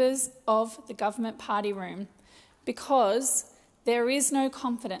members of the government party room, because there is no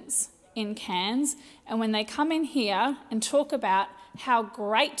confidence in Cairns, and when they come in here and talk about how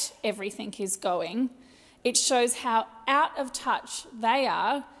great everything is going, it shows how out of touch they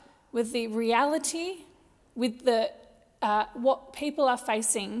are with the reality, with the what people are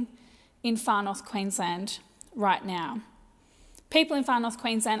facing in Far North Queensland right now. People in Far North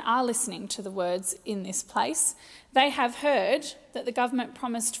Queensland are listening to the words in this place. They have heard that the government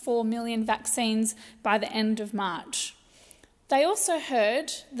promised 4 million vaccines by the end of March. They also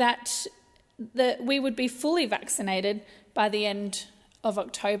heard that we would be fully vaccinated by the end of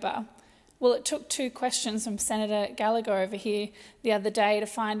October. Well, it took 2 questions from Senator Gallagher over here the other day to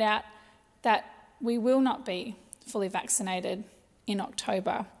find out that we will not be fully vaccinated in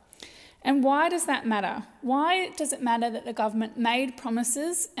October. And why does that matter? Why does it matter that the government made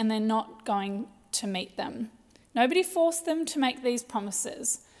promises and they're not going to meet them? Nobody forced them to make these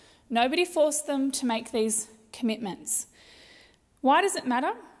promises. Nobody forced them to make these commitments. Why does it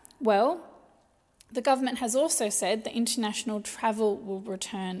matter? Well, the government has also said that international travel will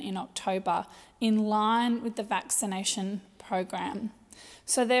return in October in line with the vaccination program.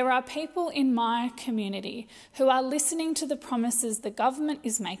 So there are people in my community who are listening to the promises the government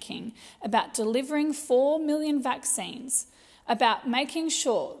is making about delivering 4 million vaccines, about making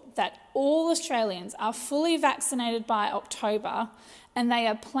sure that all Australians are fully vaccinated by October, and they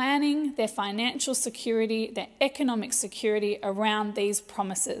are planning their financial security, their economic security around these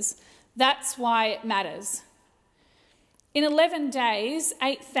promises. That's why it matters. In 11 days,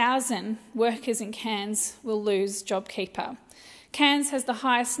 8,000 workers in Cairns will lose JobKeeper. Cairns has the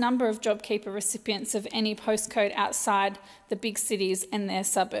highest number of JobKeeper recipients of any postcode outside the big cities and their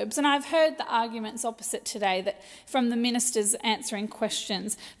suburbs. And I've heard the arguments opposite today that from the ministers answering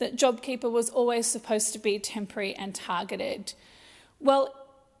questions that JobKeeper was always supposed to be temporary and targeted. Well,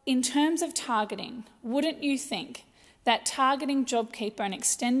 in terms of targeting, wouldn't you think that targeting JobKeeper and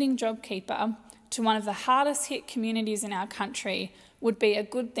extending JobKeeper to one of the hardest hit communities in our country would be a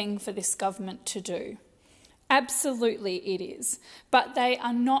good thing for this government to do? Absolutely it is. But they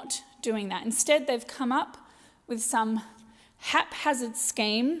are not doing that. Instead, they've come up with some haphazard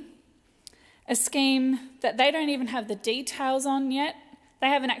scheme, a scheme that they don't even have the details on yet. They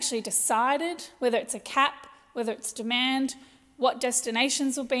haven't actually decided whether it's a cap, whether it's demand, what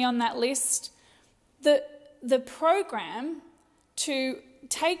destinations will be on that list. The program to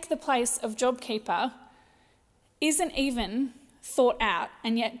take the place of JobKeeper isn't even thought out,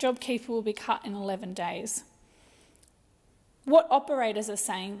 and yet JobKeeper will be cut in 11 days. What operators are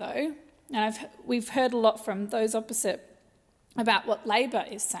saying, though, and we've heard a lot from those opposite about what Labor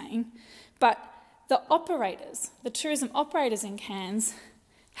is saying, but the operators, the tourism operators in Cairns,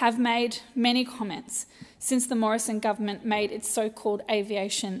 have made many comments since the Morrison government made its so-called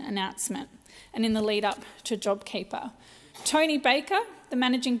aviation announcement and in the lead-up to JobKeeper. Tony Baker, the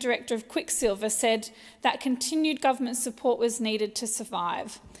Managing Director of Quicksilver, said that continued government support was needed to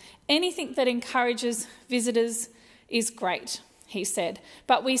survive. Anything that encourages visitors is great, he said,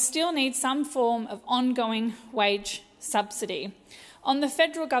 but we still need some form of ongoing wage subsidy. On the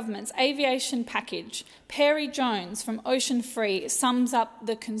federal government's aviation package, Perry Jones from Ocean Free sums up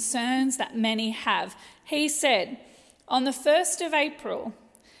the concerns that many have. He said, on the 1st of April,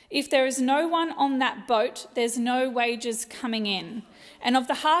 if there is no one on that boat, there's no wages coming in. And of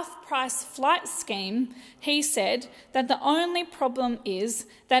the half-price flight scheme, he said that the only problem is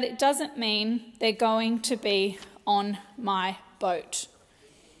that it doesn't mean they're going to be on my boat.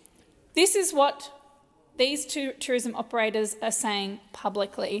 This is what these two tourism operators are saying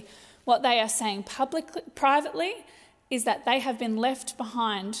publicly. What they are saying privately is that they have been left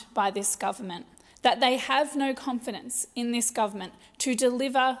behind by this government, that they have no confidence in this government to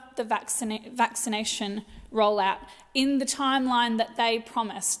deliver the vaccination rollout in the timeline that they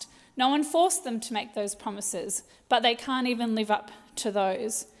promised. No one forced them to make those promises, but they can't even live up to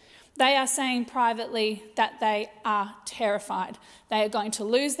those. They are saying privately that they are terrified. They are going to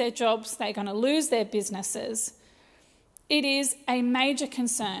lose their jobs, they're going to lose their businesses. It is a major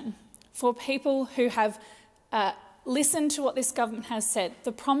concern for people who have listened to what this government has said,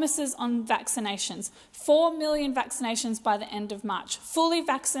 the promises on vaccinations, 4 million vaccinations by the end of March, fully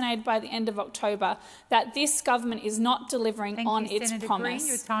vaccinated by the end of October, that this government is not delivering on its Senator promise.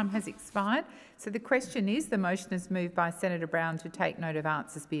 Green, your time has expired. So the question is, the motion is moved by Senator Brown to take note of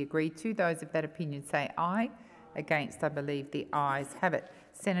answers be agreed to. Those of that opinion say aye. Against, I believe the ayes have it.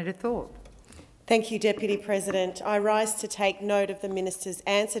 Senator Thorpe. Thank you, Deputy President. I rise to take note of the Minister's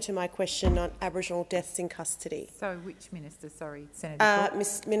answer to my question on Aboriginal deaths in custody. So which Minister? Sorry, Senator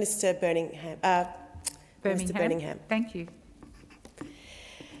Thorpe. Minister Birmingham. Minister Birmingham. Thank you.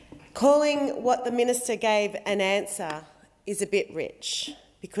 Calling what the Minister gave an answer is a bit rich,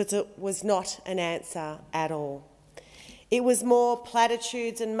 because it was not an answer at all. It was more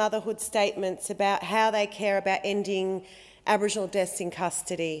platitudes and motherhood statements about how they care about ending Aboriginal deaths in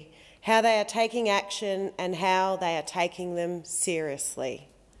custody, how they are taking action and how they are taking them seriously,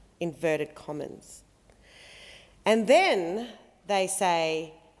 inverted commas. And then they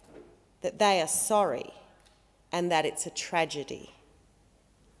say that they are sorry and that it's a tragedy.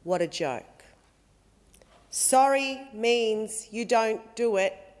 What a joke. Sorry means you don't do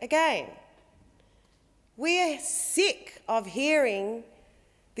it again. We're sick of hearing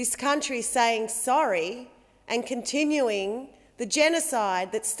this country saying sorry and continuing the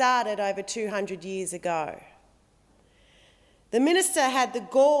genocide that started over 200 years ago. The Minister had the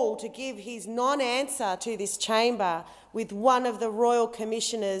gall to give his non-answer to this chamber with one of the Royal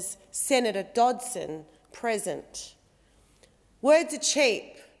Commissioners, Senator Dodson, present. Words are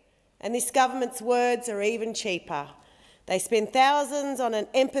cheap, and this government's words are even cheaper. They spend thousands on an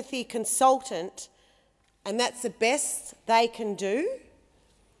empathy consultant, and that's the best they can do.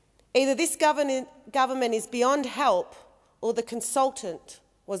 Either this government is beyond help or the consultant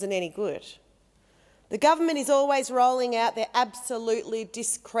wasn't any good. The government is always rolling out their absolutely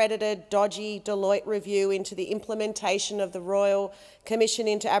discredited, dodgy Deloitte review into the implementation of the Royal Commission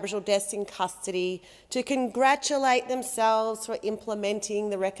into Aboriginal Deaths in Custody to congratulate themselves for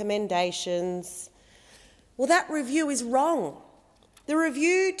implementing the recommendations. Well, that review is wrong. The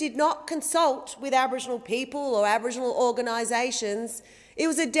review did not consult with Aboriginal people or Aboriginal organisations. It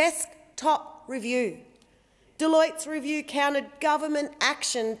was a desktop review. Deloitte's review counted government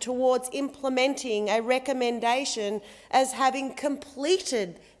action towards implementing a recommendation as having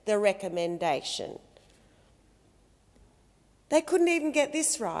completed the recommendation. They couldn't even get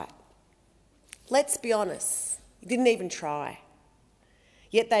this right. Let's be honest, they didn't even try.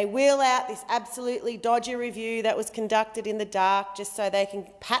 Yet they wheel out this absolutely dodgy review that was conducted in the dark just so they can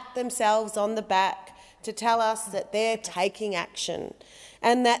pat themselves on the back to tell us that they're taking action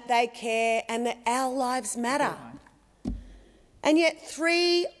and that they care and that our lives matter. And yet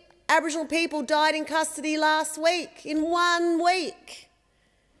 3 Aboriginal people died in custody last week, in 1 week.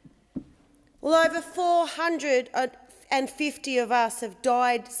 Well, over 450 of us have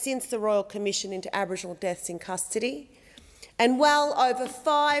died since the Royal Commission into Aboriginal Deaths in Custody, and well over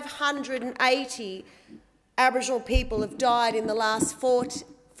 580 Aboriginal people have died in the last 40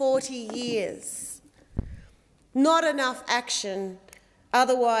 years. Not enough action,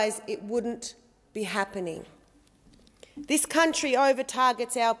 otherwise it wouldn't be happening. This country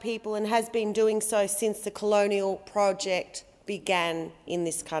over-targets our people and has been doing so since the colonial project began in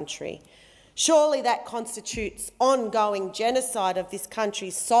this country. Surely that constitutes ongoing genocide of this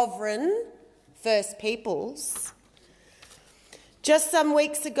country's sovereign First Peoples. Just some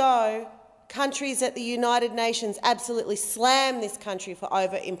weeks ago, countries at the United Nations absolutely slammed this country for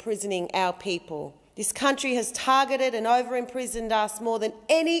over-imprisoning our people. This country has targeted and over-imprisoned us more than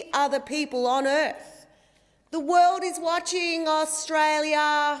any other people on earth. The world is watching,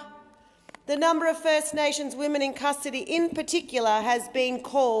 Australia. The number of First Nations women in custody in particular has been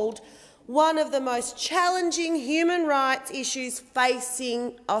called one of the most challenging human rights issues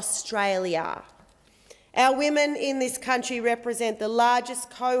facing Australia. Our women in this country represent the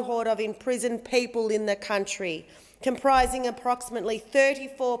largest cohort of imprisoned people in the country, comprising approximately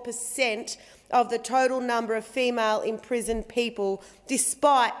 34% of the total number of female imprisoned people,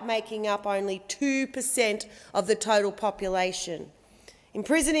 despite making up only 2% of the total population.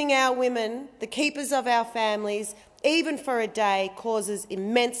 Imprisoning our women, the keepers of our families, even for a day, causes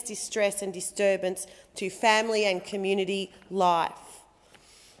immense distress and disturbance to family and community life.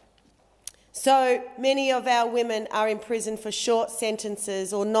 So many of our women are imprisoned for short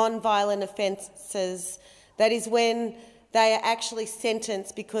sentences or non-violent offences. That is when they are actually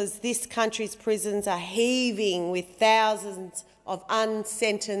sentenced, because this country's prisons are heaving with thousands of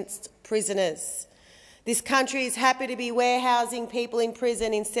unsentenced prisoners. This country is happy to be warehousing people in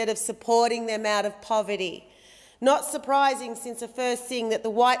prison instead of supporting them out of poverty. Not surprising, since the first thing that the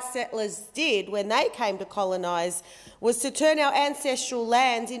white settlers did when they came to colonise was to turn our ancestral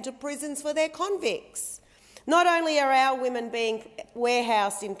lands into prisons for their convicts. Not only are our women being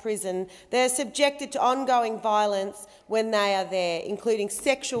warehoused in prison, they are subjected to ongoing violence when they are there, including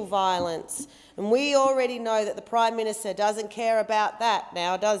sexual violence. And we already know that the Prime Minister doesn't care about that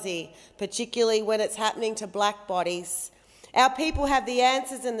now, does he? Particularly when it's happening to black bodies. Our people have the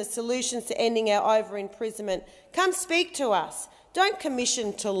answers and the solutions to ending our over-imprisonment. Come speak to us. Don't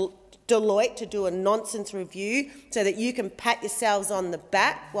commission Deloitte to do a nonsense review so that you can pat yourselves on the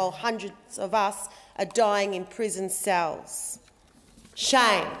back while hundreds of us are dying in prison cells.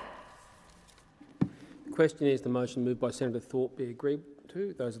 Shame. The question is the motion moved by Senator Thorpe be agreed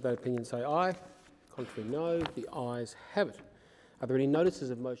to. Those of that opinion say aye. Contrary no. The ayes have it. Are there any notices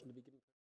of motion to be given?